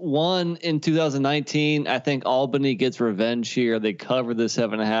Maine won in 2019, I think Albany gets revenge here. They cover the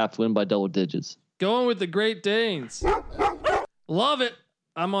 7.5, win by double digits. Going with the Great Danes. Love it.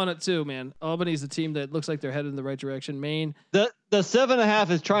 I'm on it too, man. Albany's the team that looks like they're headed in the right direction. Maine. The 7.5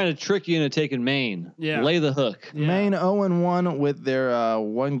 is trying to trick you into taking Maine. Yeah. Lay the hook. Yeah. Maine 0-1 with their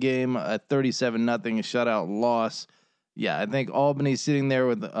one game, a 37-0 shutout loss. Yeah, I think Albany's sitting there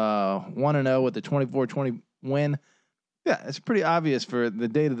with 1-0 with the 24-20 win. Yeah, it's pretty obvious for the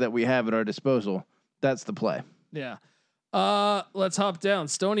data that we have at our disposal. That's the play. Yeah. Let's hop down.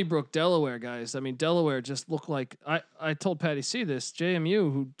 Stony Brook, Delaware, guys. I mean, Delaware just looked like I told Patty C this.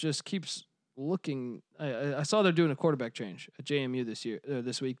 JMU, who just keeps looking. I saw they're doing a quarterback change at JMU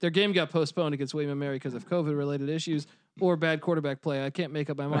this week. Their game got postponed against William & Mary because of COVID-related issues or bad quarterback play. I can't make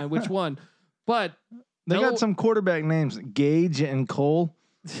up my mind which one, but. They got some quarterback names, Gage and Cole.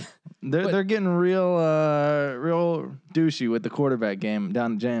 They're getting real douchey with the quarterback game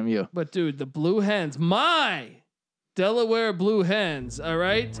down at JMU. But dude, the Blue Hens, my Delaware Blue Hens, all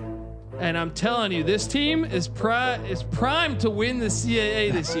right? And I'm telling you, this team is primed to win the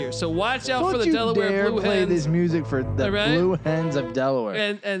CAA this year. So watch out for the Delaware Blue play Hens. This music for the Blue Hens of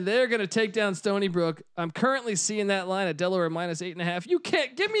Delaware. And they're gonna take down Stony Brook. I'm currently seeing that line at Delaware -8.5. You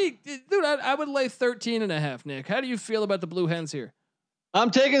can't give me, dude. I would lay 13.5. Nick, how do you feel about the Blue Hens here?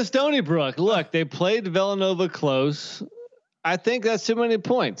 I'm taking Stony Brook. Look, they played Villanova close. I think that's too many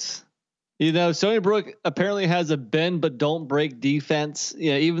points. Stony Brook apparently has a bend but don't break defense.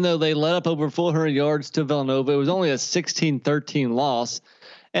 Even though they let up over 400 yards to Villanova, it was only a 16-13 loss.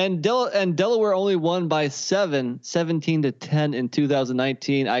 And Delaware only won by 17-10 in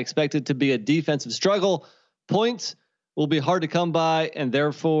 2019. I expect it to be a defensive struggle. Points will be hard to come by, and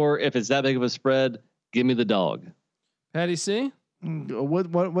therefore, if it's that big of a spread, give me the dog. Patty C.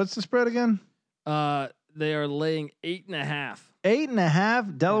 What's the spread again? They are laying 8.5.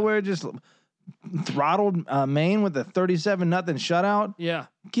 8.5. Delaware just throttled Maine with a 37-0 shutout. Yeah.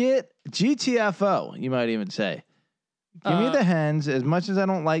 Get GTFO. You might even say. Give me the Hens. As much as I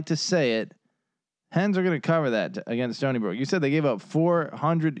don't like to say it, Hens are going to cover that against Stony Brook. You said they gave up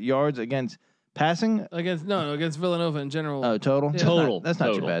 400 yards against passing against Villanova in general. Oh, total. Yeah. Total. That's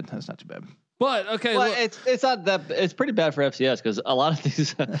not too bad. That's not too bad. But okay, well, it's not that. It's pretty bad for FCS because a lot of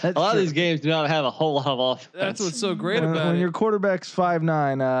these games do not have a whole lot of offense. That's what's so great about it. When your quarterback's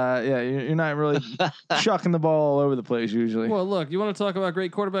 5'9", you're not really chucking the ball all over the place usually. Well, look, you want to talk about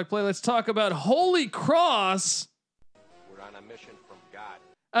great quarterback play? Let's talk about Holy Cross. We're on a mission from God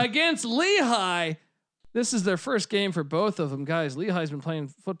against Lehigh. This is their first game for both of them, guys. Lehigh's been playing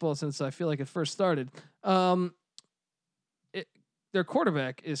football since I feel like it first started. Their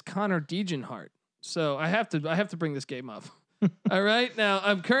quarterback is Connor Degenhart. So I have to bring this game up. All right. Now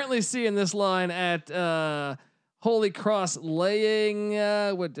I'm currently seeing this line at Holy Cross laying.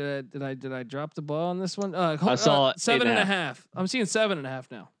 What did I drop the ball on this one? I saw 7.5. I'm seeing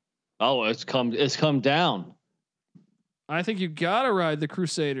 7.5 now. Oh, it's come down. I think you gotta ride the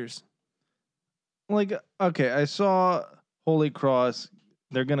Crusaders. Like, okay, I saw Holy Cross.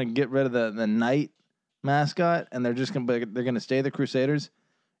 They're gonna get rid of the knight mascot, and they're gonna stay the Crusaders.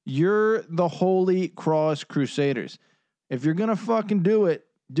 You're the Holy Cross Crusaders. If you're gonna fucking do it,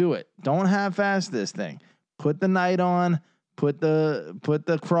 do it. Don't half-ass this thing. Put the knight on. Put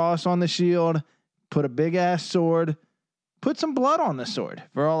the cross on the shield. Put a big ass sword. Put some blood on the sword.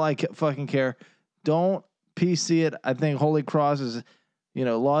 For all I fucking care. Don't PC it. I think Holy Cross is,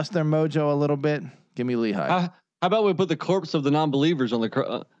 lost their mojo a little bit. Give me Lehigh. How about we put the corpse of the non-believers on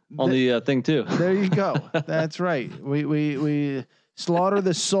the thing too? There you go. That's right. We slaughter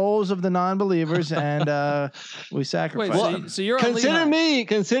the souls of the non-believers and we sacrifice. Wait, so you're on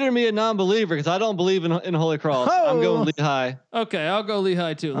consider me a non-believer because I don't believe in Holy Cross. Oh. I'm going Lehigh. Okay, I'll go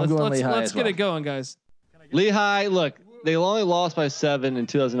Lehigh too. Let's get it going, guys. Lehigh, look, they only lost by 7 in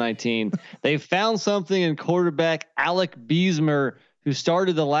 2019. They found something in quarterback Alec Beesmer, who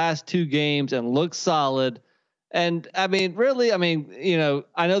started the last 2 games and looked solid. And I mean, really, I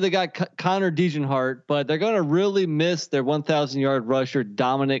know they got Connor Degenhart, but they're going to really miss their 1,000-yard rusher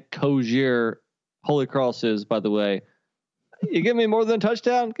Dominic Cozier. Holy Cross is, by the way. You give me more than a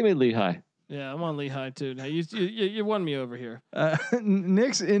touchdown? Give me Lehigh. Yeah, I'm on Lehigh too. Now you won me over here.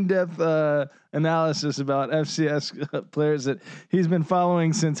 Nick's in-depth analysis about FCS players that he's been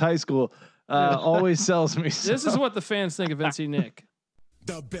following since high school always sells me. This is what the fans think of NC Nick.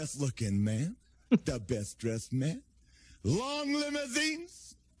 The best looking man, the best dressed man, long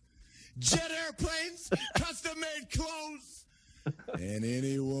limousines, jet airplanes, custom made clothes, and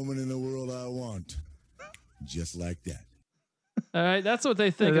any woman in the world I want, just like that. All right, that's what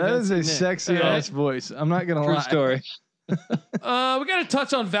they think. That of is a Nick. sexy ass voice. I'm not gonna lie. True story. We got to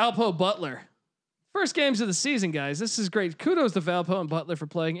touch on Valpo Butler. First games of the season, guys. This is great. Kudos to Valpo and Butler for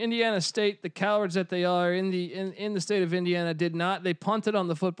playing. Indiana State, the cowards that they are in the state of Indiana, did not. They punted on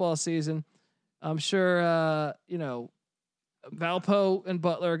the football season. I'm sure Valpo and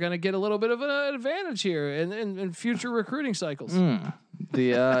Butler are going to get a little bit of an advantage here in future recruiting cycles.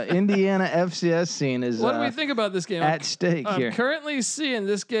 The Indiana FCS scene is. What do we think about this game? At stake here. I'm currently seeing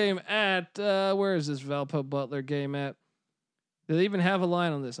this game at where is this Valpo Butler game at? Do they even have a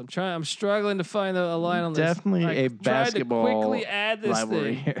line on this? I'm struggling to find a line on this. Definitely a basketball tried to quickly add this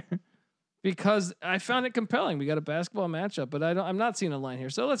rivalry thing here. because I found it compelling. We got a basketball matchup, but I'm not seeing a line here.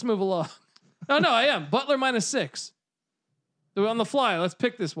 So let's move along. Oh no, I am Butler -6. So on the fly, let's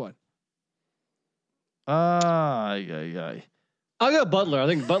pick this one. Yeah. I'll go Butler. I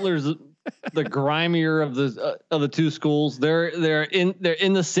think Butler's the grimier of the two schools. They're in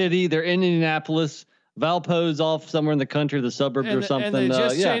the city. They're in Indianapolis. Valpo's off somewhere in the country, the suburbs or something. And they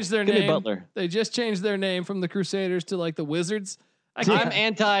just changed their give name. Me Butler. They just changed their name from the Crusaders to like the Wizards. I'm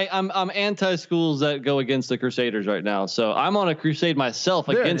anti schools that go against the Crusaders right now. So I'm on a crusade myself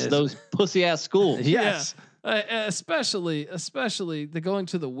against those pussy ass schools. Yes. Yeah. Especially the going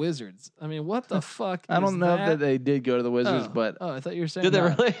to the Wizards. I mean, what the fuck? I don't know if they did go to the Wizards, but I thought you were saying. Did they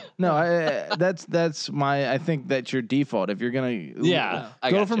really? No, that's my. I think that's your default. If you're gonna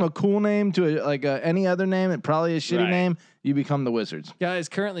go from a cool name to any other name, it probably a shitty name. You become the Wizards. Guys,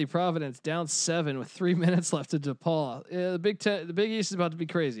 currently Providence down 7 with 3 minutes left to DePaul. The Big East is about to be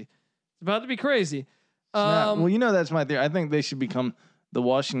crazy. It's about to be crazy. Well, that's my theory. I think they should become the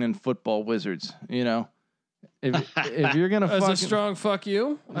Washington Football Wizards. If you're gonna as a strong fuck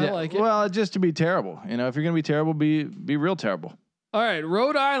you, I like it. Well, just to be terrible. If you're gonna be terrible, be real terrible. All right,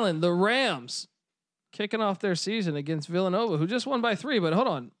 Rhode Island, the Rams, kicking off their season against Villanova, who just won by 3. But hold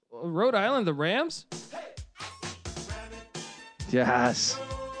on, Rhode Island, the Rams. Yes.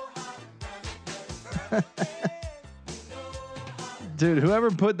 Dude, whoever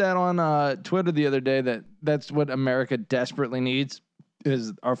put that on Twitter the other day, that's what America desperately needs,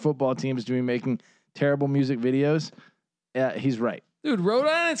 is our football teams to be making terrible music videos. Yeah, he's right. Dude, Rhode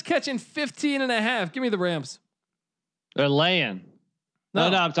Island's catching 15.5. Give me the Rams. They're laying. No,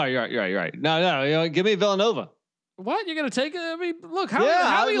 I'm sorry. You're right. No, give me Villanova. What? You're gonna take it? I mean, look, how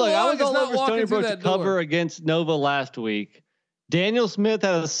I was all over Stony Brook to cover door? against Nova last week. Daniel Smith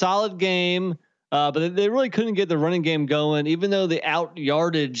had a solid game, but they really couldn't get the running game going. Even though they out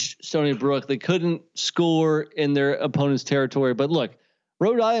yardage Stony Brook, they couldn't score in their opponent's territory. But look,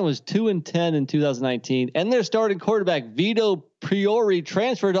 Rhode Island was 2-10 in 2019, and their starting quarterback Vito Priori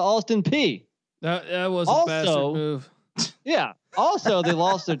transferred to Austin Peay. That was a bastard move. Yeah. Also, they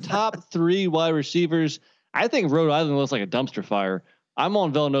lost their top 3 wide receivers. I think Rhode Island looks like a dumpster fire. I'm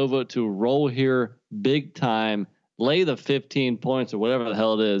on Villanova to roll here big time. Lay the 15 points or whatever the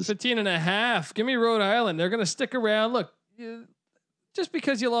hell it is. 15.5. Give me Rhode Island. They're going to stick around. Look, just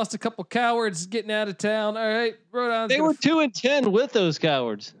because you lost a couple cowards getting out of town. All right. Rhode Island. They were 2-10 with those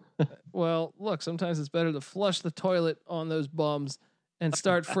cowards. Well, look, sometimes it's better to flush the toilet on those bums and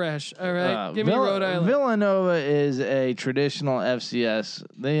start fresh. All right. Give me Rhode Island. Villanova is a traditional FCS.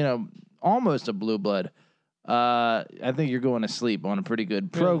 They, almost a blue blood. I think you're going to sleep on a pretty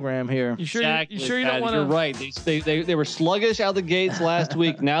good program here. You sure? Exactly, you sure you don't want to? You're right. They were sluggish out the gates last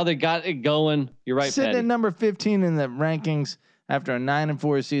week. Now they got it going. You're right. Sitting Patty. at number 15 in the rankings after a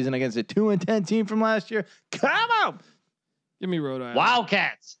 9-4 season against a 2-10 team from last year. Come on, give me Rhode Island.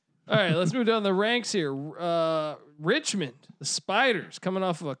 Wildcats. All right, let's move down the ranks here. Richmond, the Spiders, coming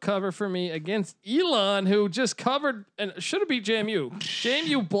off of a cover for me against Elon, who just covered and should have beat JMU.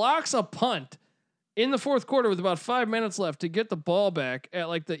 JMU blocks a punt in the fourth quarter with about 5 minutes left to get the ball back at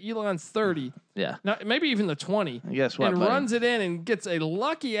like the Elon 30. Yeah. Maybe even the 20. Guess what? And buddy? runs it in and gets a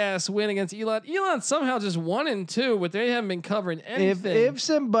lucky ass win against Elon. Elon somehow just 1-2, but they haven't been covering anything. If ifs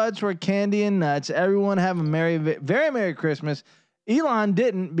and buts were candy and nuts, everyone have a very Merry Christmas. Elon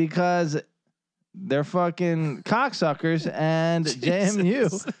didn't because they're fucking cocksuckers and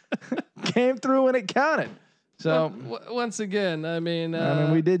JMU came through when it counted. So once again, I mean,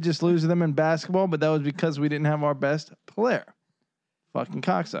 we did just lose them in basketball, but that was because we didn't have our best player. Fucking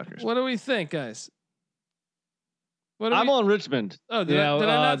cocksuckers. What do we think, guys? I'm on Richmond. Oh, did I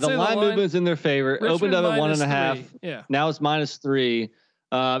not the say line movement's in their favor. Richmond Opened up at 1.5. Yeah. Now it's -3.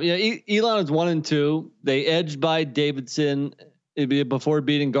 Elon is 1-2. They edged by Davidson before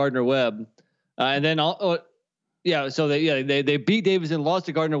beating Gardner Webb, and then so they beat Davidson, lost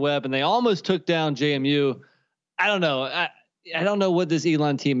to Gardner Webb, and they almost took down JMU. I don't know. I don't know what this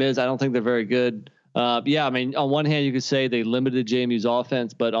Elon team is. I don't think they're very good. I mean, on one hand, you could say they limited JMU's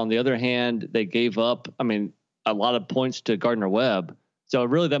offense, but on the other hand, they gave up, a lot of points to Gardner Webb. So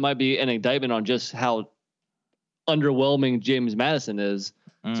really, that might be an indictment on just how underwhelming James Madison is.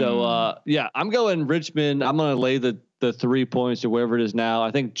 So I'm going Richmond. I'm going to lay the 3 points or wherever it is now. I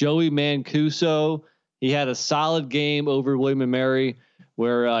think Joey Mancuso, he had a solid game over William and Mary,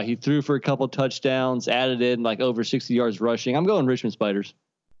 where he threw for a couple touchdowns, added in like over 60 yards rushing. I'm going Richmond Spiders.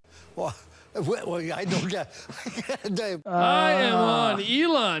 Well, I don't get. I am on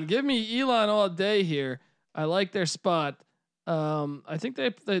Elon. Give me Elon all day here. I like their spot. I think they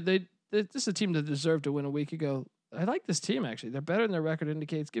this is a team that deserved to win a week ago. I like this team actually. They're better than their record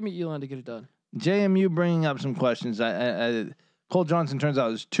indicates. Give me Elon to get it done. JMU bringing up some questions. Cole Johnson turns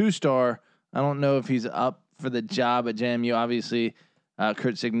out is 2-star. I don't know if he's up for the job at JMU. Obviously,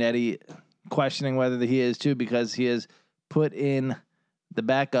 Kurt Signetti questioning whether he is too because he has put in the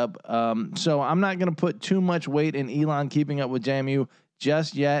backup. So I'm not going to put too much weight in Elon keeping up with JMU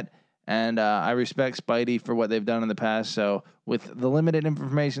just yet. And I respect Spidey for what they've done in the past. So with the limited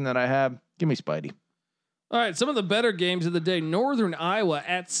information that I have, give me Spidey. All right, some of the better games of the day. Northern Iowa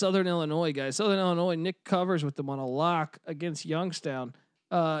at Southern Illinois, guys. Southern Illinois, Nick covers with them on a lock against Youngstown.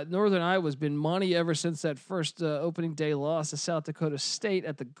 Northern Iowa's been money ever since that first opening day loss to South Dakota State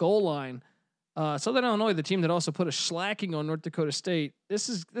at the goal line. Southern Illinois, the team that also put a slacking on North Dakota State. This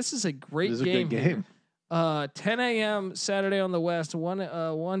is a great game. Good game. 10 a.m. Saturday on the West,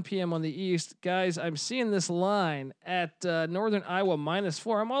 1 p.m. on the East. Guys, I'm seeing this line at Northern Iowa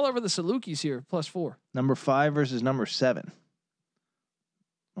 -4. I'm all over the Salukis here, +4. Number 5 versus number 7.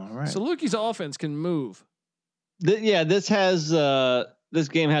 All right. Salukis offense can move. This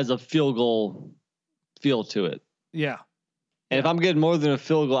game has a field goal feel to it. Yeah. And if I'm getting more than a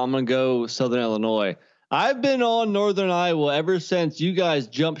field goal, I'm going to go Southern Illinois. I've been on Northern Iowa ever since you guys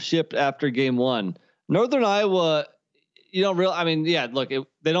jumped ship after game 1. Northern Iowa, they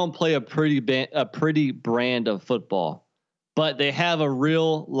don't play a pretty brand of football, but they have a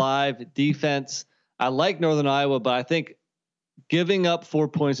real live defense. I like Northern Iowa, but I think giving up 4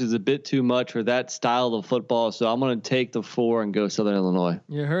 points is a bit too much for that style of football. So I'm going to take the 4 and go Southern Illinois.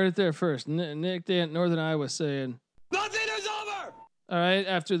 You heard it there first. Nick Dant, Northern Iowa saying nothing is over. All right,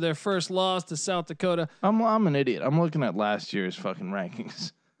 after their first loss to South Dakota. I'm an idiot. I'm looking at last year's fucking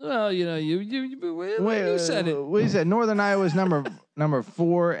rankings. Well, you said it. We said Northern Iowa's number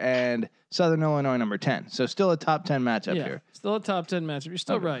 4 and Southern Illinois number 10. So still a top 10 matchup here. Still a top 10 matchup. You're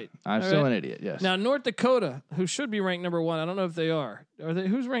still right. I'm still an idiot. Yes. Now North Dakota, who should be ranked number 1. I don't know if they are. Are they?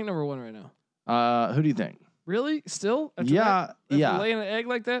 Who's ranked number 1 right now? Who do you think? Really? Still? After laying an egg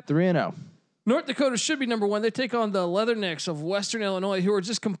like that. 3-0. North Dakota should be number 1. They take on the Leathernecks of Western Illinois, who are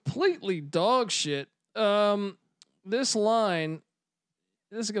just completely dog shit. This line.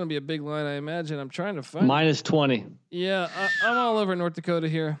 This is going to be a big line, I imagine. I'm trying to find -20. Yeah, I'm all over North Dakota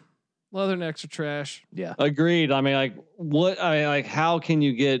here. Leathernecks are trash. Yeah, agreed. I mean, how can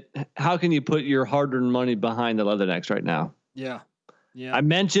you put your hard-earned money behind the Leathernecks right now? Yeah. I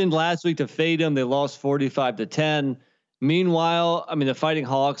mentioned last week to fade them. They lost 45-10. Meanwhile, I mean, the Fighting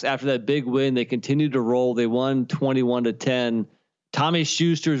Hawks, after that big win, they continued to roll. They won 21-10. Tommy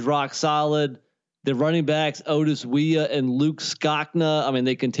Schuster's rock solid. The running backs, Otis Weah and Luke Skokna, I mean,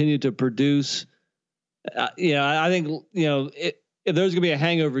 they continue to produce. I think, if there's going to be a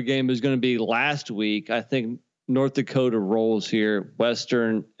hangover game, there's going to be last week. I think North Dakota rolls here.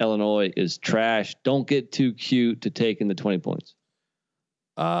 Western Illinois is trash. Don't get too cute to take in the 20 points.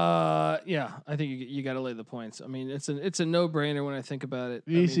 Yeah, I think you got to lay the points. I mean, it's a no-brainer when I think about it.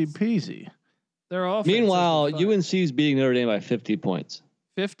 Easy peasy. They're all. Meanwhile, UNC's beating Notre Dame by 50 points.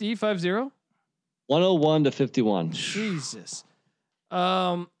 50-50? 101-51. Jesus.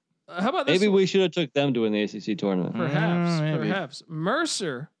 How about this? Maybe we should have took them to win the ACC tournament. Perhaps.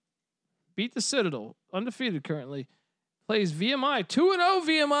 Mercer beat the Citadel, undefeated currently. Plays VMI, 2-0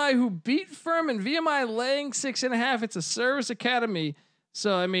 VMI, who beat Furman. VMI laying 6.5. It's a service academy.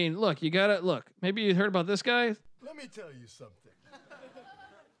 So, I mean, look, you got to look. Maybe you heard about this guy. Let me tell you something.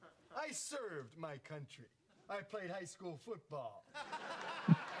 I served my country. I played high school football.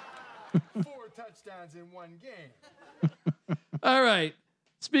 4 touchdowns in 1 game. All right.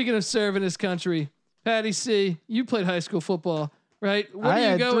 Speaking of serving his country, Patty C, you played high school football, right? What I are you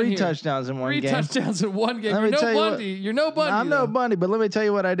had going 3 here? touchdowns in 1 game. 3 touchdowns in 1 game. You're no Bundy. You're no Bundy. I'm no Bundy, but let me tell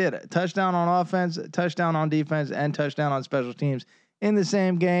you what I did. Touchdown on offense, touchdown on defense, and touchdown on special teams in the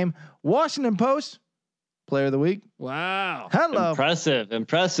same game. Washington Post, Player of the Week. Wow. Hello.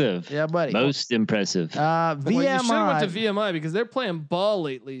 Impressive. Yeah, buddy. Most impressive. VMI. Well, you should have went to VMI because they're playing ball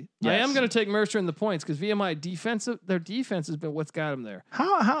lately. Yes. I am going to take Mercer in the points because VMI their defense has been what's got them there.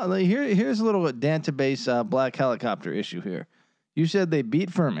 Here's a little database black helicopter issue here. You said they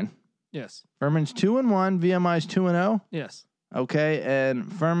beat Furman. Yes. Furman's 2-1. VMI's 2-0. Yes. Okay, and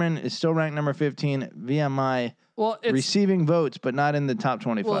Furman is still ranked number 15. VMI receiving votes, but not in the top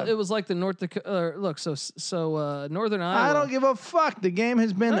 25. Well, it was like the North Dakota. Look, so Northern Iowa. I don't give a fuck. The game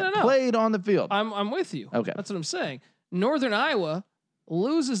has been played on the field. I'm with you. Okay, that's what I'm saying. Northern Iowa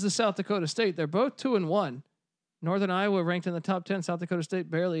loses to South Dakota State. They're both 2-1. Northern Iowa ranked in the top 10. South Dakota State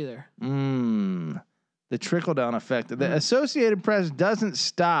barely there. The trickle down effect. The Associated Press doesn't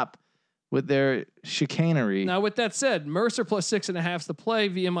stop with their chicanery. Now, with that said, Mercer plus 6.5 is the play.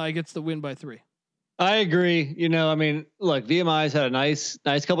 VMI gets the win by 3. I agree. I mean, look, VMI's had a nice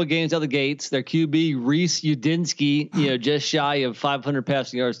couple of games out of the gates. Their QB Reese Udinsky, just shy of 500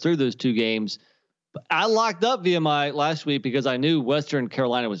 passing yards through those 2 games. But I locked up VMI last week because I knew Western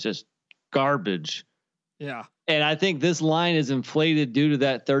Carolina was just garbage. Yeah. And I think this line is inflated due to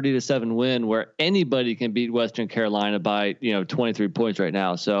that 30-7 win where anybody can beat Western Carolina by, 23 points right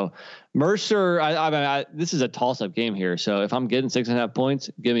now. So Mercer, I this is a toss-up game here. So if I'm getting 6.5 points,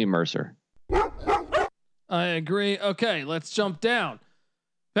 give me Mercer. I agree. Okay, let's jump down.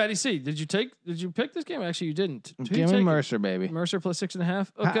 Patty C, did you pick this game? Actually, you didn't. Give me Mercer, baby. Mercer plus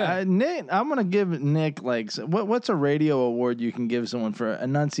 6.5. Okay. Nick, I'm gonna give Nick what's a radio award you can give someone for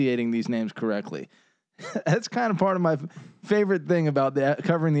enunciating these names correctly? That's kind of part of my favorite thing about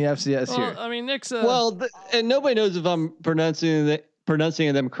covering the FCS here. I mean, Nick's and nobody knows if I'm pronouncing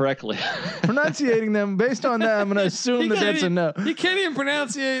them correctly. Pronunciating them based on that, I'm going to assume that's a no. You can't even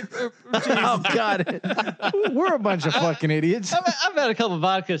pronunciate. Oh God, we're a bunch of fucking idiots. I've had a couple of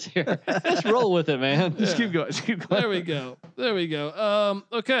vodkas here. Just roll with it, man. Just keep going. There we go.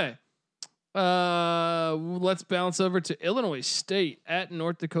 Okay. Let's bounce over to Illinois State at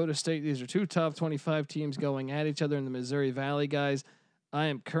North Dakota State. These are 2 top 25 teams going at each other in the Missouri Valley, guys. I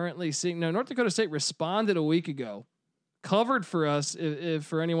am currently seeing North Dakota State responded a week ago, covered for us. If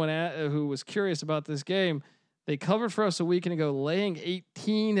for anyone who was curious about this game, they covered for us a week ago, laying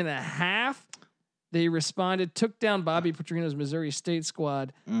 18.5. They responded, took down Bobby Petrino's Missouri State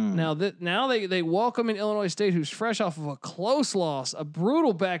squad. Now they welcome in Illinois State, who's fresh off of a close loss, a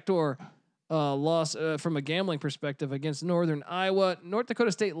brutal backdoor loss from a gambling perspective against Northern Iowa. North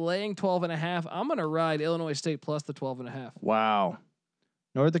Dakota State laying 12.5. I'm going to ride Illinois State plus the 12.5. Wow.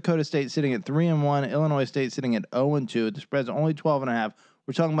 North Dakota State sitting at 3-1. Illinois State sitting at 0-2. The spread's only 12.5.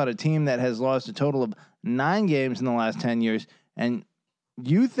 We're talking about a team that has lost a total of 9 games in the last 10 years. And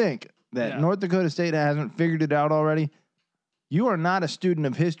you think that North Dakota State hasn't figured it out already? You are not a student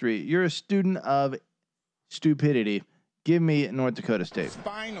of history. You're a student of stupidity. Give me North Dakota State.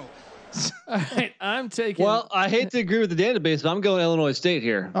 Spinal. All right, I'm taking. Well, I hate to agree with the database, but I'm going Illinois State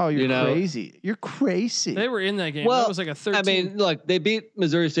here. Oh, you're you know? crazy. You're crazy. They were in that game. Well, That was like a 13. I mean, look, they beat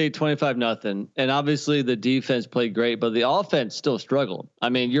Missouri State 25-0, and obviously the defense played great, but the offense still struggled. I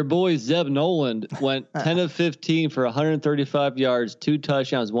mean, your boy Zeb Noland went 10 of 15 for 135 yards, 2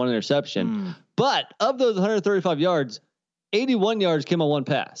 touchdowns, 1 interception. But of those 135 yards, 81 yards came on 1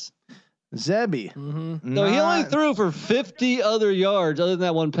 pass. Zebby. No, he only threw for 50 other yards other than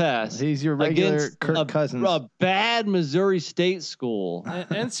that 1 pass. He's your regular Kirk Cousins. A bad Missouri State school.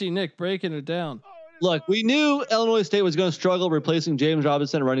 NC Nick breaking it down. Look, we knew Illinois State was going to struggle replacing James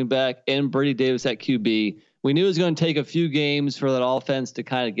Robinson, running back, and Brady Davis at QB. We knew it was going to take a few games for that offense to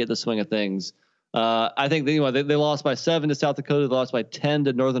kind of get the swing of things. I think they lost by 7 to South Dakota. They lost by 10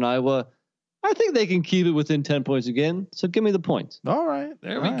 to Northern Iowa. I think they can keep it within 10 points again. So give me the points. All right.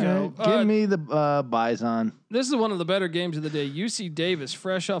 There we go. Give me the Bison. This is one of the better games of the day. UC Davis,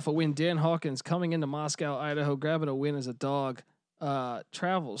 fresh off a win. Dan Hawkins coming into Moscow, Idaho, grabbing a win as a dog.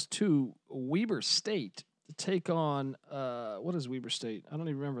 Travels to Weber State to take on what is Weber State? I don't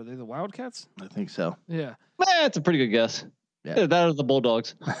even remember. Are they the Wildcats? I think so. Yeah. That's a pretty good guess. Yeah, that is the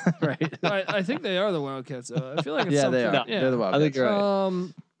Bulldogs. Right. I think they are the Wildcats. I feel like it's they are. Yeah. They're the Wildcats. I think you're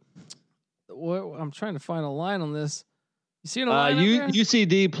right. I'm trying to find a line on this. You see a line?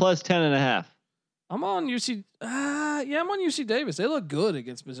 UCD plus 10.5. I'm on UC. I'm on UC Davis. They look good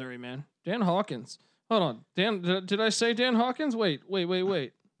against Missouri, man. Dan Hawkins. Hold on, Dan. Did I say Dan Hawkins? Wait.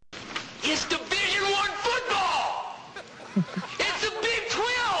 It's Division I football. It's the Big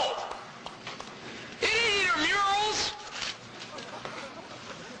 12. It ain't intramurals.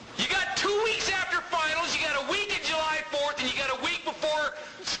 You got 2 weeks after finals. You got a week of July 4th, and you got a week before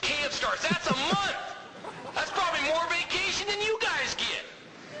camp starts. That's a month. That's probably more vacation than you guys get.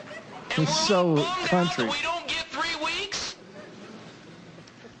 And It's so country. we don't get 3 weeks.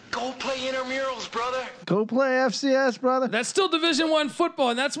 Go play intramurals, brother. Go play FCS, brother. That's still Division I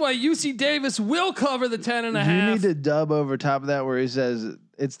football, and that's why UC Davis will cover the 10.5. You need to dub over top of that where he says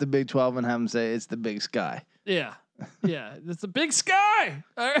it's the Big 12 and have him say it's the Big Sky. Yeah, it's the Big Sky.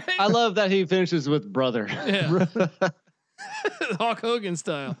 All right. I love that he finishes with brother. Yeah. Hulk Hogan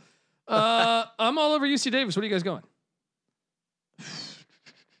style. I'm all over UC Davis. What are you guys going?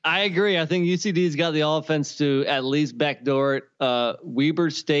 I agree. I think UCD's got the offense to at least backdoor it.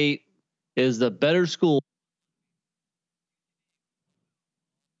 Weber State is the better school.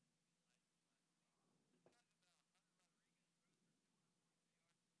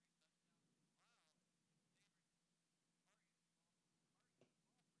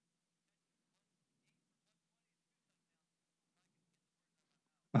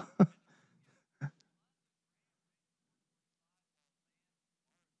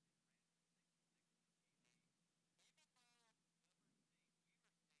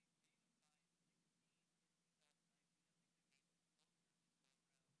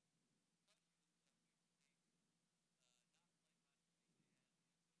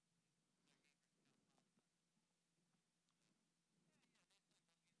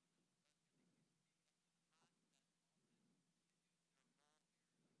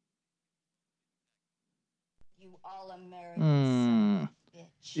 You all Americans.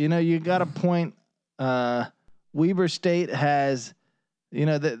 You know, you got a point. Weber State has,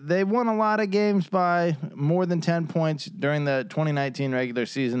 they won a lot of games by more than 10 points during the 2019 regular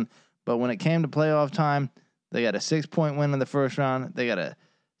season. But when it came to playoff time, they got a 6-point win in the first round. They got a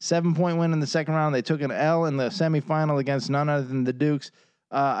 7-point win in the second round. They took an L in the semifinal against none other than the Dukes.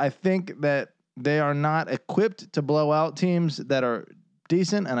 I think that they are not equipped to blow out teams that are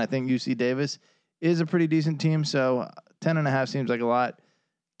decent. And I think UC Davis is a pretty decent team. So 10.5 seems like a lot.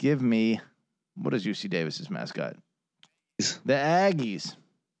 Give me, what is UC Davis's mascot? The Aggies.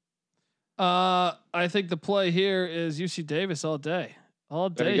 I think the play here is UC Davis all day. All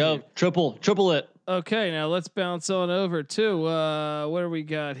day. There you go. Here. Triple it. Okay, now let's bounce on over to what do we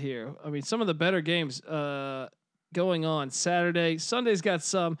got here? I mean, some of the better games going on Saturday. Sunday's got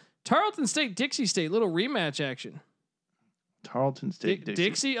some. Tarleton State, Dixie State, little rematch action. Tarleton State,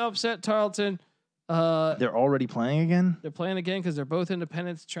 Dixie upset Tarleton. They're already playing again? They're playing again because they're both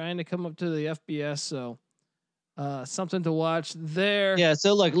independents trying to come up to the FBS. So something to watch there. Yeah,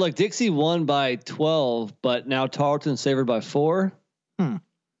 so look, Dixie won by 12, but now Tarleton's favored by 4.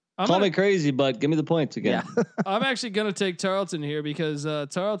 Call me crazy, but give me the points again. Yeah. I'm actually going to take Tarleton here because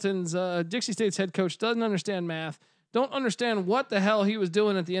Tarleton's Dixie State's head coach doesn't understand math. Don't understand what the hell he was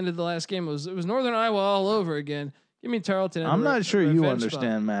doing at the end of the last game. It was Northern Iowa all over again. Give me Tarleton. I'm not sure you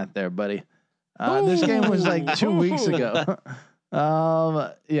understand math there, buddy. This game was like 2 weeks ago.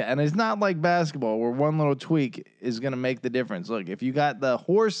 Yeah, and it's not like basketball where one little tweak is going to make the difference. Look, if you got the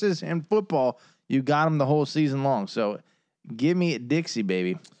horses in football, you got them the whole season long. So give me Dixie,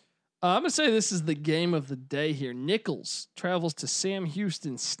 baby. I'm gonna say this is the game of the day here. Nichols travels to Sam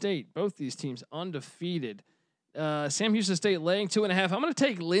Houston State. Both these teams undefeated. Sam Houston State laying 2.5. I'm gonna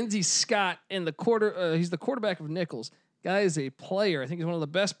take Lindsey Scott in the quarter. He's the quarterback of Nichols. Guy is a player. I think he's one of the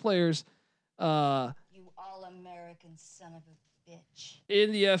best players. You all-American son of a bitch.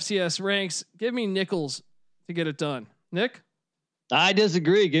 In the FCS ranks. Give me Nichols to get it done. Nick? I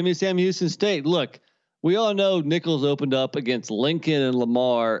disagree. Give me Sam Houston State. Look, we all know Nichols opened up against Lincoln and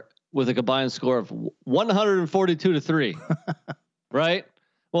Lamar with a combined score of 142-3. Right?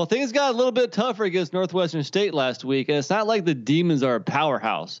 Well, things got a little bit tougher against Northwestern State last week, and it's not like the Demons are a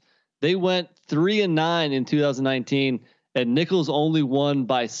powerhouse. They went 3-9 in 2019, and Nichols only won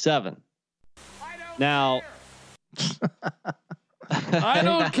by 7. Now, I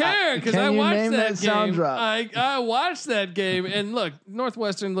don't care because I watched that game. Sound drop? I watched that game, and look,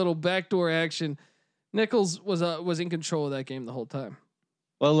 Northwestern little backdoor action. Nichols was in control of that game the whole time.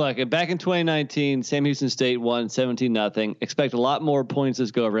 well, look, back in 2019, Sam Houston State won 17-0. Expect a lot more points this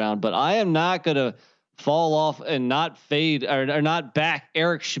go around, but I am not going to fall off and not fade or not back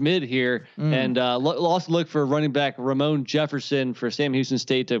Eric Schmid here, and also look for running back Ramon Jefferson for Sam Houston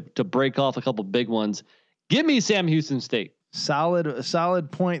State to break off a couple big ones. Give me Sam Houston State.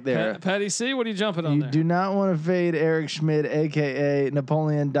 Solid point there. Patty C, what are you jumping on You there? do not want to fade Eric Schmid, aka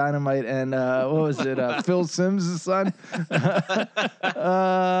Napoleon Dynamite, and what was it? Phil Sims' son.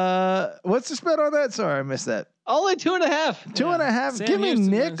 What's the spread on that? Sorry, I missed that. Only 2.5. 2.5. Sam Give me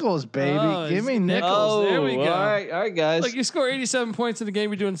Houston, Nichols, baby. Oh, Give me it's Nichols. Nichols. There we go. All right, guys. Like you score 87 points in the game,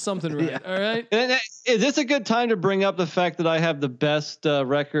 you're doing something right. Yeah. All right. And is this a good time to bring up the fact that I have the best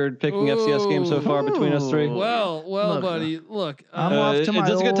record picking FCS games so far between us three? Well, Look, buddy. Look, I'm off to is my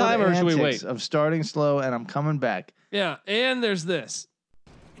this a good old time or should we antics wait? of starting slow, and I'm coming back. yeah, and there's this.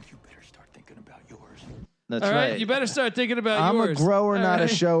 And you better start thinking about yours. That's All right. right, you better start thinking about I'm yours. a grower, All not a right.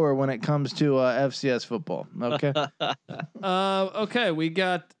 shower when it comes to FCS football. Okay. Okay, we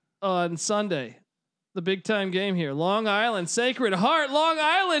got on Sunday the big time game here. Long Island Sacred Heart. Long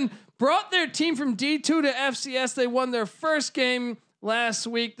Island brought their team from D2 to FCS. They won their first game last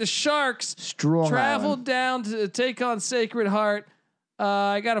week. The Sharks Strong traveled down to take on Sacred Heart.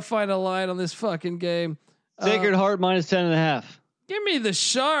 I got to find a line on this fucking game. Sacred Heart minus 10.5. Give me the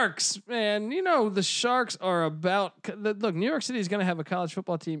Sharks, man. You know the Sharks are about. Look, New York City is going to have a college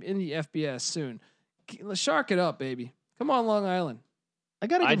football team in the FBS soon. Let's shark it up, baby. Come on, Long Island.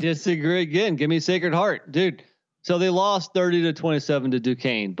 I disagree again. Give me Sacred Heart, dude. So they lost 30-27 to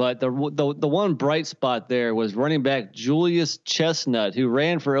Duquesne, but the one bright spot there was running back Julius Chestnut, who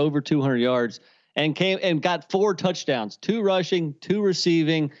ran for over 200 yards and came and got 4 touchdowns, 2 rushing, 2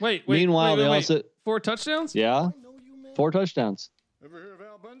 receiving. Wait. Meanwhile, they also 4 touchdowns. yeah, 4 touchdowns. Ever hear of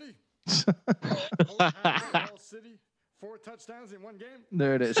Al Bundy? City, 4 touchdowns in one game.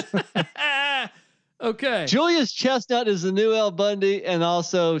 There it is. Okay. Julius Chestnut is the new El Bundy, and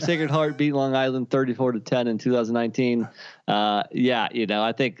also Sacred Heart beat Long Island 34-10 in 2019. Yeah,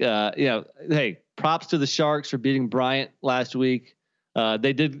 I think hey, props to the Sharks for beating Bryant last week.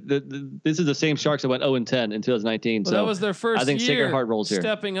 They did. This is the same Sharks that went 0-10 in 2019. Well, so that was their first. I think year Sacred Heart rolls here.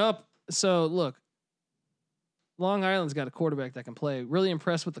 Stepping up. So look, Long Island's got a quarterback that can play. Really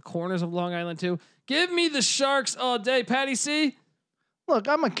impressed with the corners of Long Island too. Give me the Sharks all day, Patty C. Look,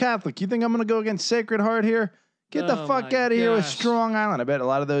 I'm a Catholic. You think I'm going to go against Sacred Heart here? Get the fuck my out of here with gosh. Strong Island. I bet a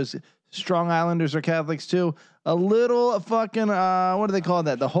lot of those Strong Islanders are Catholics too. A little fucking what do they call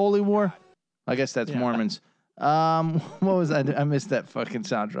that? The Holy War? I guess that's Mormons. What was that? I missed that fucking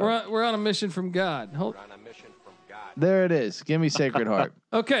sound drop. We're on a mission from God. We're on a mission from God. There it is. Give me Sacred Heart.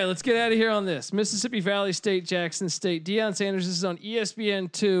 Okay, let's get out of here on this. Mississippi Valley State, Jackson State. Deion Sanders. This is on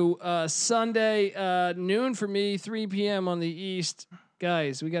ESPN2 Sunday noon for me, 3 p.m. on the East.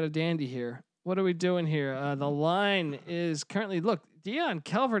 Guys, we got a dandy here. What are we doing here? The line is currently Deion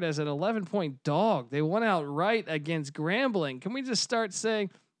Calvert as an 11-point dog. They won outright against Grambling. Can we just start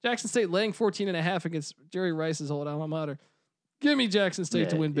saying Jackson State laying 14.5 against Jerry Rice's old alma mater? Give me Jackson State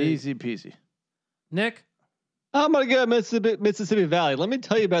to win big. Easy peasy. Nick? I'm gonna go Mississippi Valley. Let me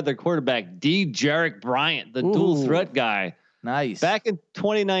tell you about their quarterback, D. Jarek Bryant, the dual threat guy. Nice. Back in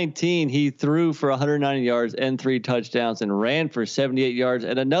 2019, he threw for 190 yards and 3 touchdowns and ran for 78 yards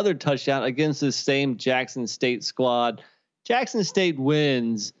and another touchdown against the same Jackson State squad. Jackson State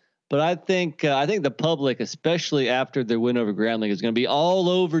wins, but I think the public, especially after their win over Grambling, is going to be all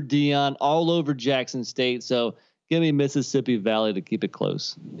over Deion, all over Jackson State. So Give me Mississippi Valley to keep it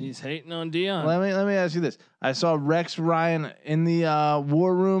close. He's hating on Dion. Let me ask you this. I saw Rex Ryan in the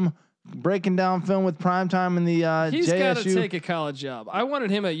war room breaking down film with Primetime in the He's JSU. got to take a college job. I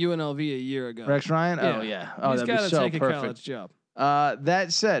wanted him at UNLV a year ago. Rex Ryan? Yeah. Oh, yeah. Oh, He's that'd got be to so take perfect. a college job.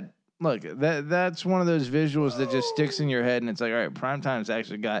 That said, look, that's one of those visuals that just sticks in your head, and it's like, all right, Primetime's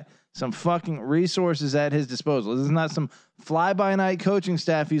actually got some fucking resources at his disposal. This is not some fly-by-night coaching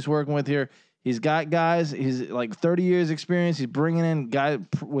staff he's working with here. He's got guys. He's like 30 years experience. He's bringing in guys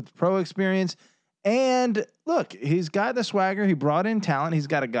with pro experience. And look, he's got the swagger. He brought in talent. He's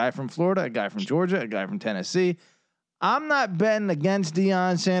got a guy from Florida, a guy from Georgia, a guy from Tennessee. I'm not betting against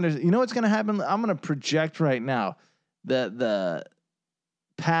Deion Sanders. You know what's going to happen? I'm going to project right now the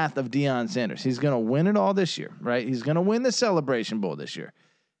path of Deion Sanders. He's going to win it all this year, right? He's going to win the Celebration Bowl this year.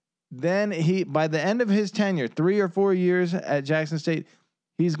 Then by the end of his tenure, 3 or 4 years at Jackson State,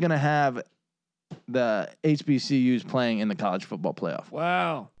 he's going to have the HBCUs playing in the college football playoff.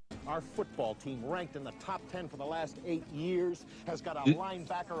 Wow. Our football team, ranked in the top 10 for the last 8 years, has got a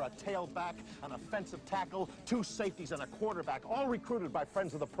linebacker, a tailback, an offensive tackle, 2 safeties, and a quarterback, all recruited by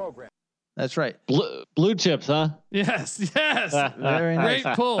friends of the program. That's right. Blue chips, huh? Yes. Very nice.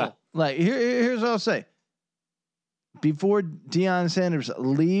 Great pull. Like here's what I'll say. Before Deion Sanders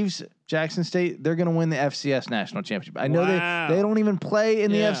leaves Jackson State, they're going to win the FCS national championship. I know they don't even play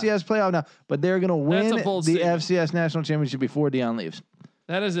in the FCS playoff now, but they're going to win the FCS national championship before Deion leaves.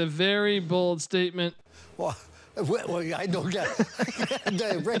 That is a very bold statement. Well, I don't get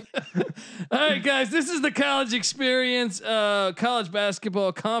it. All right, guys, this is the College Experience, college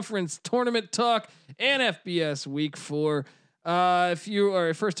basketball conference tournament talk, and FBS Week 4. If you are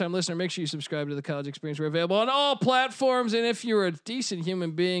a first-time listener, make sure you subscribe to the College Experience. We're available on all platforms, and if you're a decent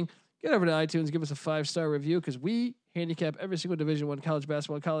human being, get over to iTunes, give us a 5-star review, because we handicap every single Division I college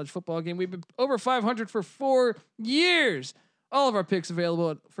basketball, college football game. We've been over 500 for 4 years. All of our picks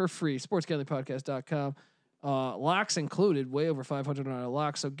available for free. SportsGamblingPodcast.com. Locks included. Way over 500 on our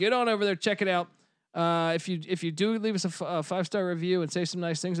locks. So get on over there, check it out. If you do leave us a 5-star review and say some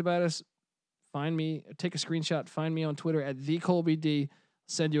nice things about us, find me. Take a screenshot. Find me on Twitter at @TheColbyD.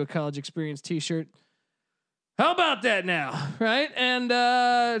 Send you a College Experience T-shirt. How about that now, right? And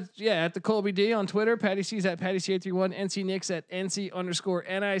at the Colby D on Twitter. Patty C's at Patty C831. NC Nicks at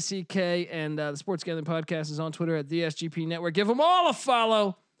NC_NICK. And the Sports Gambling Podcast is on Twitter at the SGP Network. Give them all a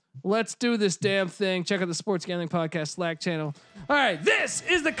follow. Let's do this damn thing. Check out the Sports Gambling Podcast Slack channel. All right, this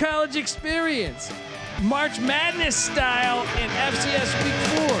is the College Experience, March Madness style in FCS Week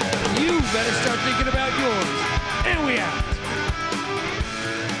 4. You better start thinking about yours. And we out.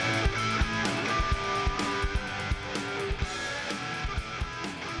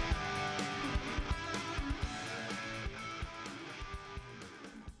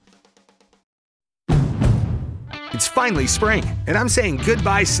 It's finally spring, and I'm saying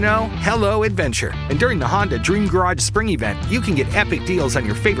goodbye snow, hello adventure. And during the Honda Dream Garage Spring Event, you can get epic deals on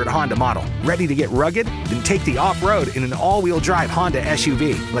your favorite Honda model. Ready to get rugged? Then take the off-road in an all-wheel drive Honda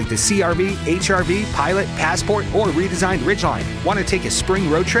SUV, like the CR-V, HR-V, Pilot, Passport, or redesigned Ridgeline. Want to take a spring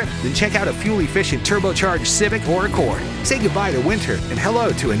road trip? Then check out a fuel-efficient turbocharged Civic or Accord. Say goodbye to winter and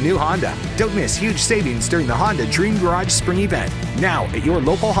hello to a new Honda. Don't miss huge savings during the Honda Dream Garage Spring Event, now at your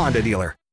local Honda dealer.